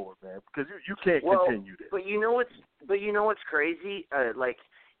going forward, man. Because you can't continue this. But you know what's crazy? Like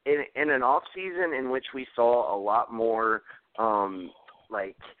in an off season in which we saw a lot more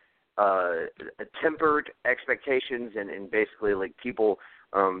tempered expectations and basically like people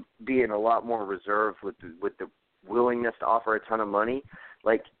being a lot more reserved with the willingness to offer a ton of money.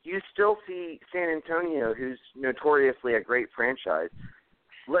 Like, you still see San Antonio, who's notoriously a great franchise,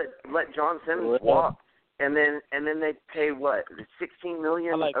 let John Simmons walk, and then they pay what, $16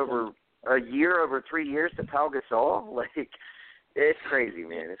 million over a year, over 3 years to Pau Gasol. Like, it's crazy,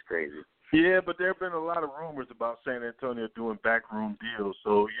 man. It's crazy. Yeah, but there have been a lot of rumors about San Antonio doing backroom deals,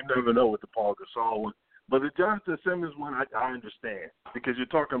 so you never know with the Pau Gasol one. But the Jonathan Simmons one, I understand, because you're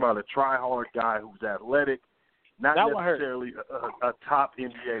talking about a try-hard guy who's athletic, not necessarily a top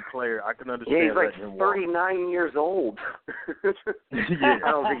NBA player. I can understand. Yeah, he's like 39 years old. Yeah,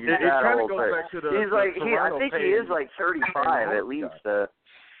 I don't think he's that old. I think he is like 35 at least.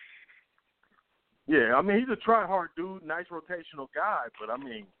 Yeah, I mean, he's a try-hard dude, nice rotational guy, but I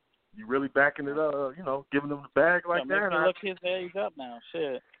mean, you really backing it up, giving him the bag like that? Look his age up now.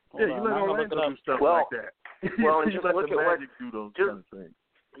 Shit. Yeah, you let Orlando do stuff like that. Well, and you just let look the at Magic do those kind of things.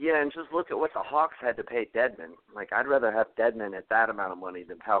 Yeah, and just look at what the Hawks had to pay Dedmon. Like, I'd rather have Dedmon at that amount of money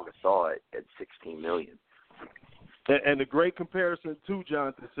than Pau Gasol at $16 million. And the great comparison to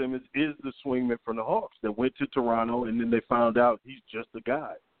Jonathan Simmons is the swingman from the Hawks that went to Toronto, and then they found out he's just a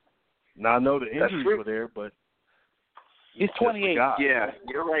guy. Now, I know the injuries were there, but he's 28. Yeah,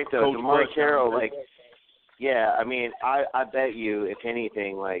 you're right, though. DeMar Carroll, Yeah, I mean, I bet you, if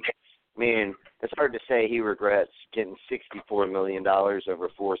anything, like, man, it's hard to say he regrets getting $64 million over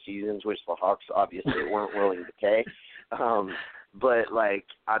 4 seasons, which the Hawks obviously weren't willing to pay. But, like,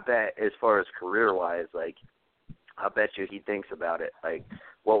 I bet as far as career-wise, like, I bet you he thinks about it. Like,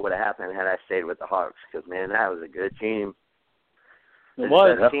 what would have happened had I stayed with the Hawks? Because, man, that was a good team. It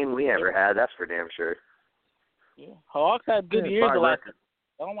was the best team we ever had, that's for damn sure. Yeah. Hawks had good years the last time.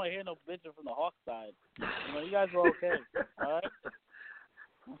 I don't want to hear no bitching from the Hawks side. You know, you guys were okay, all right?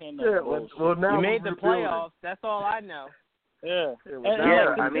 Well, now you made the playoffs. That's all I know. Yeah.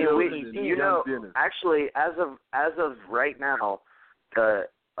 I mean, actually, as of right now, the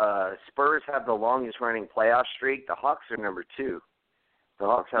Spurs have the longest running playoff streak. The Hawks are number 2. The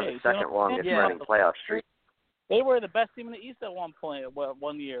Hawks have the second longest running playoff streak. They were the best team in the East at one point.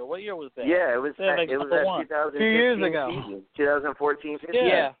 1 year. What year was that? Yeah, it was that 2015 2 years ago. Season. 2014.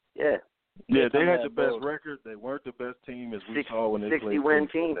 Yeah. Yeah, they had the best record. They weren't the best team as we saw when they played win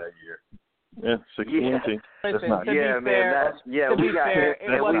team that year. Yeah, 60-win team. That's not it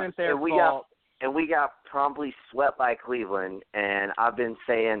wasn't their fault. And we got promptly swept by Cleveland, and I've been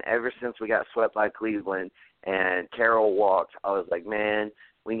saying ever since we got swept by Cleveland and Carroll walked, I was like, man,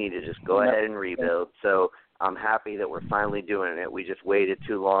 we need to just go ahead and rebuild. So I'm happy that we're finally doing it. We just waited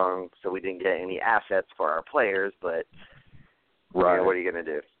too long, so we didn't get any assets for our players, but what are you going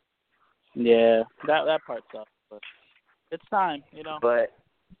to do? Yeah, that part sucks, but it's time, you know. But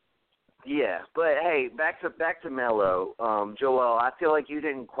hey, back to Melo. Joel, I feel like you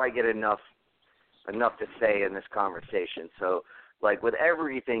didn't quite get enough to say in this conversation. So, like, with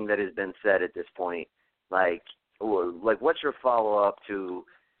everything that has been said at this point, like what's your follow-up to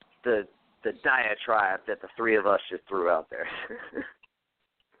the diatribe that the three of us just threw out there?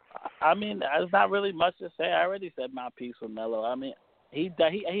 I mean, there's not really much to say. I already said my piece with Melo. I mean, he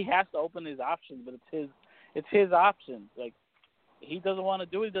has to open his options, but it's his option. Like, he doesn't want to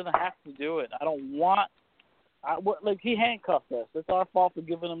do it. He doesn't have to do it. He handcuffed us. It's our fault for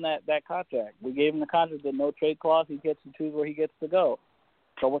giving him that contract. We gave him the contract with no trade clause. He gets to choose where he gets to go.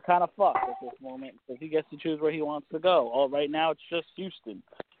 So we're kind of fucked at this moment because he gets to choose where he wants to go. Right now it's just Houston.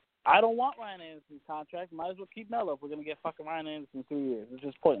 I don't want Ryan Anderson's contract. Might as well keep Melo if we're going to get fucking Ryan Anderson 2 years. It's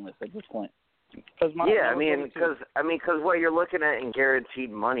just pointless at this point. Because what you're looking at in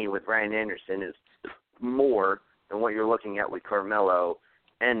guaranteed money with Ryan Anderson is more than what you're looking at with Carmelo,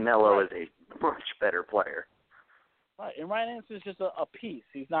 and Melo is a much better player. Right, and Ryan Anderson is just a piece.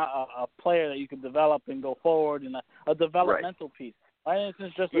 He's not a player that you can develop and go forward and a developmental piece. Ryan Anderson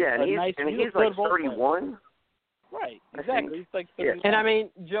is just a nice. And he's like 31. Right, exactly. He's like 31. And I mean,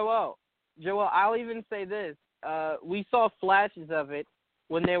 Joel, I'll even say this: we saw flashes of it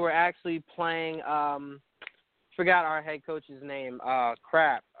when they were actually playing. Forgot our head coach's name.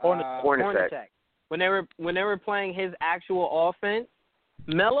 Hornacek. When they were playing his actual offense,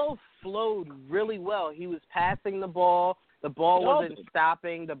 Melo flowed really well. He was passing the ball. The ball wasn't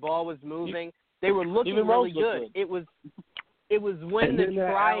stopping. The ball was moving. They were looking really good. It was when the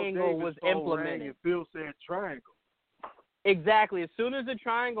triangle was implemented. Phil said triangle. Exactly. As soon as the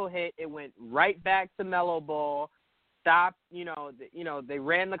triangle hit, it went right back to Melo ball. Stopped. They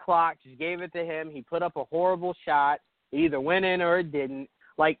ran the clock. Just gave it to him. He put up a horrible shot. It either went in or it didn't.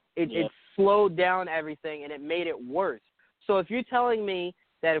 Like it slowed down everything and it made it worse. So if you're telling me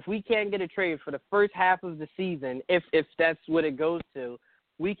that if we can't get a trade for the first half of the season, if that's what it goes to,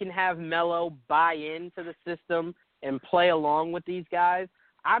 we can have Melo buy into the system and play along with these guys,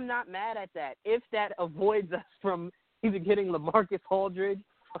 I'm not mad at that. If that avoids us from either getting LaMarcus Aldridge,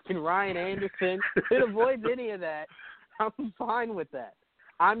 fucking Ryan Anderson, it avoids any of that, I'm fine with that.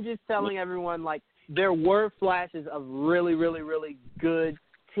 I'm just telling everyone, like, there were flashes of really, really, really good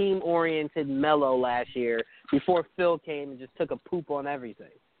team-oriented Melo last year before Phil came and just took a poop on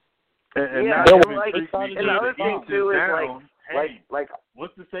everything. And another thing too is like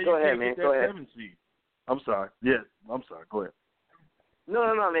what's to say go you ahead, can't man. get that Go ahead. 7 seed? I'm sorry. Yes, I'm sorry. Go ahead.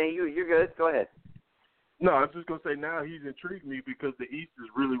 No, man. You're good. Go ahead. No, I was just gonna say now he's intrigued me because the East is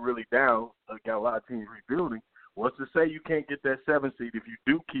really, really down. Got a lot of teams rebuilding. What's to say you can't get that 7 seed if you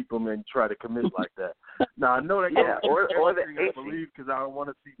do keep him and try to commit like that? Now I know that or the 8 I believe because I don't want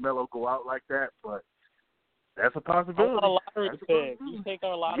to see Melo go out like that, but that's a possibility. A lottery pick. You take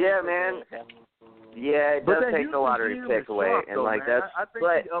our lottery pick. Man. Yeah, it does take the lottery pick away, and like man. that's. I think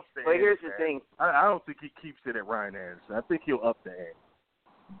but here's the thing. I don't think he keeps it at Ryan Anderson. I think he'll up the ante.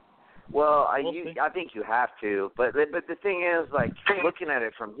 Well, I think you have to, but the thing is, like, looking at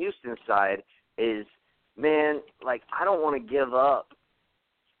it from Houston's side is, man, like, I don't want to give up.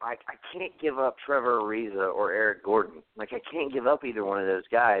 Like, I can't give up Trevor Ariza or Eric Gordon. Like, I can't give up either one of those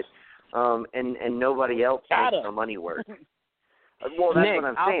guys. and nobody else makes the money work. Well, that's Nick, what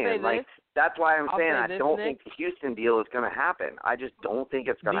I'm I'll saying. say Like this. that's why I'm saying say I this, don't Nick. think the Houston deal is going to happen. I just don't think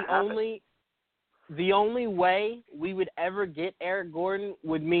it's going to happen. The only way we would ever get Eric Gordon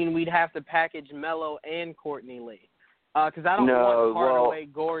would mean we'd have to package Melo and Courtney Lee. Because I don't want Hardaway,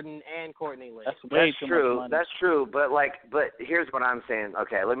 Gordon, and Courtney Lee. That's way too true. much money. That's true. But here's what I'm saying.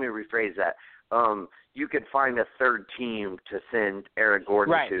 Okay, let me rephrase that. You could find a third team to send Eric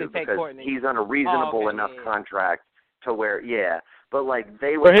Gordon to because he's on a reasonable enough contract to where, but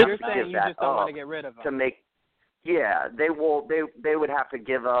they would have to give that don't up want to get rid of him. to make. Yeah, they would have to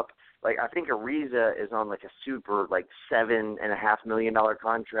give up. I think Ariza is on a super $7.5 million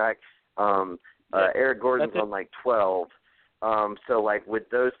contract. Eric Gordon's on 12. So with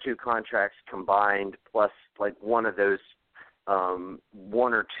those two contracts combined, plus one of those,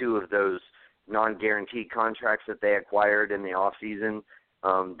 one or two of those non-guaranteed contracts that they acquired in the offseason,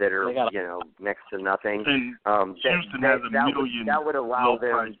 that are next to nothing. Houston has $1 million. That would allow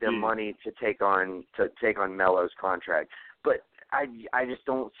them the money to take on Melo's contract. But I just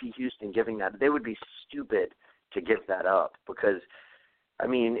don't see Houston giving that. They would be stupid to give that up because, I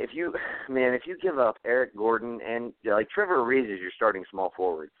mean, if you give up Eric Gordon and Trevor Ariza is your starting small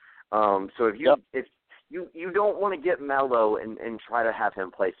forward. So if you don't want to get Melo and try to have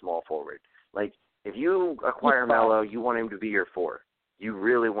him play small forward. If you acquire Melo, you want him to be your 4. You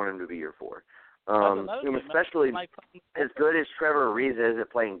really want him to be your 4. Especially as good as Trevor Ariza is at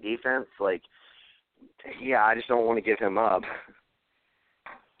playing defense, I just don't want to give him up.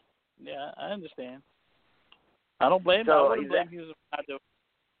 Yeah, I understand. I don't blame him. I wouldn't blame you for not doing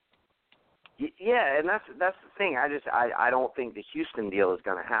it. Yeah, and that's the thing. I don't think the Houston deal is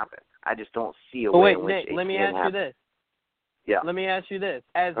going to happen. I just don't see a way in which Nick, let me ask you this. Yeah. Let me ask you this.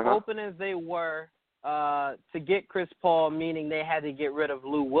 As open as they were to get Chris Paul, meaning they had to get rid of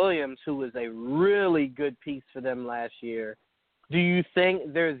Lou Williams, who was a really good piece for them last year, do you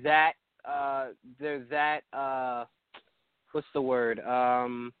think there's that what's the word?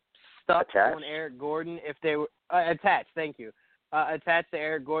 Stuck attached on Eric Gordon if they were attached, thank you. Attached to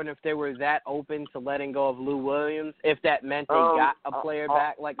Eric Gordon if they were that open to letting go of Lou Williams, if that meant they got a player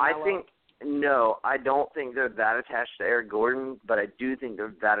back like Melo? I don't think they're that attached to Eric Gordon, but I do think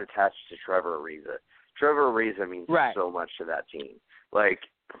they're that attached to Trevor Ariza. Trevor Ariza means so much to that team.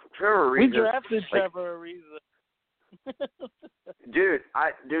 Trevor Ariza. We drafted Trevor Ariza. Dude,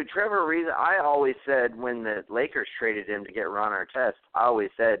 Trevor Ariza, I always said when the Lakers traded him to get Ron Artest, I always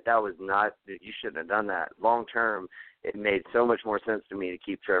said that was not, you shouldn't have done that. Long term, it made so much more sense to me to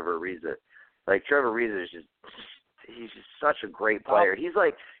keep Trevor Ariza. Trevor Ariza is he's just such a great player. He's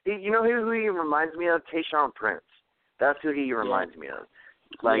you know who he reminds me of? Tayshaun Prince. That's who he reminds me of.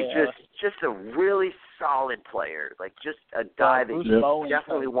 Just a really solid player. Just a guy that you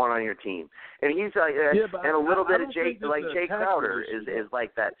definitely want on your team. And he's and a little bit of Jay Crowder is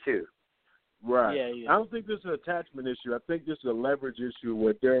like that too. Right. Yeah. I don't think this is an attachment issue. I think this is a leverage issue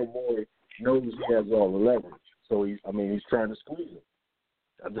where Daryl Morey knows he has all the leverage. So he's trying to squeeze it.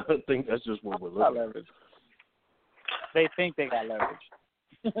 I don't think that's just what we're looking at. They think they got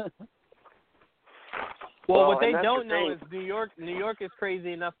leverage. Well, what they don't know is New York is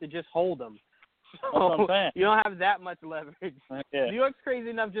crazy enough to just hold them. So you don't have that much leverage. Yeah. New York's crazy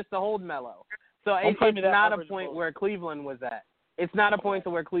enough just to hold Melo. So it's not a point where Cleveland was at. It's not a point to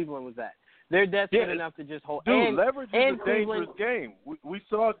where Cleveland was at. They're desperate enough to just hold. Dude, leverage is a dangerous game. We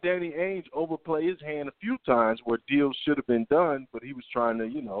saw Danny Ainge overplay his hand a few times where deals should have been done, but he was trying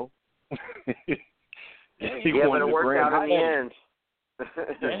to, but it worked out in the end.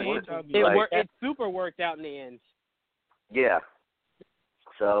 It super worked out in the end. Yeah.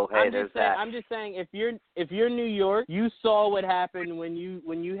 So there's that. I'm just saying, if you're New York, you saw what happened when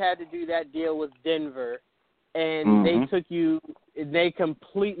you had to do that deal with Denver, and they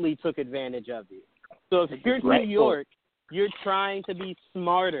completely took advantage of you. So if you're New York, you're trying to be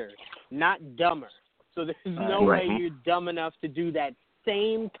smarter, not dumber. So there's no way you're dumb enough to do that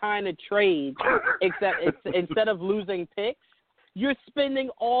same kind of trade, except instead of losing picks, you're spending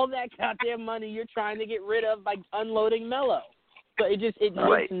all that goddamn money you're trying to get rid of by unloading Melo. So it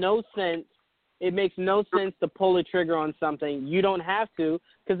makes no sense. It makes no sense to pull the trigger on something you don't have to,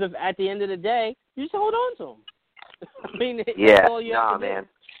 because if at the end of the day, you just hold on to them. I mean, that's all you have to man. do.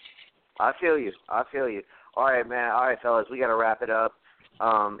 I feel you. All right, man. All right, fellas, we got to wrap it up.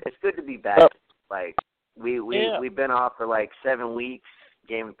 It's good to be back. We've been off for 7 weeks.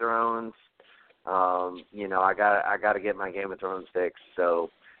 Game of Thrones. I got to get my Game of Thrones fixed. So,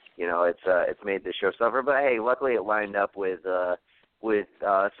 it's made the show suffer. But hey, luckily it lined up with some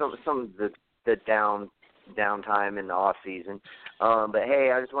of the downtime in the off season. But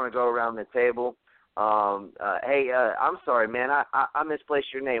hey, I just want to go around the table. Hey, I'm sorry, man. I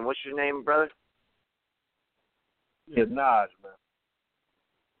misplaced your name. What's your name, brother? Yeah, Naj, man.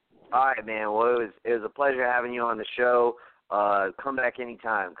 All right, man. Well, it was a pleasure having you on the show. Come back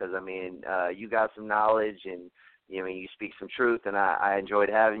anytime, because I mean, you got some knowledge and you speak some truth, and I enjoyed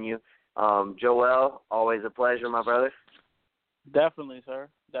having you. Joel, always a pleasure, my brother. Definitely, sir.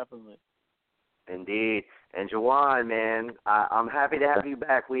 Definitely. Indeed. And Jawan, man, I'm happy to have you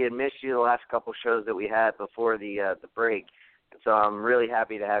back. We had missed you the last couple shows that we had before the break, so I'm really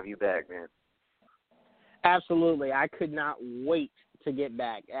happy to have you back, man. Absolutely. I could not wait to get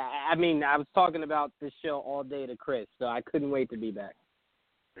back. I mean, I was talking about this show all day to Chris, so I couldn't wait to be back.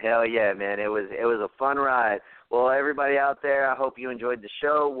 Hell yeah, man. It was a fun ride. Well, everybody out there, I hope you enjoyed the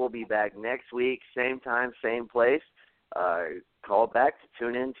show. We'll be back next week, same time, same place. Call back to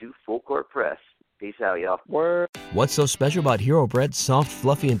tune in to Full Court Press. Peace out, y'all. Word. What's so special about Hero Bread's soft,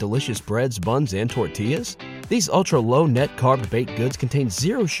 fluffy, and delicious breads, buns, and tortillas? These ultra-low net-carb baked goods contain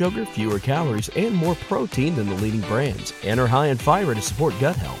zero sugar, fewer calories, and more protein than the leading brands, and are high in fiber to support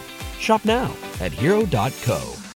gut health. Shop now at Hero.co.